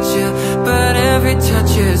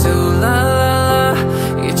touches, ooh la la la,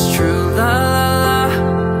 it's true, la la la.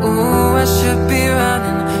 Ooh, I should be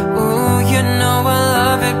running. Ooh, you know I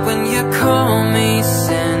love it when you call me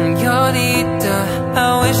señorita. I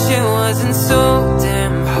wish it wasn't so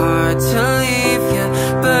damn hard to leave you,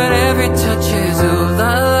 but every touch is ooh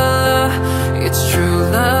la la la, it's true,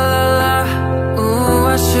 la la la. Ooh, I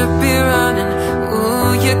should be running.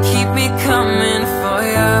 Ooh, you keep me coming for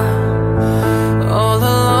ya. All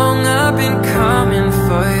along I've been coming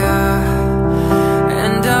for ya,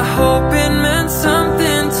 and I hope it meant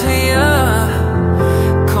something to ya.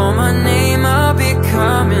 Call my name, I'll be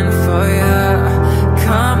coming for ya,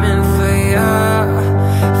 coming for ya,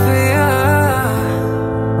 for ya,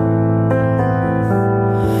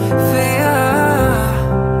 for ya.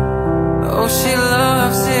 Oh, she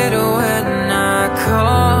loves it when I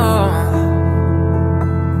call.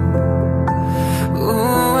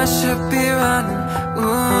 Ooh, I should be running.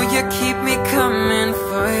 Ooh, you keep me coming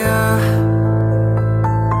for ya.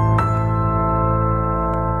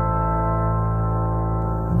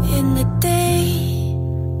 In the day,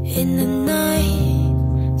 in the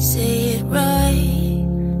night, say it right,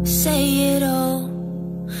 say it all.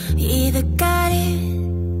 You either got it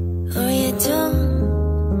or you don't.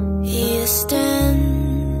 You either stand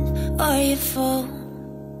or you fall.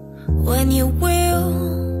 When your will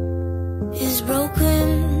is broken,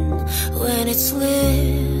 when it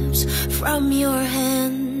slips from your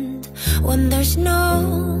hand, when there's no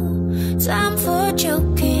time for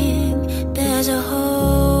joking, there's a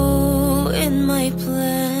hole in my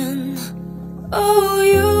plan. Oh,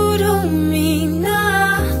 you don't mean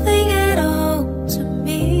nothing at all to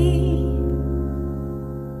me.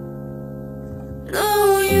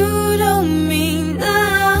 No, you don't mean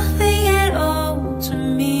nothing at all to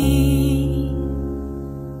me.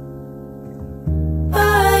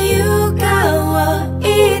 But you got what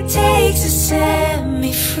it takes to set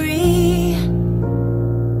me free.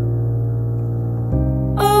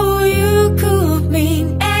 Oh, you could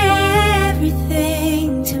mean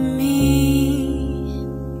everything to me.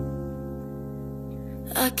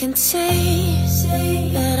 I can say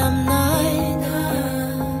that I'm not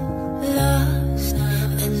lost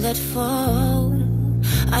and let fall.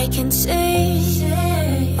 I can say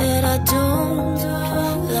that I don't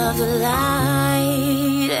love the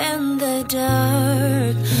light and the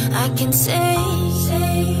dark. I can say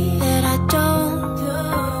that I don't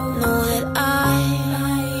know that I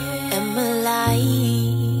am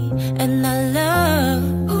alive, and I love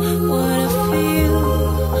what I feel.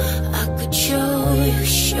 I could show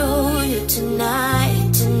you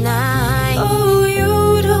tonight, tonight. Oh, you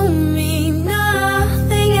don't mean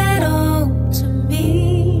nothing at all to me.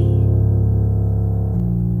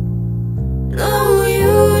 No,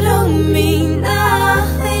 you don't mean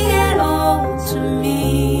nothing at all to me.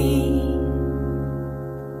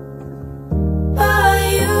 But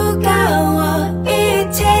you got what it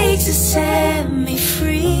takes to set me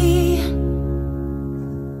free.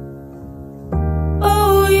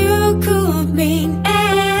 Oh, you could mean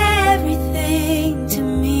everything to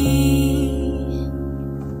me.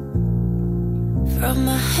 From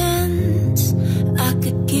my hands, I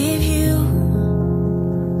could give you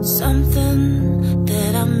something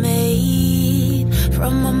that I made.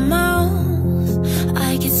 From my mouth,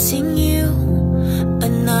 I could sing you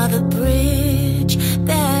another bridge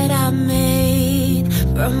that I made.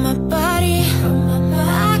 From my body,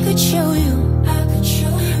 I could show you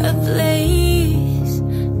a place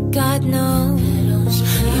God knows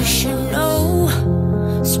you should know.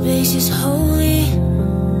 Space is holy.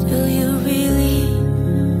 Do you really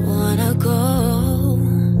wanna go?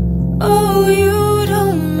 Oh, you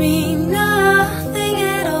don't mean nothing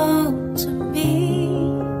at all to me.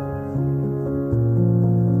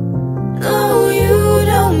 No, you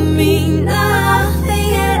don't mean nothing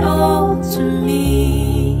at all to me.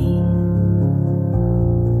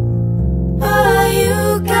 But you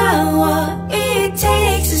got what it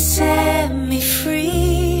takes to set me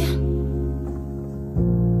free.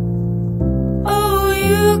 Oh,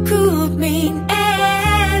 you could mean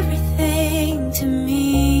everything to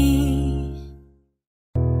me.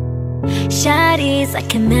 Shawty's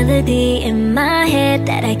like a melody in my head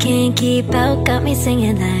that I can't keep out. Got me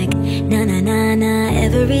singing like na na na na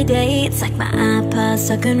every day. It's like my iPod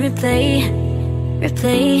stuck on replay.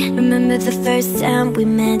 Remember the first time we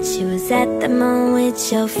met? You was at the mall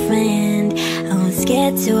with your friend. I was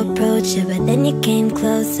scared to approach you, but then you came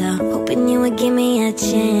closer, hoping you would give me a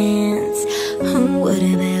chance. Who would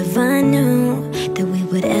have ever knew that we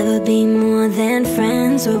would ever be more than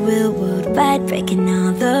friends? We're real worldwide, breaking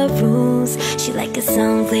all the rules. She like a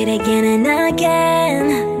song played again and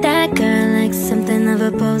again. That girl like something of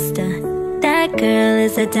a poster. That girl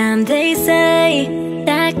is a dime, they say.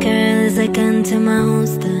 That girl is a gun to my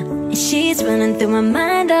holster, and she's running through my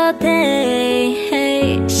mind all day.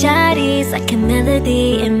 Hey, Shawty's like a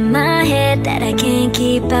melody in my head that I can't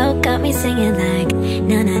keep out. Got me singing like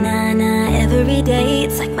na na na na every day.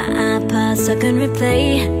 It's like my iPod stuck on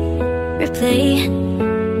replay, replay.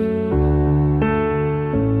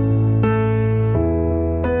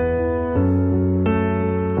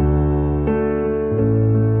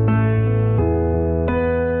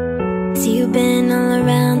 See, you've been all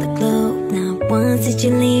around the globe. Not once did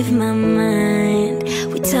you leave my mind.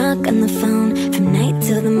 We talk on the phone from night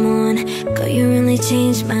till the morn. Girl, you really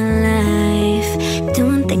changed my life,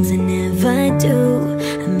 doing things I never do.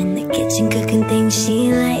 I'm in the kitchen cooking things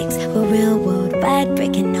she likes. We're real worldwide,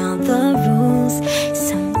 breaking all the rules.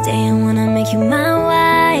 Someday I wanna make you my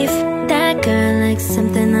wife. That girl likes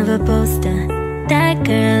something of a poster. That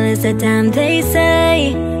girl is a dime, they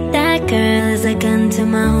say. That girl is a gun to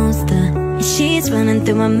my holster, and she's running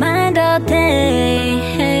through my mind all day.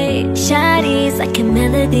 Hey, Shawty's like a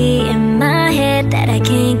melody in my head that I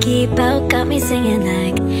can't keep out. Got me singing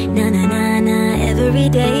like na na na na every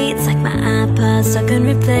day. It's like my iPod stuck on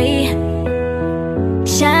replay.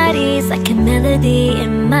 Shawty's like a melody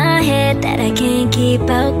in my head that I can't keep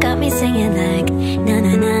out. Got me singing like na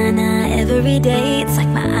na na na every day. It's like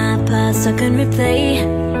my iPod stuck on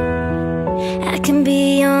replay. I can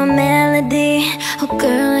be your melody. Oh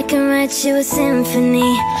girl, I can write you a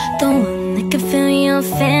symphony, the one that can fill your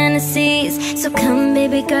fantasies. So come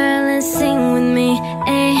baby girl and sing with me.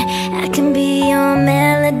 Ay, I can be your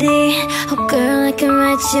melody. Oh girl, I can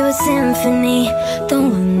write you a symphony, the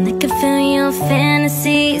one that can fill your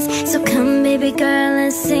fantasies. So come baby girl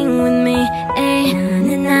and sing with me. Ay,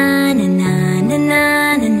 na na na na na na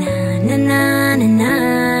na na na na na na na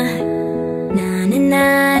na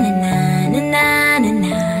na na na. Na na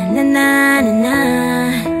na na na na.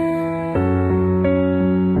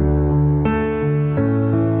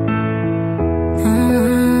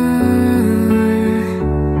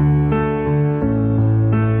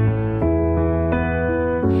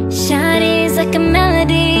 Shawty's like a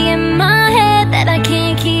melody in my head that I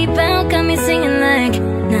can't keep out. Got me singing like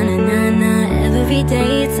na na na na every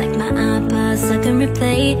day. It's like my iPod stuck on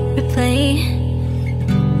replay, replay.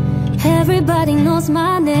 Everybody knows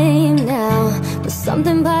my name now, but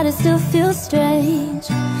something about it still feels strange.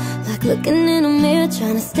 Like looking in a mirror,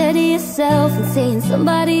 trying to steady yourself and seeing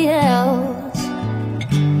somebody else.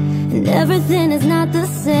 And everything is not the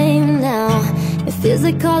same now. It feels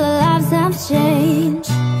like all our lives have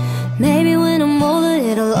changed. Maybe when I'm older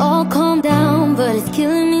it'll all calm down, but it's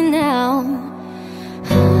killing me now.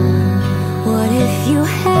 What if you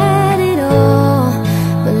had it all,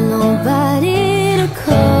 but nobody to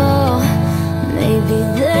call? Maybe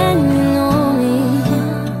then you know me.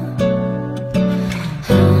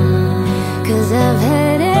 'Cause I've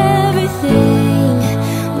had everything,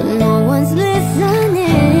 but no one's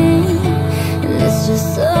listening, and it's just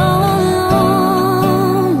so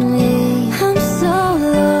lonely. I'm so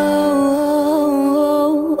lonely,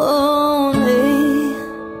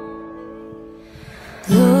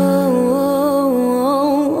 lonely.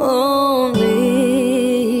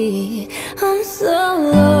 I'm so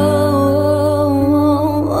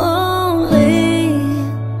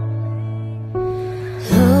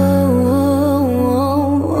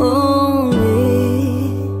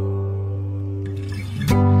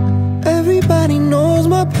Everybody knows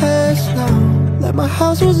my past now, that my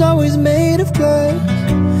house was always made of glass.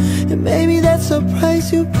 And maybe that's the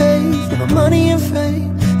price you pay for the money and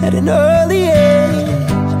fame at an early age.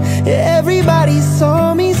 Yeah, everybody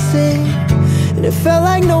saw me sing, and it felt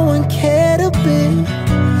like no one cared a bit.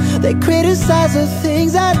 They criticized the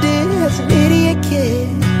things I did as an idiot kid.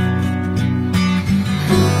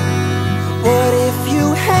 What if you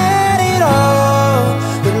had it all,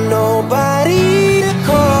 but nobody to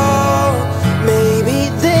call? Maybe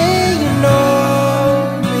then you know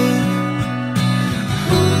me.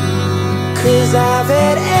 'Cause I've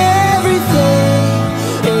had everything,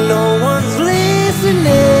 and no one's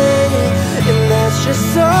listening, and that's just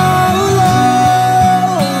so lonely.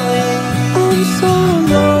 I'm so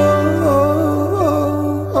lonely,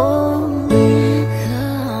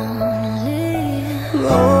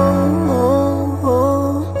 lonely.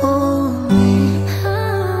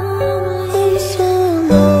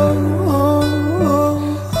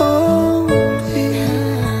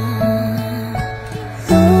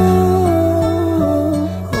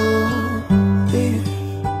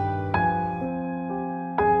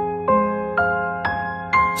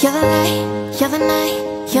 You're the light, you're the night,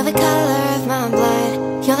 you're the color of my blood.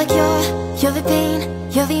 You're the cure, you're the pain,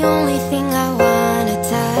 you're the only thing I wanna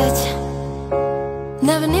touch.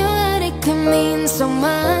 Never knew that it could mean so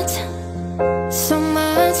much, so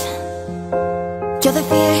much. You're the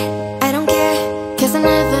fear, I don't care, 'cause I've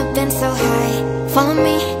never been so high. Follow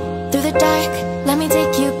me through the dark, let me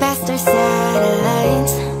take you past our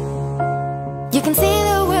satellites. You can see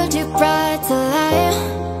the world you brought to life.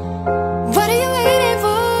 What are you waiting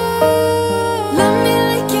for? Love me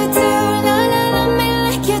like you do, la la, love me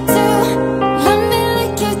like you do. Love me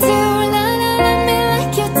like you do, la la, love me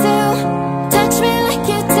like you do. Touch me like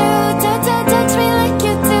you do, touch me like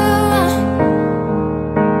you do.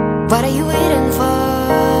 What are you waiting for?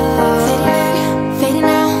 Fading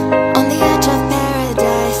out, on the edge of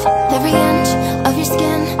paradise. Every inch of your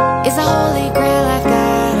skin is a holy grail I've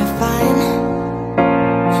gotta find.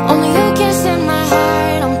 Only you can set my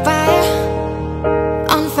heart on fire,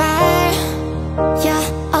 on fire. Yeah,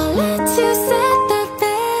 I'll let you set the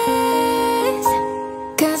pace,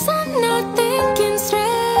 'cause I'm not thinking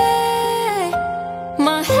straight.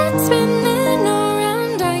 My head's spinning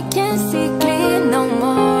around, I can't see clear no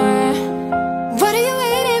more. What are you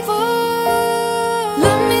waiting for?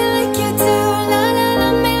 Love me like you do, la la,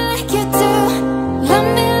 love me like you do. Love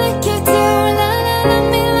me like you do, la la, love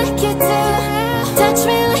me like you do. Touch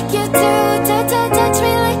me like you do, touch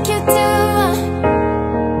me like you do.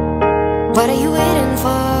 What are you waiting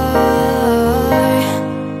for?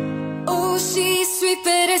 Oh, she's sweet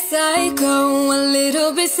but a psycho, a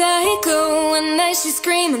little bit psycho. One night she's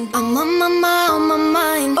screaming, I'm on my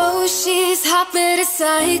mind. Oh, she's hot but a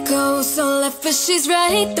psycho, so left but she's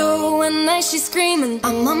right though. One night she's screaming,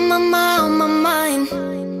 I'm on my mind.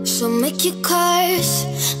 She'll make you curse,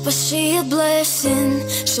 but she a blessing.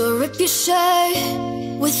 She'll rip your shirt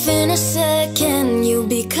within a second. You'll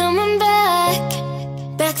be coming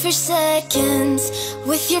back for seconds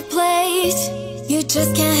with your place. You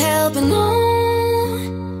just can't help it, no,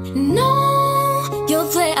 no. You'll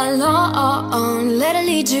play along, let her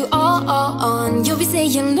lead you on. You'll be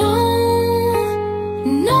saying no,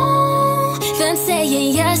 no, then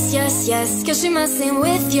saying yes, yes, yes, 'cause she messing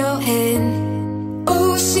with your head.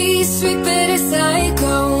 Oh, she's sweet but a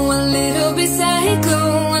psycho, a little bit psycho.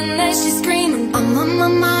 One night she's screaming, I'm on my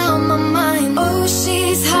mind. Oh,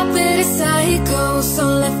 she's hot but a psycho, so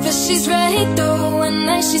left but she's right though. One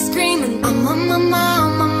night she's screaming, I'm on my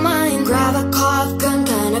mind. Grab a cough gun,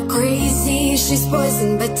 kinda crazy. She's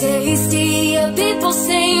poison but tasty. Yeah, people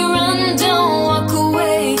say run, don't walk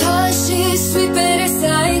away, 'cause she's sweet but a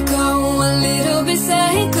psycho, a little bit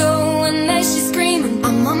psycho. One night she's screaming,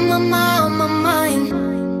 I'm on my mind.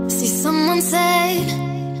 See, someone said,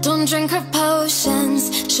 don't drink her potions.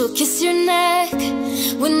 She'll kiss your neck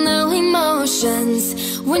with no emotions.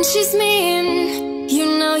 When she's mean, you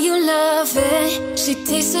know you love it. She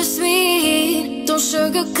tastes so sweet, don't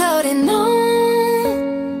sugarcoat it, no,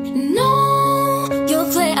 no.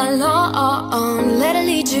 You'll play along, let her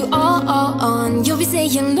lead you on. You'll be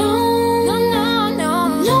saying no, no, no, no,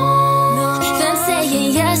 no, then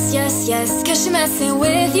saying yes, yes, yes, 'cause she messing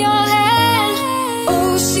with your head.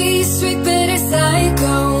 Oh, she's sweet but a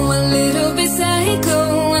psycho, a little bit psycho.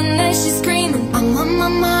 One night she's screaming, I'm on my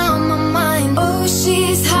mind. Oh,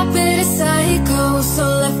 she's hot but a psycho, so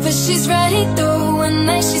left but she's right though. One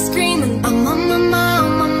night she's screaming, I'm on my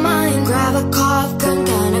mind. Grab a cough gun,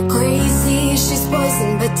 kinda crazy. She's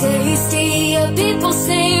poison but tasty. Yeah, people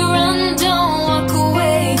say run, don't walk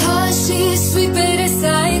away, 'cause she's sweet but a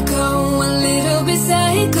psycho, a little bit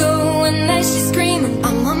psycho. One night she's screaming,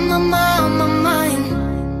 I'm on my mind.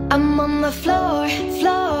 I'm on the floor.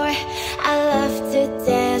 I love to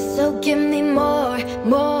dance, so give me more,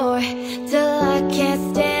 till I can't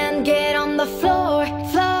stand. Get on the floor,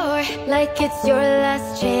 like it's your last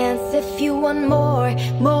chance. If you want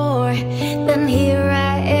more, then here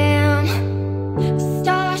I am.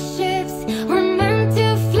 Starships were meant to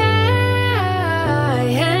fly,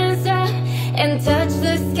 hands up and touch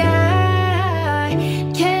the sky.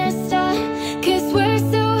 Can't stop, 'cause we're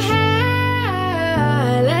so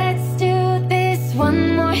high. Let's do this one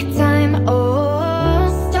more time. Oh,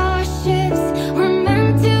 starships were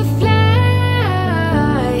meant to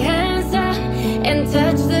fly, hands up and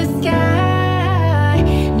touch the sky.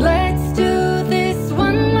 Let's do this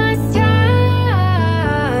one last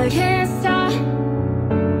time. Can't stop.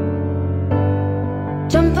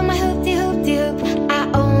 Jump on my hoop-de-hoop, I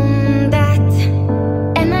own that.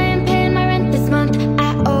 And I am paying my rent this month,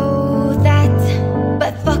 I owe that.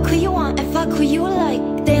 But fuck who you want and fuck who you like.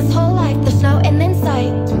 This whole life, there's no end in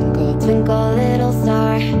sight. Twinkle, twinkle, little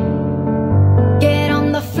star. Get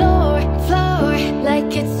on the floor, like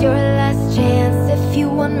it's your last chance. If you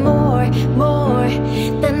want more,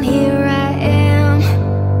 then here I am.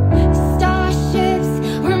 Starships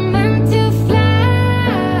were meant to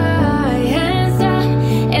fly, hands up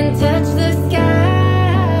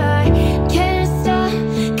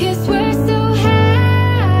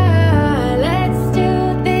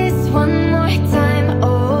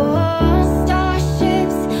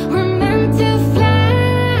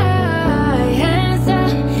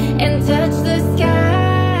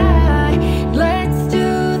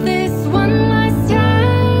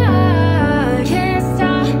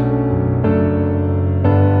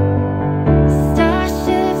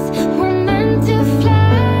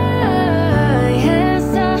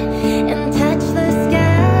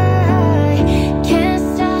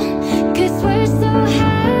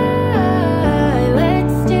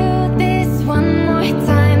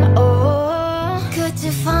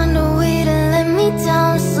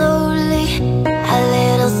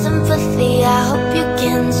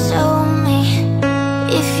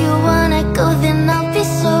If you wanna go, then I'll be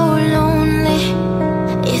so lonely.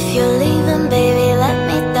 If you're leaving, baby, let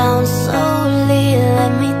me down slowly.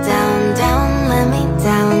 Let me down, down, let me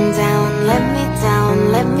down, down, let me down,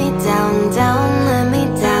 let me down, down, let me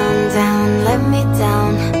down, down, let me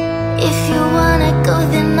down. If you wanna go,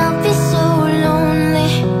 then I'll be so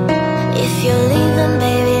lonely. If you're leaving,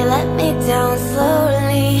 baby, let me down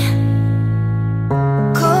slowly.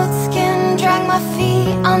 Cold skin, drag my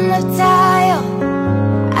feet on the dial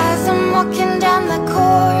as I'm walking down the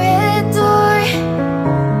corridor.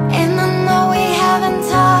 And I know we haven't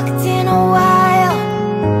talked in a while,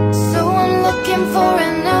 so I'm looking for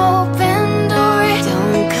an open door.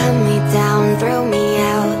 Don't cut me down, throw me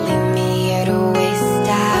out, leave me here to waste.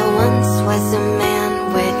 I once was a man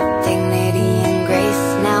with dignity and grace.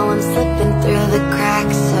 Now I'm slipping through the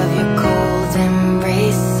cracks of your cold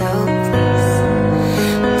embrace. So please,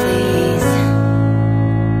 please,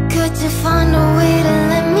 could you find a way to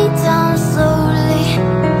let me down slowly?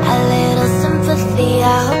 A little sympathy, I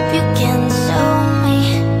hope you can show me.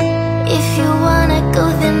 If you wanna go,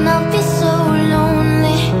 then I'll be so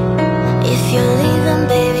lonely. If you're leaving,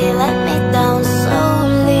 baby, let me down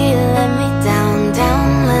slowly. Let me down, down,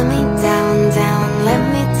 let me down, down, let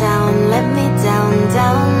me down, let me down,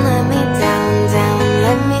 down, let me down, down,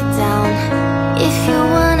 let me down. If you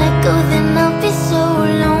wanna go, then I'll be so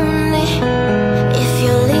lonely. If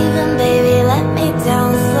you're leaving, baby, let me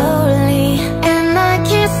down slowly. And I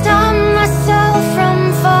can't stop myself from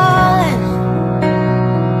falling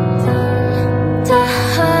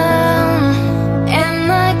down.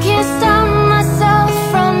 And I can't stop myself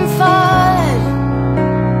from falling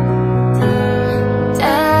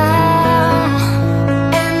down.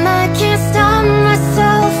 And I can't stop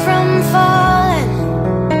myself from falling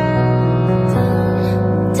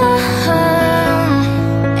down.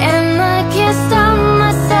 And I can't stop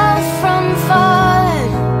myself from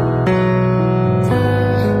falling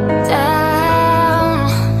down.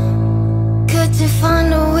 Could you find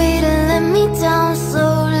a way to let me down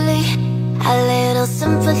slowly? A little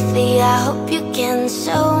sympathy, I hope you can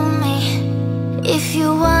show me. If you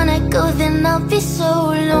wanna go, then I'll be so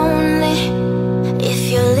lonely. If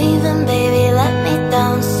you're leaving, baby, let me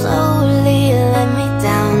down slowly. Let me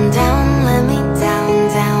down, down, let me down,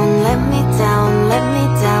 down, let me down, let me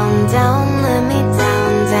down, down, let me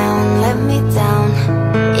down, down, let me down.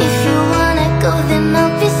 If you wanna go, then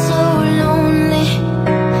I'll be so lonely.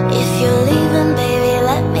 If you're leaving, baby,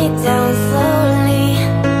 let me down slowly.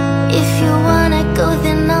 If you wanna go,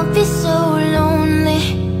 then I'll be so lonely.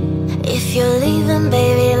 If you're leaving,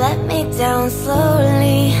 baby, let me down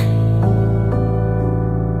slowly.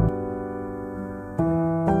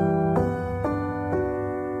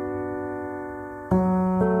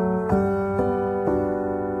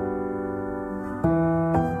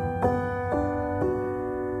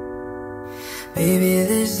 Baby,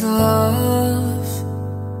 this love,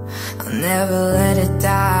 I'll never let it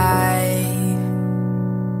die.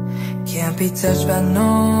 Can't be touched by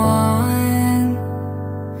no one,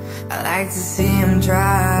 I like to see him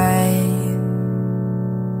try.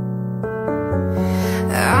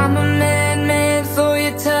 I'm a madman for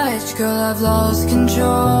your touch, girl, I've lost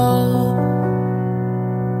control.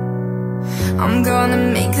 I'm gonna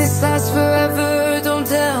make this last forever, don't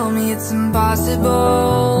tell me it's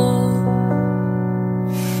impossible.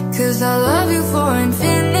 'Cause I love you for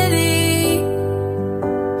infinity,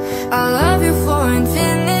 I love you for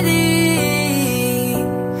infinity,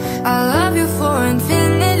 I love you for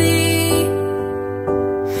infinity,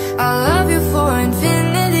 I love you for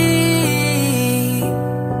infinity.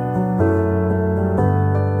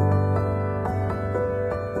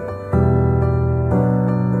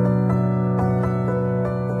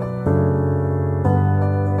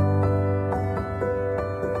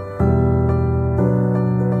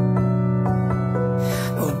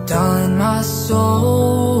 Oh, darling, my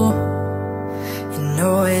soul, you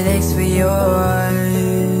know it aches for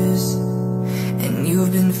yours, and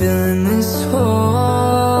you've been filling this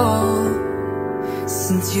hole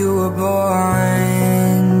since you were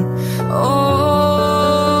born. Oh,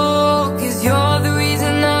 'cause you're the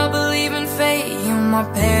reason I believe in fate, you're my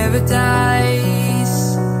paradise.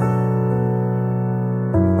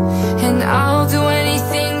 And I'll do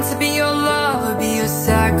anything to be your lover, be your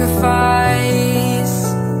sacrifice.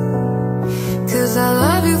 'Cause I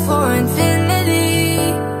love you for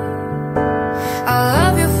infinity, I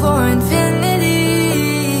love you for infinity,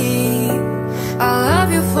 I love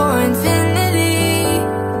you for infinity,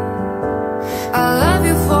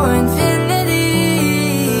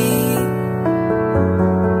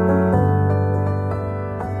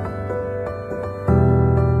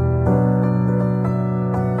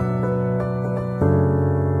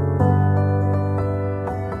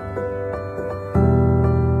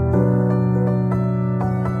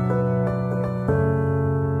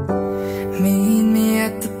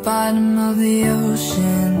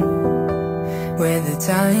 the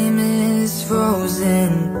time is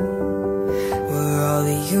frozen, where all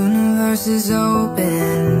the universe is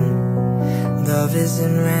open. Love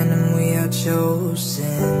isn't random, we are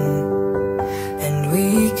chosen, and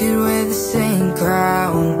we could wear the same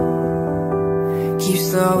crown. Keep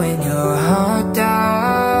slowing your heart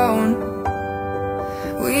down.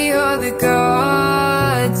 We are the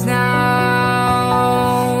gods now.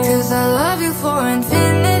 'Cause I love you for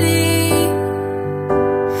infinity,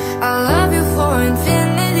 I love you for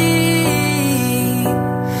infinity,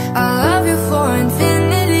 I love you for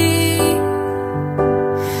infinity,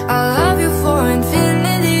 I love you for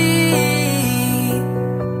infinity.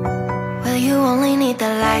 Well, you only need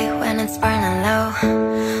the light when it's burning low,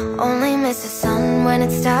 only miss the sun when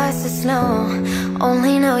it starts to snow,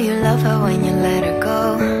 only know you love her when you let her go,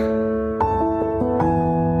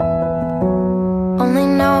 only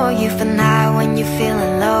know you've been high when you're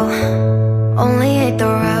feeling low, only hate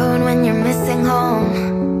the road when you're missing home,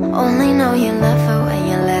 only know you love her when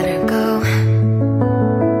you let her go,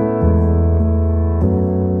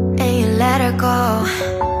 and you let her go.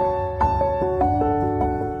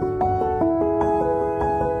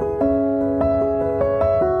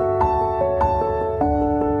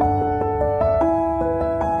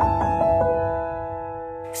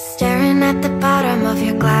 Staring at the bottom of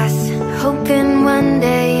your glass, hoping one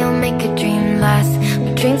day you'll make a dream last.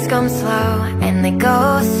 But dreams come slow and they go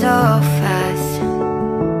so fast.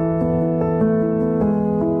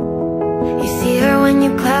 You see her when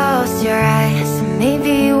you close your eyes, and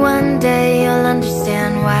maybe one day you'll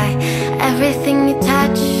understand why everything you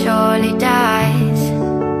touch surely dies.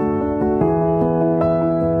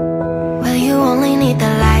 Well, you only need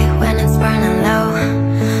the light when it's burning low,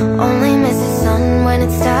 only miss the sun when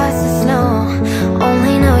it starts to snow,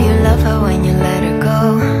 only know you love her when you let her go,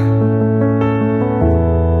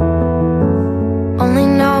 only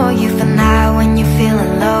know you've been high when you're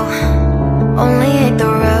feeling low, only hate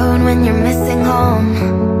the road when you're missing home,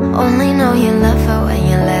 only know you love her when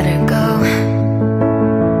you let her go.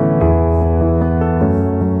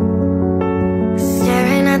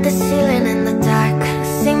 Staring at the ceiling in the dark,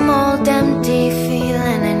 same old empty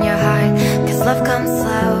feeling in your heart. 'Cause love comes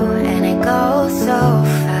slow and it goes so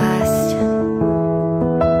fast.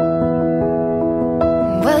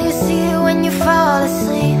 Well, you see it when you fall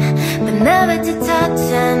asleep, but never to touch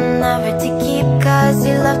and never to keep. 'Cause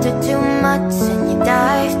you loved her too much and you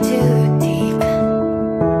dive too deep.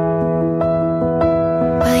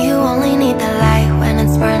 Well, you only need the light when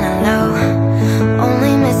it's burning low,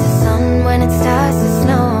 only miss the sun when it starts to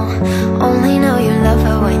snow, only know you love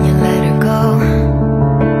her when you let her go,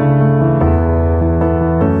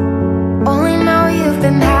 only know you've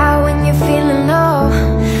been high when you're feeling low,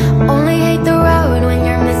 only hate the road when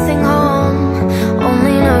you're missing home,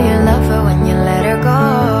 only know you love her when you let her go,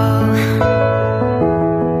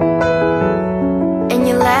 and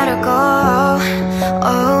you let her go.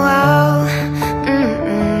 Oh, oh,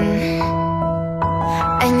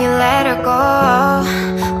 and you let her go.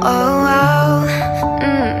 Oh, oh,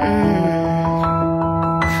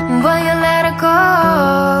 well, you let her go.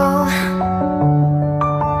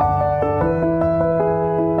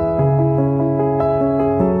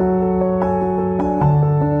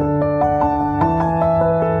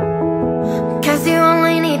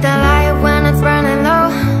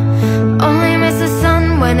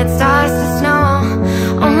 It starts to snow,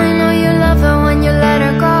 only know you love her when you let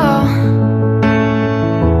her go,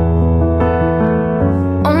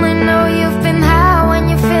 only know you've been high when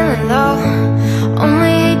you're feeling low,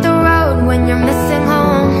 only hate the road when you're missing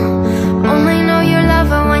home, only know you love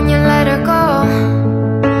her when you let her go.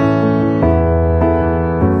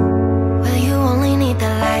 Well, you only need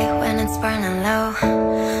the light when it's burning low,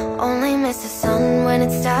 only miss the sun when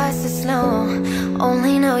it starts to snow,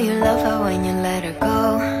 only know you love her when you let her go.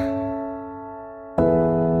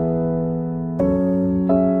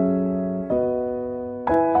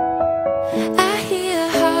 I hear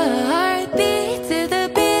her heartbeat to the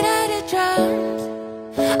beat of the drums.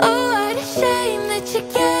 Oh, what a shame that you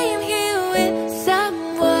came here with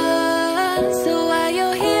someone. So while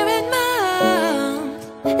you're here in my arms,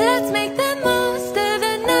 let's make the most of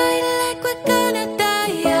the night like we're gonna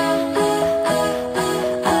die young.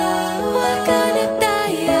 We're gonna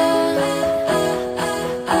die young.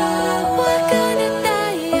 We're gonna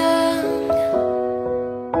die young.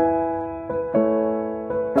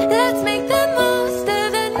 Let's make the most of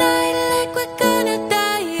the night like we're gonna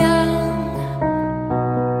die young.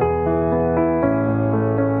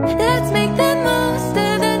 Let's make the most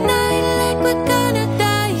of the night like we're gonna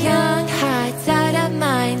die young. Hearts out of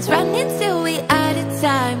minds, running till we out of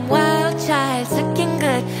time. Wild child, looking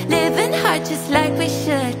good, living hard just like we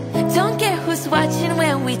should. Don't care who just watching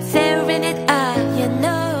when we tearing it up. You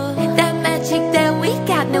know, that magic that we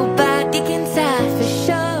got, nobody can touch for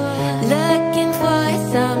sure. Looking for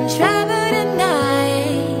some trouble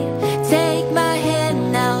tonight. Take my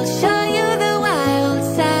hand, I'll show you the wild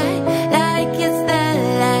side. Like it's the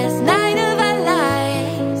last night of our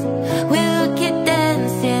lives. We'll keep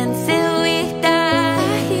dancing till we die.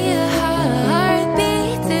 I hear a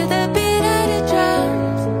heartbeat to the beat of the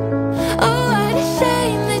drums. Oh, what a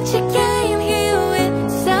shame that you came here with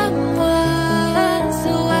someone.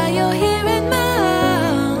 So while you're here in my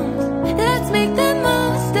arms, let's make the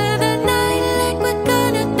most of the night like we're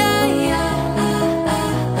gonna die young.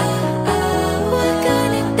 We're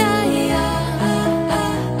gonna die young.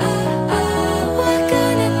 We're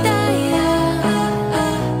gonna die young.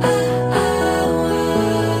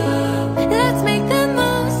 Let's make the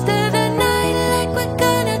most of the night like we're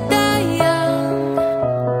gonna die young.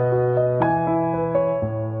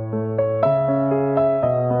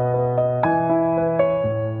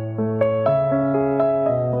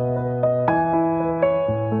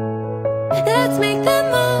 Let's make the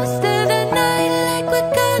most of the night like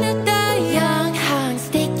we're gonna die young. Hands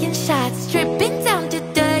taking shots, stripping down to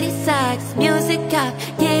dirty socks. Music up,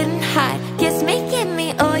 getting hot. Kiss me, give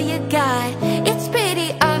me all you got. It's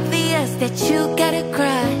pretty obvious that you got a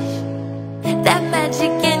crush. That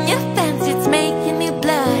magic in your fence, it's making me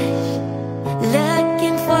blush.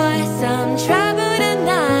 Looking for some trouble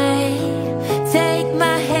tonight. Take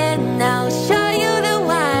my hand, I'll show you the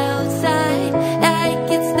wild side.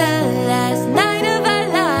 Like it's the last night of our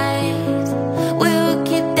lives. We'll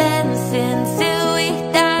keep dancing till we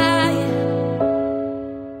die.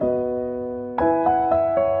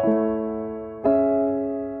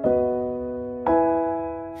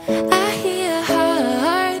 I hear a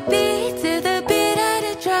heartbeat to the beat of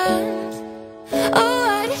the drums. Oh,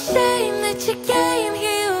 what a shame that you came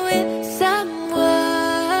here with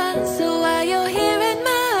someone. So while you're here in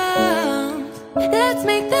my arms, let's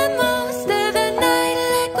make the most of the night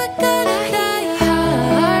like we're gonna die.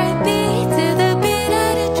 Heartbeat to the beat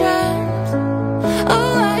of the drums. Oh,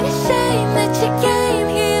 what a shame that you came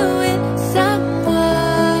here with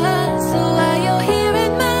someone. So while you're here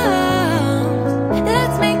in my arms,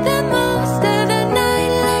 let's make the most of the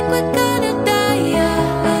night like we're gonna die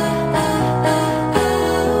young.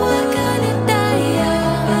 We're gonna die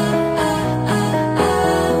young.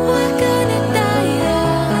 We're gonna die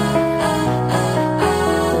young.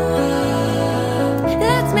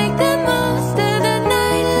 Let's make the most of the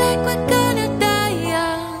night like we're gonna die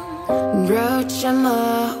young. Roach, I'm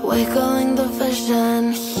wiggling the vision.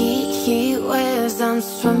 Heat waves, I'm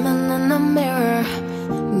swimming in the mirror.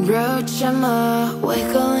 Roach, I'm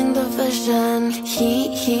wiggling the vision.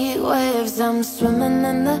 Heat waves, I'm swimming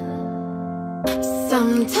in the.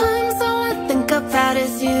 Sometimes all I think about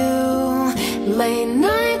is you. Late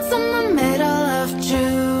nights in the middle of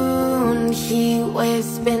June. Heat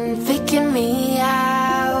waves been faking me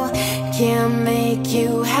out. Can't make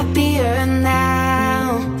you happier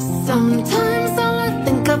now. Sometimes all I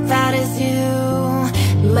think about is you.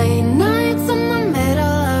 Late nights in the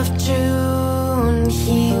middle of June.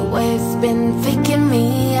 Heat waves been faking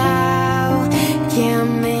me out.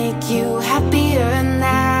 Can't make you happier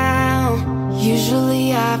now.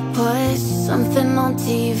 Usually I put something on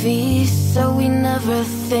TV, so we never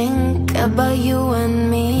think about you and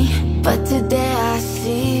me. But today I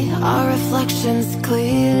see our reflections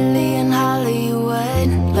clearly in Hollywood,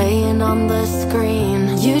 laying on the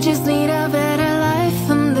screen. You just need a better life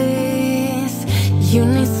than this. You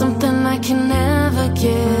need something I can never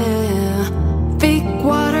give. Big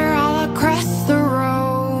water all across the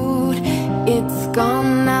road. It's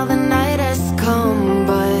gone now, the night has come.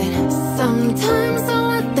 But sometimes all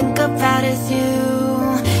I think about is you.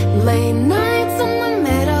 Late nights in the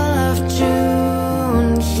middle of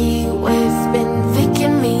June. Heat waves been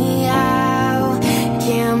faking me out.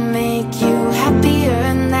 Can't make you happier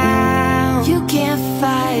now. You can't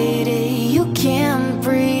fight it, you can't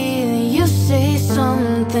breathe. You say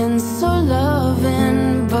something so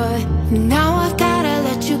loving, but now I've gotta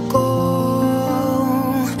let you go.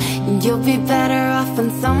 You'll be better off in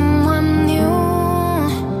someone new.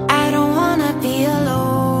 I don't wanna be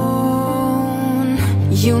alone.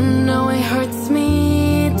 You know it hurts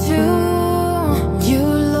me too. You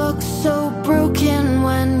look so broken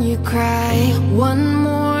when you cry. One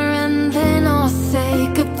more and then I'll say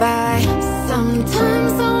goodbye.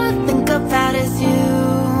 Sometimes all I think about is you.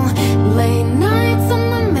 Late nights in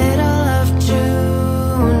the middle of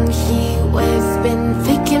June. Heat waves been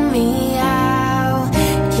faking me out.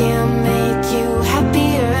 Can't make you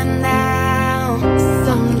happier now.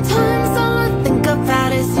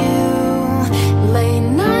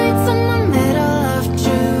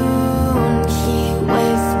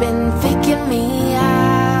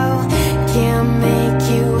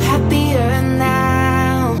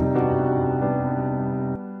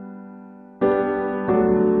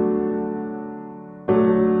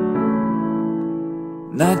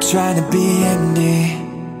 Not trying to be indie,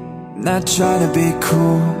 not trying to be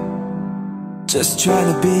cool, just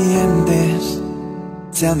trying to be in this.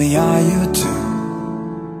 Tell me, are you too?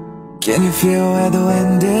 Can you feel where the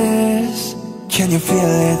wind is? Can you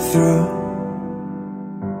feel it through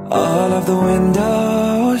all of the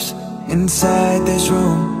windows inside this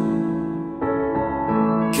room?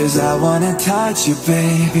 'Cause I wanna touch you,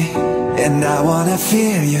 baby, and I wanna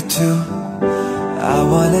feel you too. I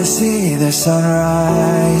wanna see the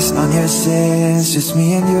sunrise on your sins, just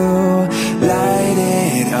me and you. Light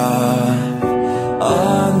it up,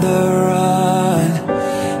 on the run.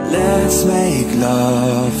 Let's make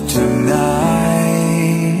love tonight.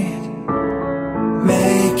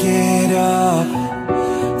 Make it up,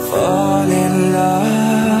 fall in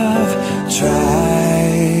love, try.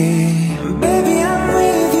 Baby, I'm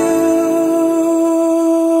with you,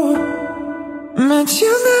 but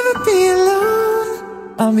you'll never be alone.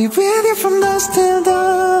 I'll be with you from dusk till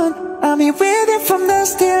dawn. I'll be with you from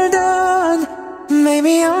dusk till dawn.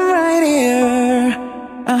 Maybe I'm right here,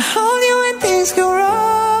 I'll hold you when things go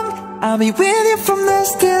wrong. I'll be with you from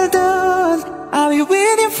dusk till dawn. I'll be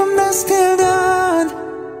with you from dusk till dawn.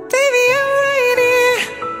 Baby, I'm right here.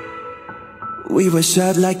 We were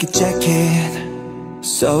shot like a jacket,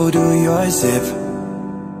 so do your zip.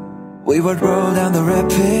 We would roll down the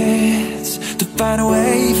rapids to find a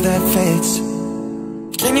wave that fits.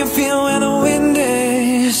 Can you feel where the wind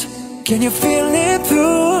is? Can you feel it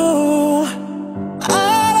through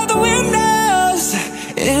all of the windows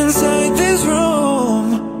inside this room?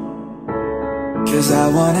 'Cause I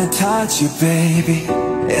wanna touch you, baby,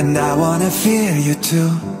 and I wanna feel you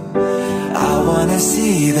too. I wanna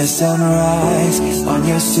see the sunrise on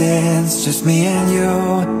your sins, just me and you.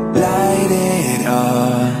 Light it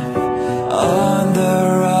up, on the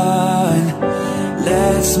run.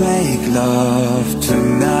 Let's make love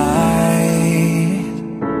tonight.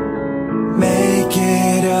 Make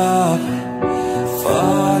it up,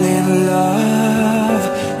 fall in love,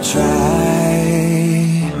 try.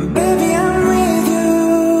 Baby, I'm with you,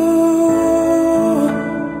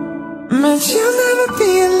 but you'll never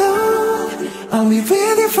be alone. I'll be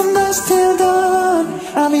with you from dusk till dawn.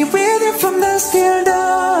 I'll be with you from dusk till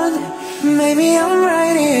dawn. Maybe I'm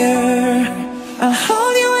right here, I'll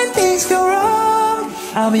hold you when things go wrong.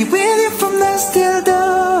 I'll be with you from dusk till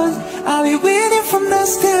dawn. I'll be with you from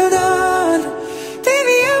dusk till dawn.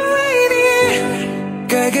 Baby, I'm right here.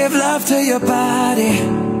 Girl, give love to your body,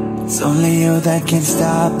 it's only you that can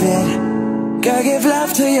stop it. Girl, give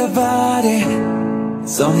love to your body,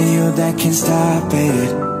 it's only you that can stop it.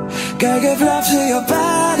 Girl, give love to your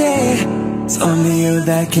body, it's only you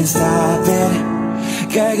that can stop it.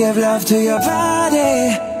 Girl, give love to your body.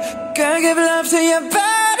 Girl, give love to your body.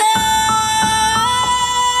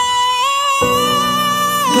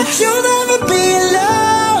 But you'll never be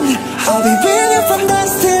alone. I'll be with you from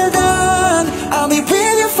dusk till dawn. I'll be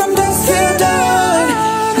with you from dusk till dawn.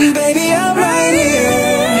 Baby, I'm right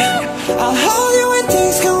here, I'll hold you when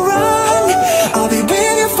things go wrong. I'll be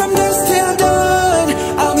with you from dusk till dawn.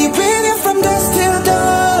 I'll be with you from dusk till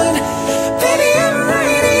dawn. Baby, I'm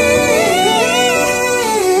right here,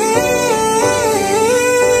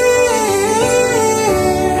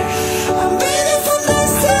 I'm with you from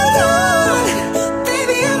dusk till dawn.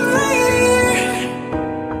 Baby, I'm right here.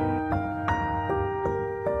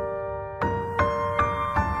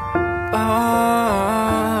 Oh,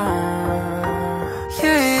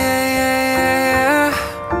 yeah.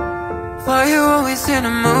 Why you always in a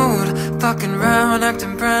mood? Fucking around,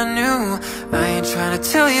 acting brand new. I ain't trying to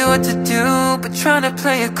tell you what to do, but trying to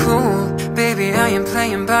play it cool. Baby, I am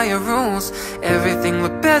playing by your rules. Everything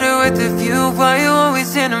look better with a view. Why you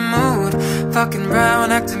always in a mood? Fucking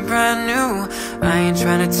around, acting brand new. I ain't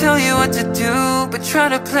trying to tell you what to do, but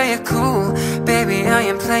trying to play it cool. Baby, I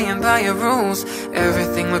am playing by your rules.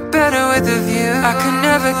 Everything look better with a view. I could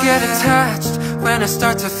never get attached. When I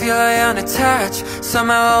start to feel I unattached,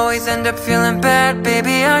 somehow I always end up feeling bad.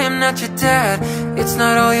 Baby, I am not your dad. It's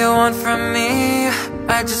not all you want from me,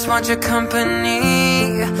 I just want your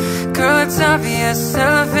company. Girl, it's obvious,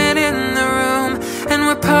 elephant in the room, and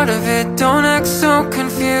we're part of it. Don't act so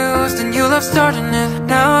confused, and you love starting it.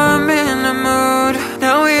 Now I'm in a mood.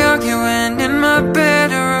 Now we arguing in my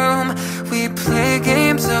bedroom. We play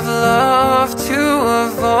games of love to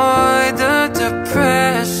avoid the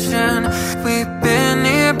depression. We've been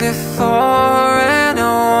here before, and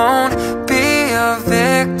I won't be a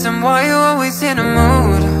victim. Why you always in a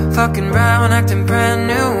mood? Fucking round, acting brand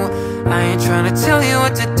new. I ain't trying to tell you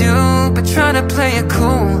what to do, but trying to play it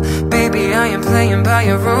cool. Baby, I am playing by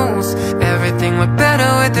your rules. Everything look better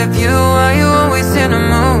with a view. Why you always in a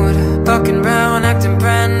mood? Fucking round, acting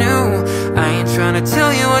brand new. I ain't trying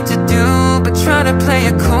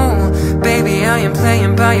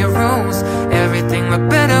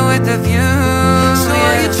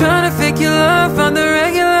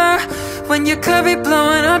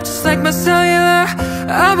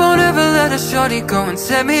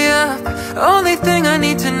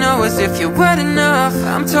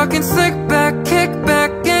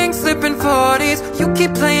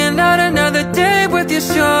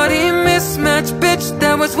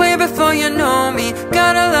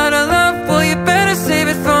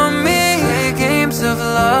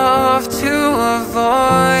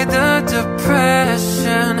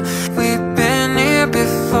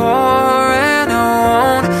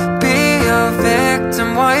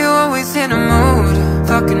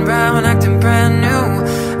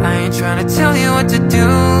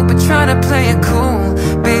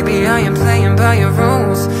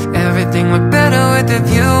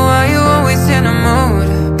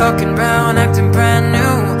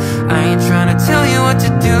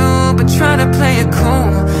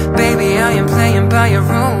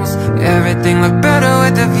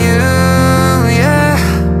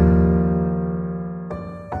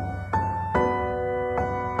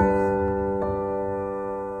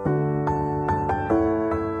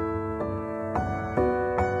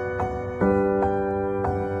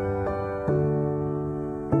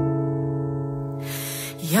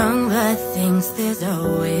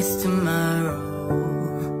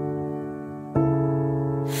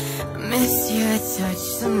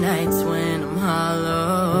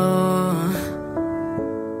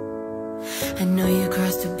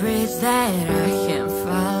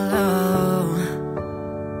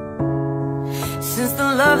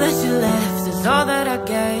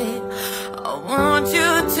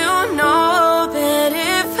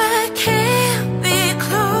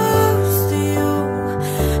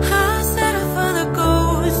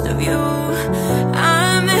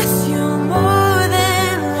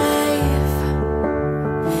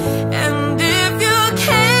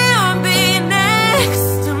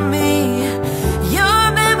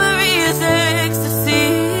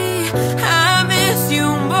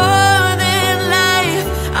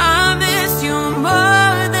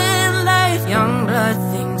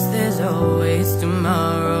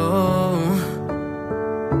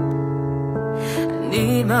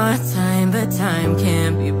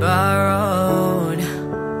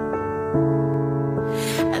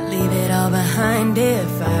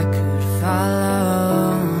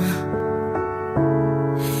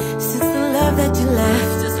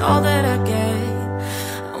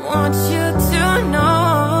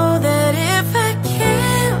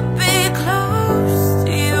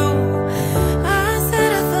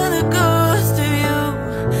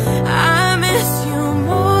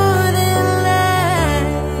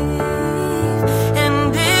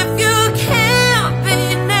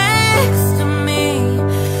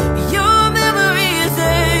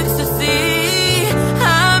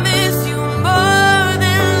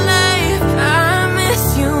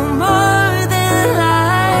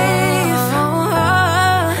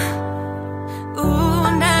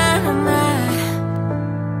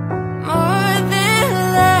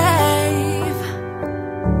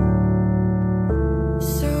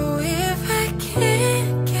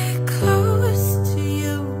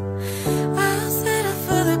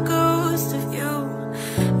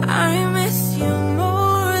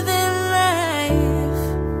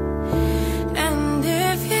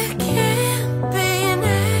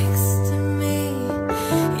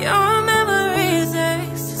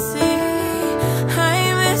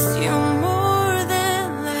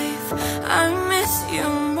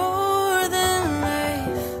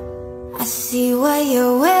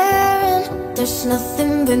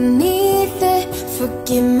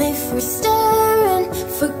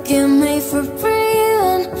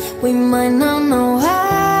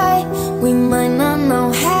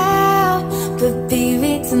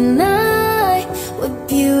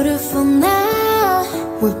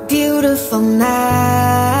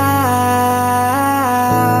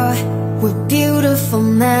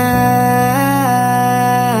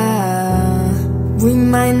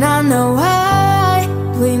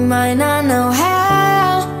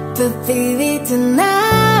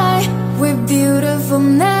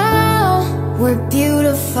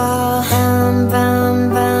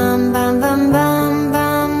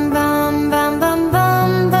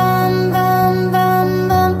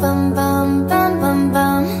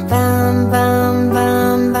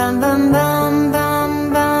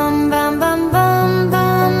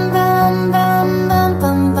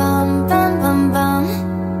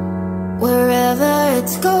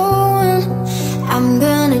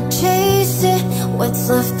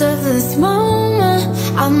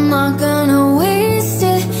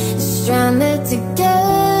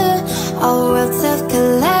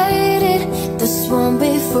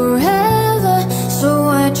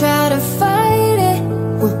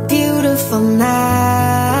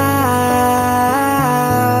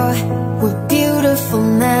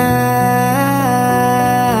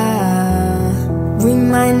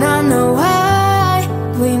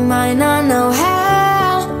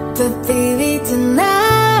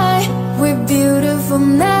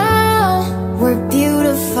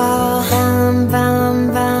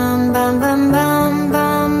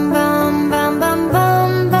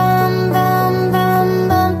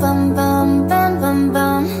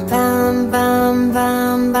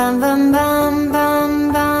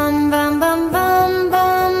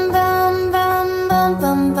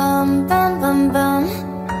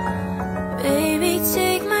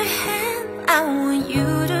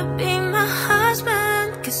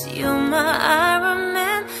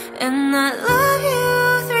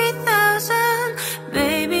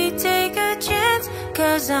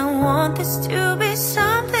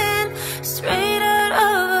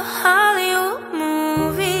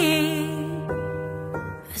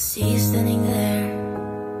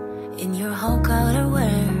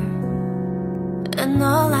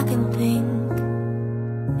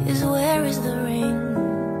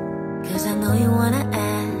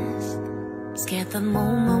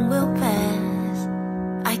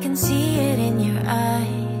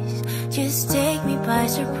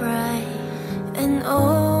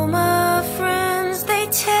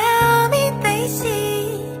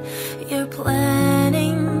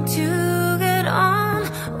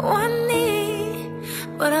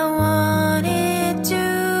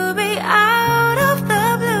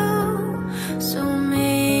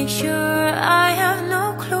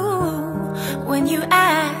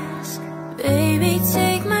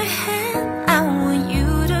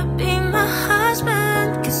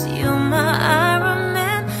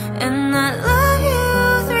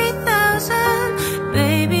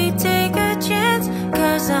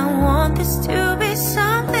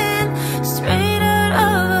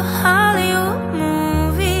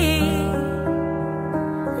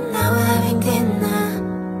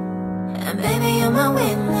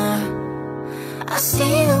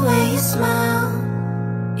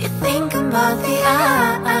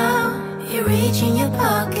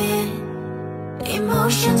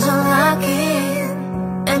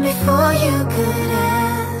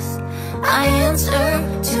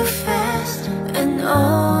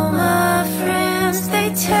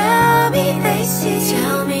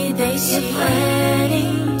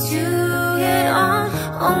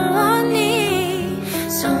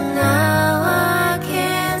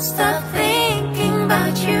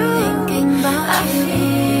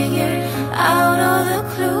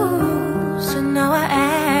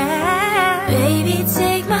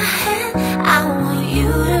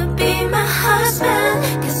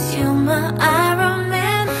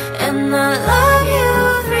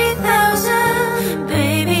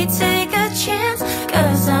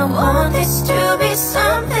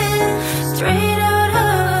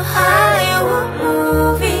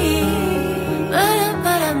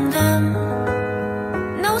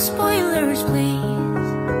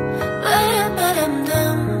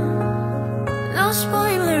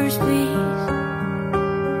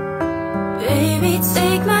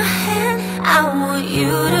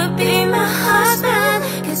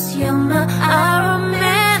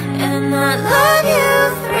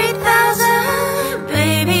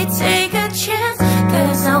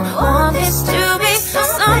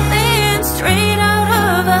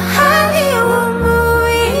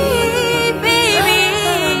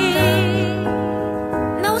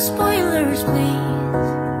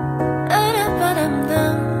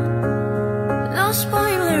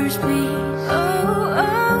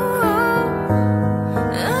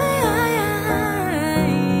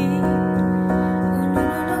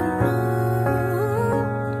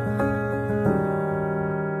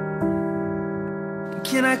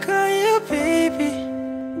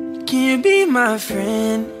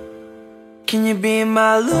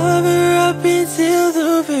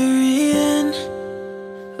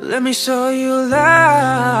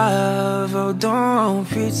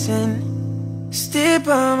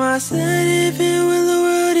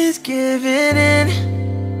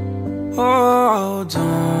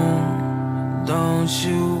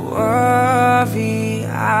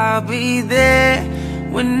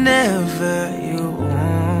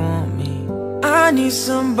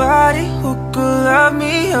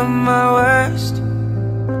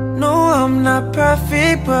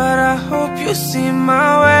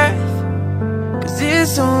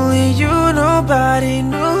nobody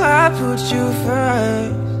knew I put you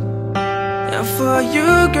first. And for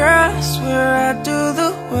you, girl, I swear I do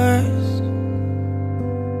the worst.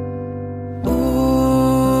 Ooh,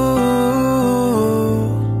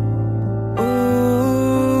 ooh.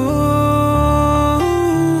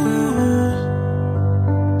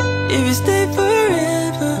 If you stay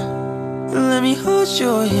forever, let me hold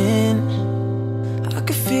your hand. I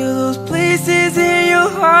can feel those places in your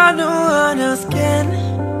heart no one else can.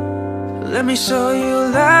 Let me show you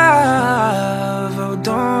love, oh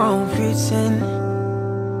don't pretend.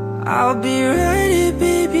 I'll be right here,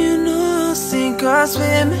 baby, you know I'll sink or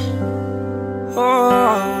swim.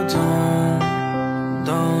 Oh,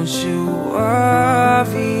 don't you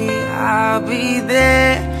worry, I'll be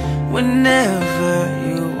there whenever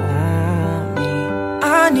you want me.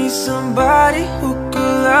 I need somebody who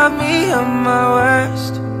could love me at my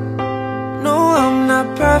worst. No, I'm not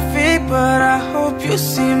perfect, but I hope you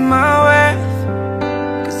see my worth.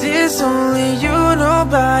 Cause it's only you,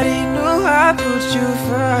 nobody knew I put you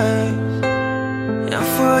first. And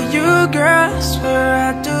for you, girl, I swear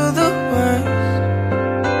I do the worst.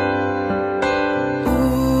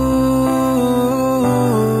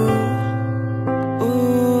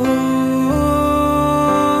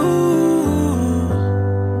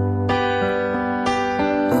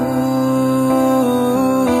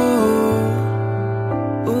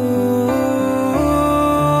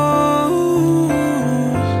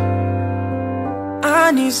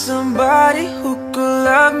 I need somebody who could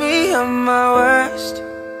love me at my worst.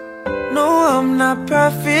 No, I'm not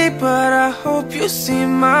perfect, but I hope you see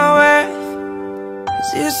my worth.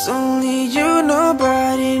 Cause it's only you,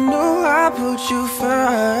 nobody knew I put you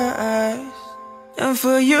first. And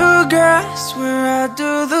for you, girl, I swear I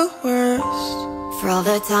do the worst. For all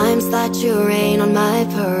the times that you rain on my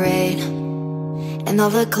parade, and all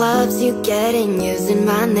the clubs you get in using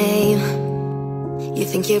my name. You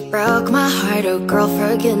think you broke my heart, oh girl,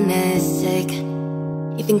 for goodness sake.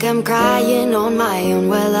 You think I'm crying on my own,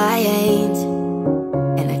 well I ain't.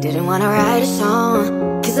 And I didn't wanna write a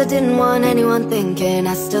song, cause I didn't want anyone thinking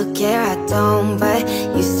I still care, I don't. But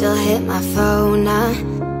you still hit my phone,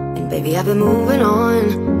 and baby I've been moving on.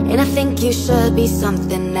 And I think you should be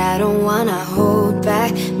something I don't wanna hold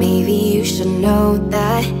back. Maybe you should know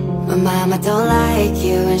that my mama don't like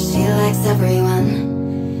you and she likes everyone.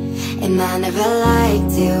 And I never liked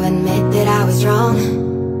to admit that I was wrong.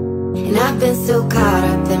 And I've been so caught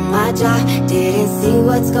up in my job, didn't see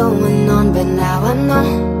what's going on, but now I know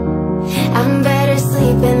I'm better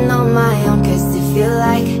sleeping on my own. Cause if you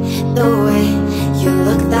like the way you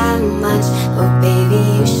look that much, oh baby,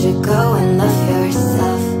 you should go and love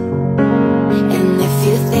yourself. And if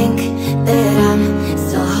you think that I'm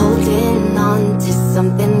still holding on to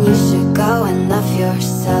something, you should go and love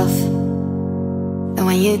yourself. And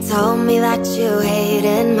when you told me that you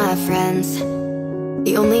hated my friends,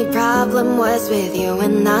 the only problem was with you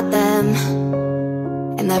and not them.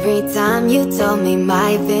 And every time you told me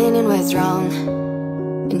my opinion was wrong,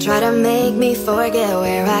 and tried to make me forget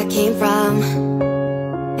where I came from.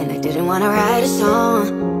 And I didn't wanna write a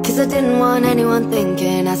song, cause I didn't want anyone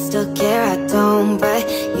thinking I still care, I don't. But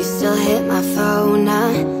you still hit my phone,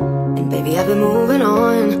 and baby I've been moving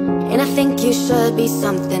on. And I think you should be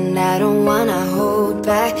something I don't wanna hold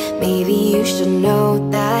back. Maybe you should know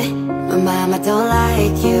that my mama don't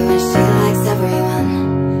like you and she likes everyone.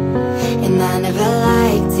 And I never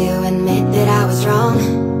liked to admit that I was wrong.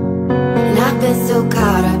 And I've been so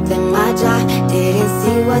caught up in my job, didn't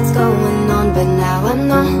see what's going on, but now I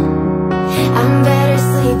know I'm better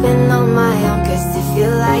sleeping on my own. Cause if you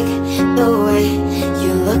like the way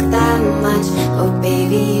you look that much, oh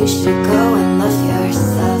baby, you should go and love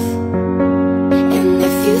yourself. And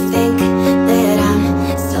if you think that I'm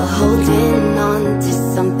still holding on to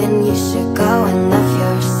something, you should go and love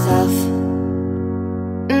yourself.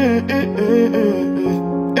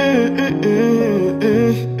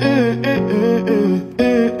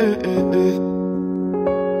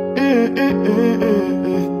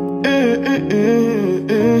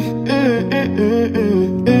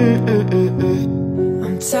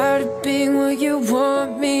 I'm tired of being what you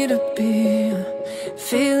want me to be,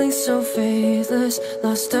 feeling so faithless,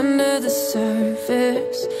 lost under the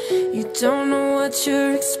surface. You don't know what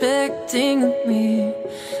you're expecting of me,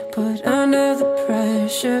 put under the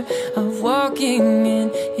pressure of walking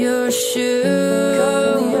in your shoes.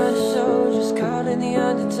 Caught in the undertow, just caught in the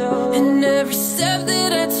undertow. And every step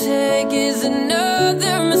that I take is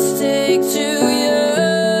another mistake to you.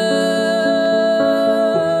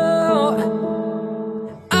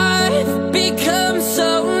 I've become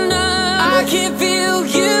so numb, I can't feel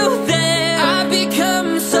you there. I've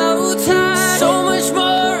become so tired, so much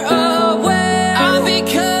more aware. I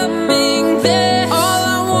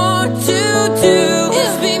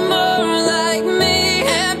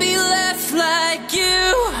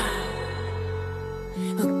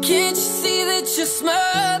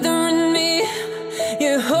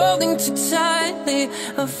holding too tightly,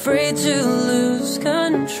 afraid to lose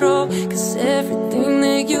control. 'Cause everything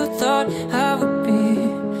that you thought I would be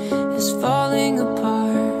is falling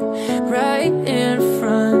apart right in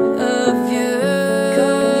front of you.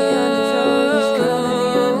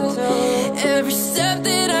 Every step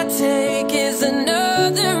that I take is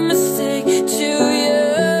another mistake to you,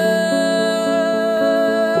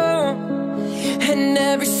 and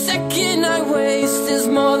every second I waste is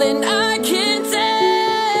more than I can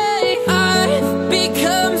take. I've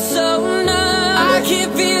become so numb, I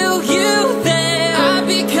can't feel you there. I've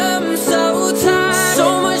become so tired, so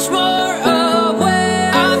much more aware.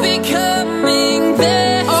 I'm becoming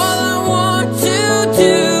there. All I want to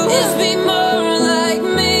do is be more like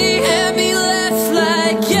me and be less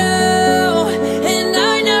like you. And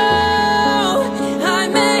I know I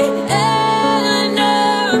may end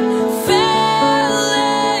up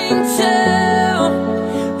failing too,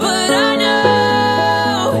 but I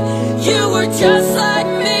know you were just like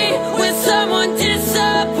me when someone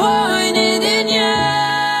disappointed in you.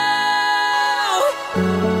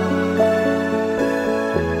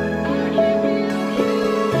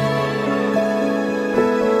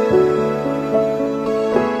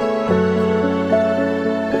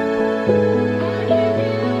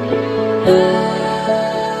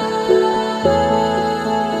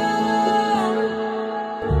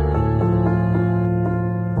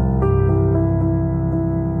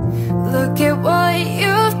 Look at what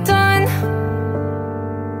you've done,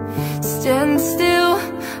 stand still,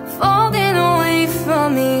 falling away from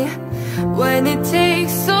me. When it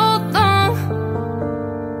takes so long,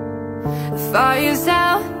 fire's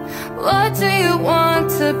out, what do you want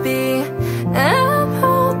to be? I'm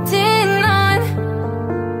holding on.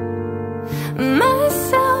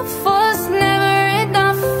 Myself was never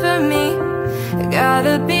enough for me. I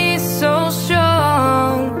gotta be so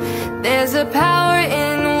strong. There's a power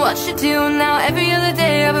in what you do now. Every other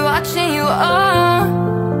day I'll be watching you. Oh,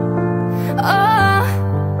 oh,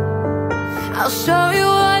 I'll show you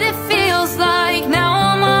what it feels like. Now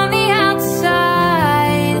I'm on the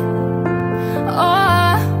outside.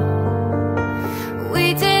 Oh, we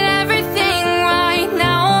did everything right.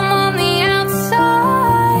 Now I'm on the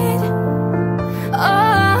outside.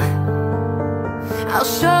 Oh, I'll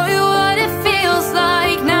show you what it feels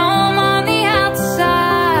like. Now I'm on the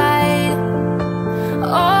outside.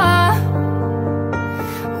 Oh,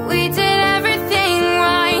 we did everything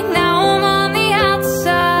right. Now I'm on the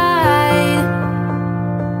outside.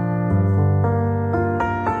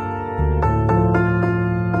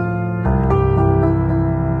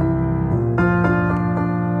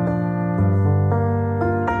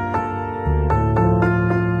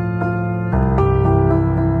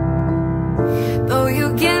 Though you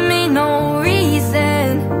give me no reason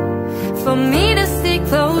for me to stay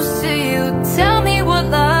close to you, tell me what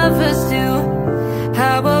lovers do.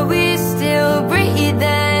 How are we still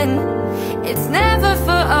breathing? It's never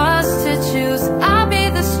for us to choose. I'll be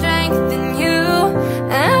the strength in you,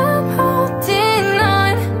 and I'm holding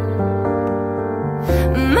on.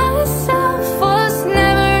 Myself was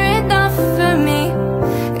never enough for me.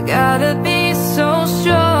 Gotta be so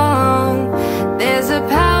strong. There's a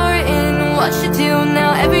power in what you do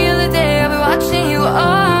now. Every other day I'll be watching you.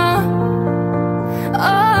 Oh,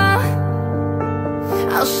 oh,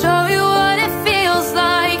 I'll show you what it feels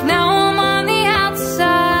like. Now I'm on the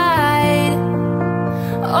outside.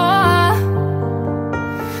 Oh,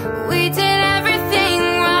 we did everything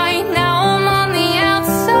right. Now I'm on the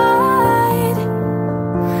outside.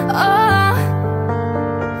 Oh,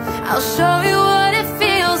 I'll show you what it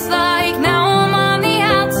feels like. Now I'm on the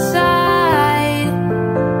outside.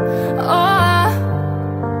 Oh,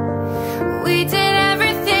 we did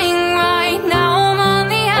everything right. Now I'm on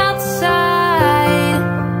the outside.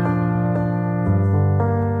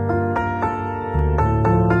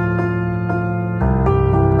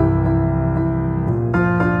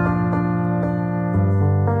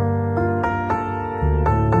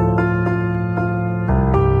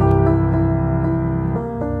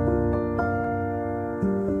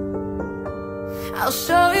 I'll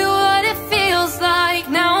show you what it feels like.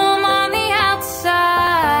 Now I'm on the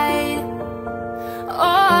outside.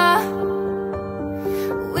 Oh,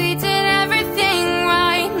 we did everything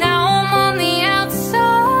right. Now I'm on the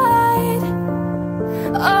outside.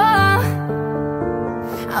 Oh,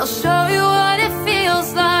 I'll show you what it feels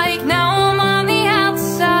like. Now I'm on the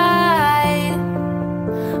outside.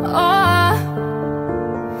 Oh,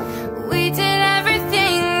 we did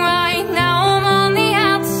everything right. Now I'm on the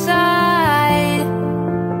outside.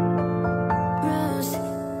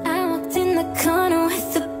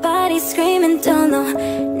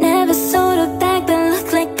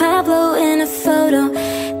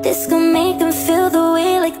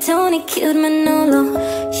 like Tony killed Manolo.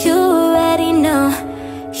 You already know,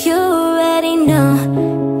 you already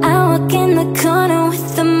know. I walk in the corner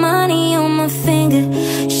with the money on my finger.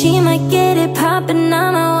 She might get it poppin',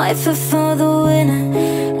 I'm a wife for the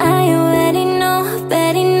winner. I already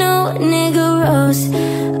know, nigga rose.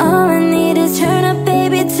 All I need is turn up,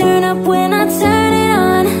 baby, turn up when I turn it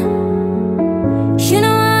on. You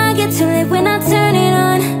know I get too lit when I turn it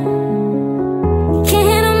on. Can't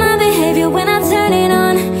handle my behavior when I turn it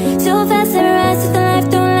on. So fast I rise to the life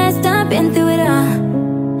don't last, I've been through it all.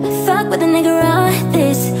 Fuck with a nigga on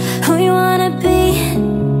this, who you wanna be.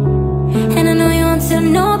 And I know you won't tell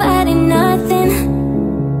nobody nothing.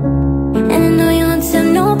 And I know you won't tell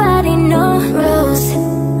nobody no rules.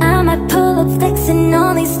 I might pull up flexing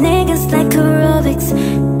all these niggas like aerobics.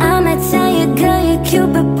 I might tell you, girl, you're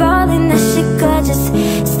cute but ballin', that shit gorgeous.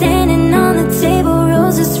 Standing on the table,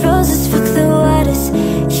 roses, roses, fuck the waters.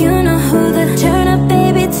 You know who the turn up,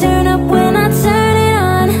 baby, turn up when I turn it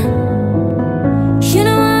on. You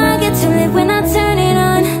know I get too lit when I turn it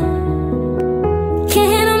on.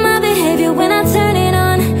 Can't handle my behavior when I turn it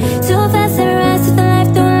on. So fast I rise to the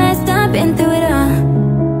life don't last, I've been through it all.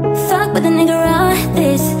 Fuck with a nigga on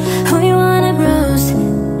this, who you wanna bruise.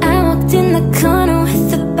 I walked in the corner with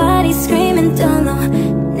the body screaming dolo.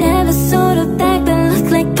 Never sold a bag but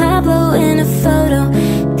looked like Pablo in a photo.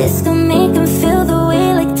 This gon' make him feel the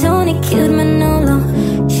way like Tony killed Manolo.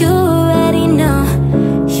 You already know,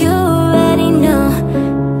 you already know.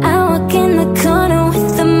 I walk in the corner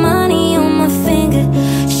with the money on my finger.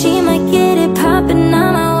 She might get it poppin',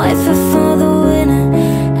 I'm a wife for the winner.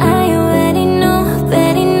 I already know,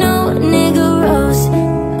 nigga rose.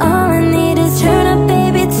 All I need is turn up,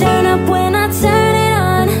 baby, turn up when I turn it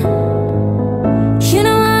on. You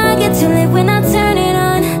know I get too lit when I turn it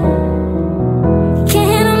on. Can't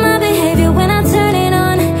handle my behavior when I turn it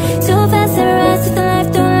on. So fast I rise to the life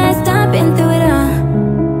don't last, I've been through it all.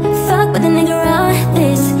 Fuck with a nigga on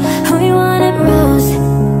this, who you wanna bruise.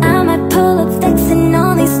 I might pull up flexing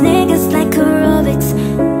all these niggas like aerobics.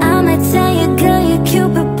 I might tell you, girl, you're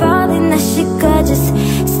cute but ballin', that shit gorgeous.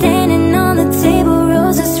 Standing on the table,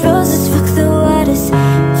 roses, roses, fuck the waters.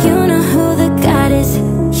 You know who the god is,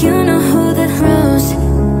 you know who the rose.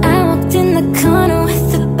 I walked in the corner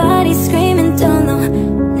with the body screaming dolo.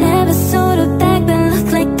 Never sold a bag but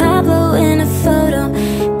looked like Pablo in a photo.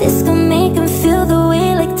 This gon' make him feel the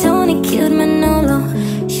way like Tony killed Manolo.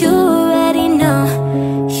 You already know,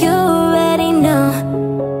 you already know.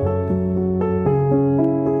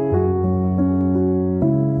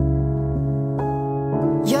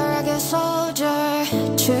 You're a good soldier,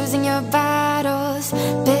 choosing your battles.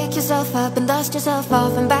 Pick yourself up and dust yourself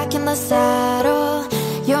off and back in the saddle.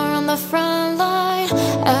 You're on the front line,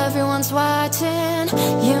 everyone's watching.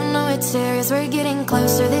 You know it's serious, we're getting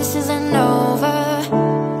closer, this isn't over.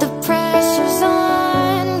 The pressure's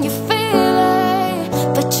on, you feel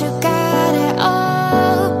it, but you got it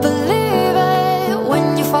all, believe it.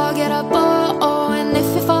 When you fall, get up, oh, oh, and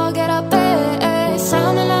if you fall, get up, eh, eh.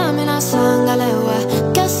 Samina, mina,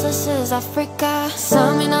 sangalewa, guess this is Africa.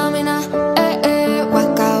 Samina, mina, eh, eh,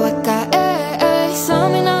 waka, waka, eh, eh.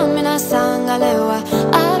 Samina, mina, sangalewa,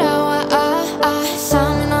 arawa, ah, ah.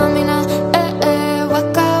 Samina, mina, eh, eh,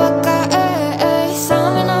 waka, waka, eh, eh.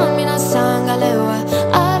 Samina, mina, sangalewa,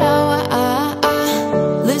 arawa, ah,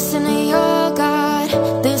 ah. Listen to your God,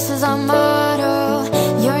 this is our motto.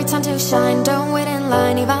 Your time to shine, don't wait in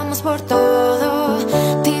line, y vamos por todo.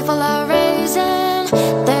 People are raising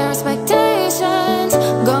their expectations.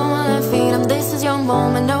 Go on and feed them, this is your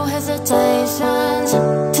moment, no hesitations.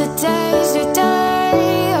 Today's your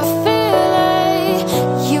day, I feel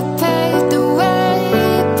it. You paved the way,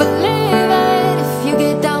 believe it. If you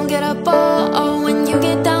get down, get up, oh, oh. When you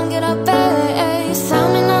get down, get up, eh, eh.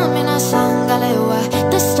 Samina, mina, sangalewa,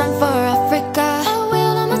 this time for Africa. I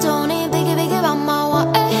will, I'm a Tony, biggie, biggie, bama, wa,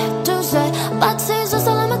 eh, to say. Batsy, just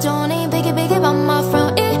I'm a Tony, biggie, biggie, bama,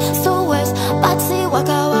 from east to west. Batsy,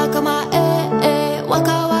 waka, waka, ma, eh, eh.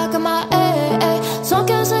 Waka, waka, ma, eh, eh. So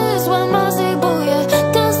guess this one, my zibuya,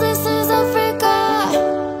 cause this is Africa.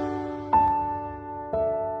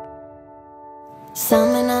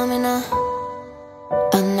 Samina, mina,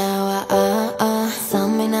 anawa, ah, ah.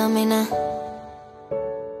 Samina, mina,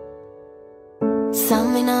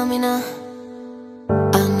 samina, mina,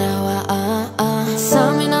 anawa, ah, ah.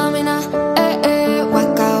 Samina, mina, eh, eh,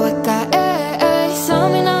 waka, waka, eh, eh.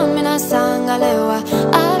 Samina, mina, sangalewa,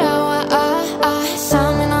 arawa, ah, ah.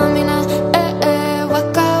 Samina,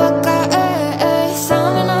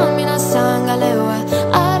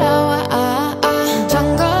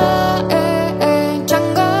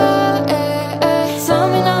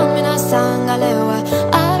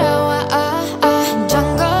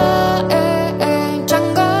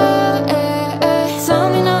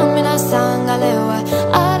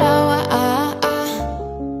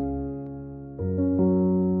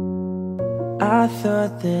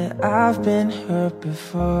 I've been hurt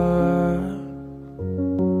before,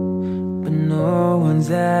 but no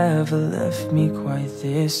one's ever left me quite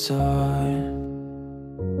this sore.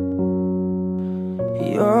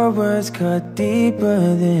 Your words cut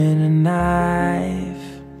deeper than a knife.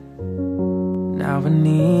 Now I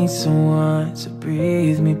need someone to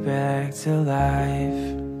breathe me back to life.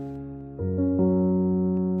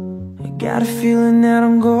 I got a feeling that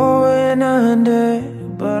I'm going under,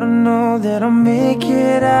 but I know that I'll make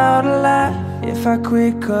it out alive if I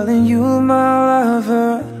quit calling you my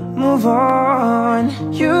lover. Move on.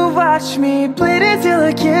 You watch me bleed until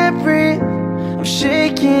I can't breathe. I'm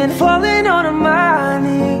shaking, falling on my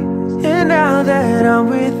knees. And now that I'm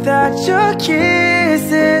without your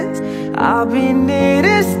kisses, I'll be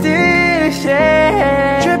needing stitches,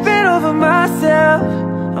 tripping over myself.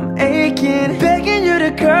 I'm aching, begging you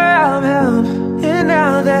to come help. And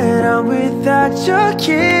now that I'm without your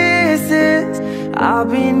kisses, I'll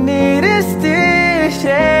be needing stitches,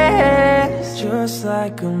 just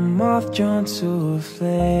like a moth drawn to a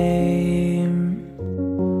flame.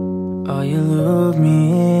 Oh, you lured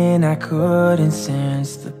me in, I couldn't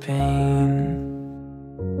sense the pain.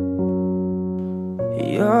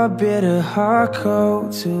 Your bitter heart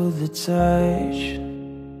cold to the touch.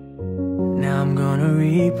 Now I'm gonna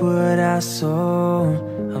reap what I sow.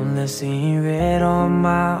 I'm left seeing red on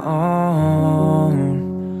my own.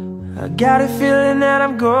 I got a feeling that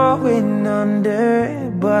I'm going under,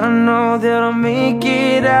 but I know that I'll make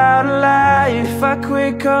it out alive if I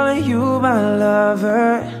quit calling you my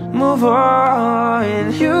lover. Move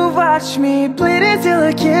on. You watch me bleed until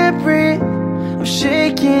I can't breathe. I'm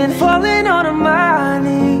shaking, falling on my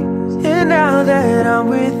knees. And now that I'm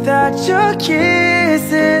without your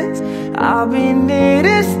kisses, I'll be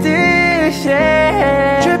needing stitches,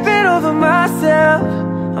 tripping over myself.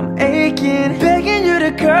 I'm aching, begging you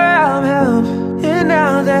to come help. And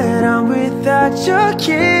now that I'm without your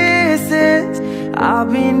kisses, I'll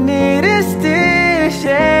be needing stitches.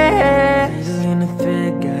 Needle in a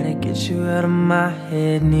thread, gotta get you out of my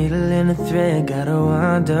head. Needle in a thread, gotta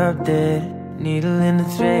wind up dead. Needle in the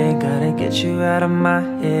thread, gotta get you out of my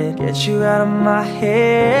head. Get you out of my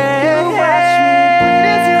head. You watch me bleed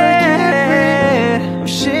until I can't breathe. I'm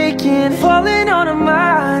shaking, falling on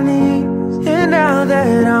my knees. And now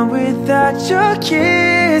that I'm without your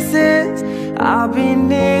kisses, I'll be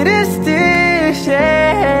needing stitches,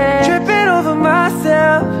 tripping over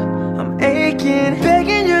myself. I'm aching,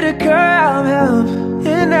 begging you to come help.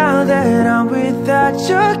 And now that I'm without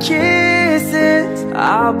your kisses,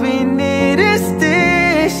 I'll be needing stitches.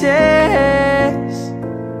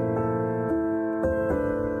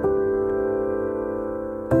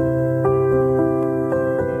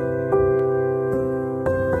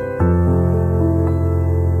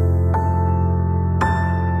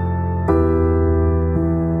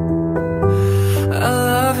 I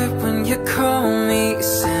love it when you call me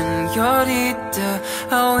señorita.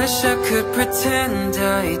 I wish I could pretend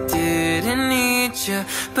I didn't need you,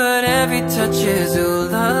 but every touch is ooh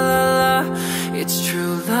la la la. It's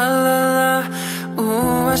true la la la.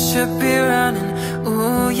 Ooh, I should be running.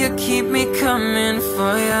 Ooh, you keep me coming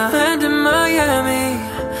for ya. Land in Miami,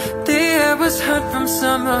 the air was hot from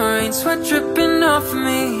summer rain, sweat dripping off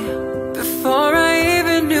me before I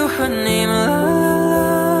even knew her name. La la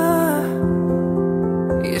la.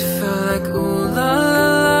 It felt like ooh la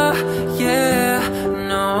la, yeah,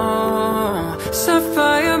 no.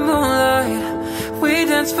 Sapphire moonlight, we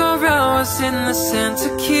danced for hours in the sand to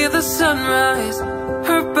kill the sunrise.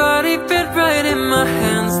 Her body fit right in my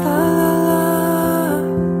hands, la la la.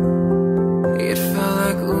 It felt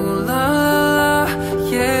like ooh la la,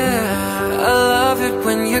 yeah. I love it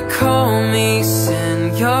when you call me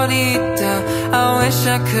señorita. I wish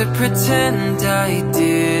I could pretend I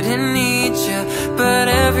didn't need you, but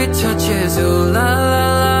every touch is ooh la la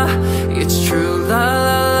la. It's true la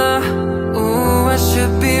la la. Ooh, I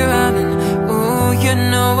should be running. Ooh, you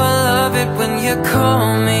know I love it when you call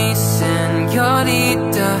me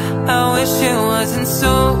señorita. I wish it wasn't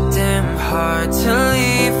so damn hard to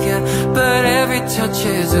leave you, but every touch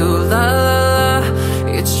is ooh la la la.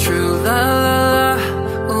 It's true la la la.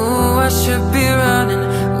 Ooh, I should be running.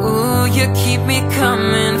 Ooh, you keep me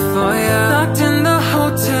coming for ya. Locked in the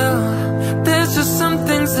hotel, there's just some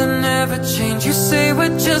things that never change. You say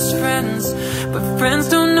we're just friends, but friends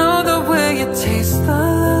don't know the way it tastes, la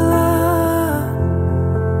la la.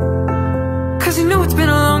 Cause you know it's been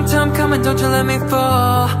a long time coming, don't you let me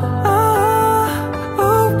fall.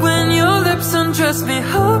 Oh, when your lips undress me,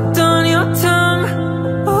 hooked on your tongue.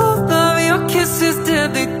 Oh, love, your kisses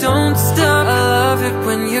deadly, don't stop. I love it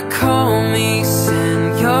when you call me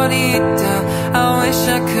señorita. I wish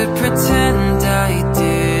I could pretend I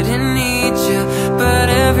didn't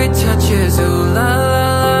touches, ooh la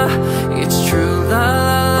la la, it's true, la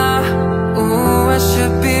la la. Ooh, I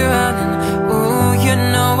should be running, ooh, you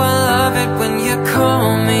know I love it when you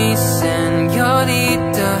call me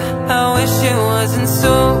señorita. I wish it wasn't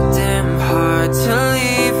so damn hard to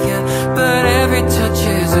leave you, but every touch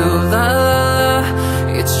is ooh la la la,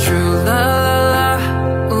 it's true, la la la.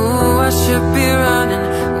 Ooh, I should be running,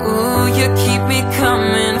 ooh, you keep me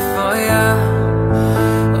coming for ya.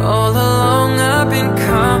 All along I've been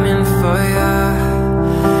coming for ya,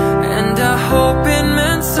 and I hope it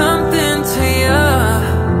meant something to ya.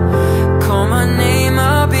 Call my name,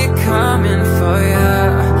 I'll be coming for ya,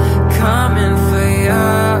 coming for ya,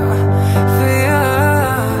 for ya,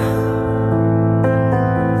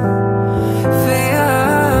 for ya.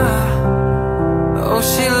 Oh,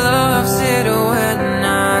 she loves it when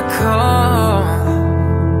I call.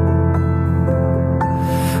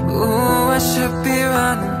 Ooh, I should be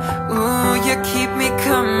running, ooh, you keep me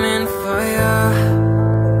coming for ya.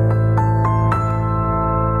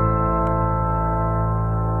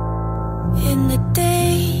 In the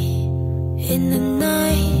day, in the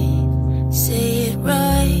night, say it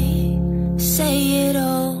right, say it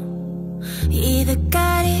all. You either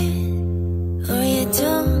got it or you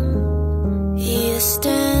don't. You either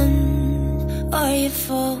stand or you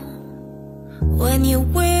fall. When your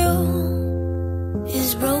will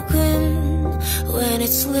is broken, when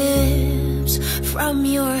it slips from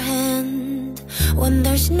your hand, when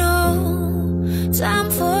there's no time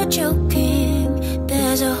for joking,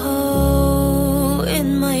 there's a hole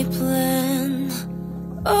in my plan.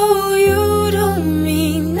 Oh, you don't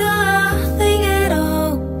mean nothing at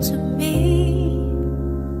all to me.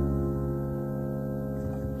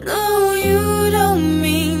 No, you don't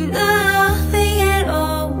mean nothing at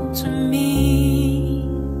all to me.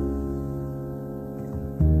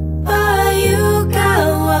 But you got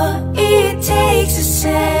what it takes to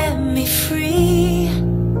set me free.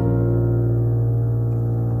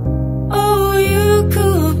 Oh, you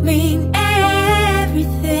could mean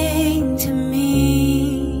everything to me.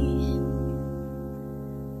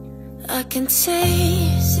 I can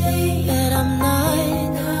say that I'm not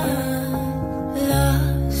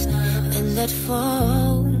lost and that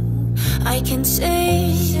fall. I can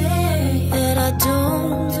say that I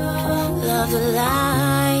don't love the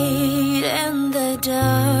light and the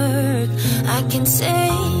dark. I can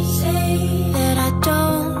say that I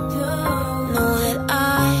don't know that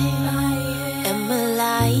I am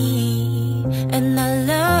alive, and I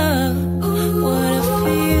love what I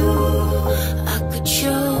feel. I could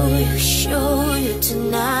show you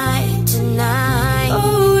tonight, tonight.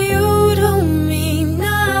 Oh, you don't mean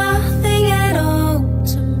nothing at all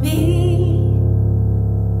to me.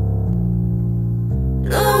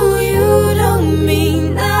 No, you don't mean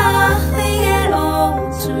nothing at all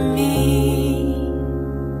to me.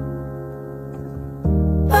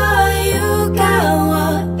 But you got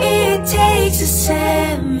what it takes to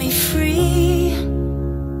set me free.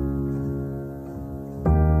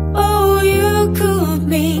 Oh, you could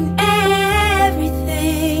mean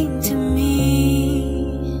everything to me.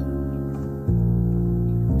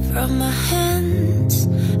 From my hands,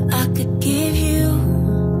 I could give you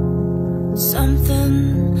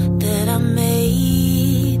something that I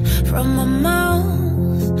made. From my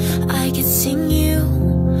mouth, I could sing you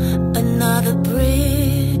another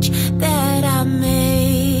bridge that I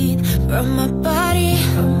made. From my body,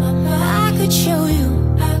 I could show you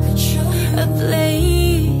a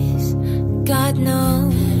place God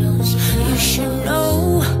knows you should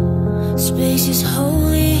know. Space is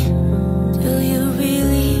holy.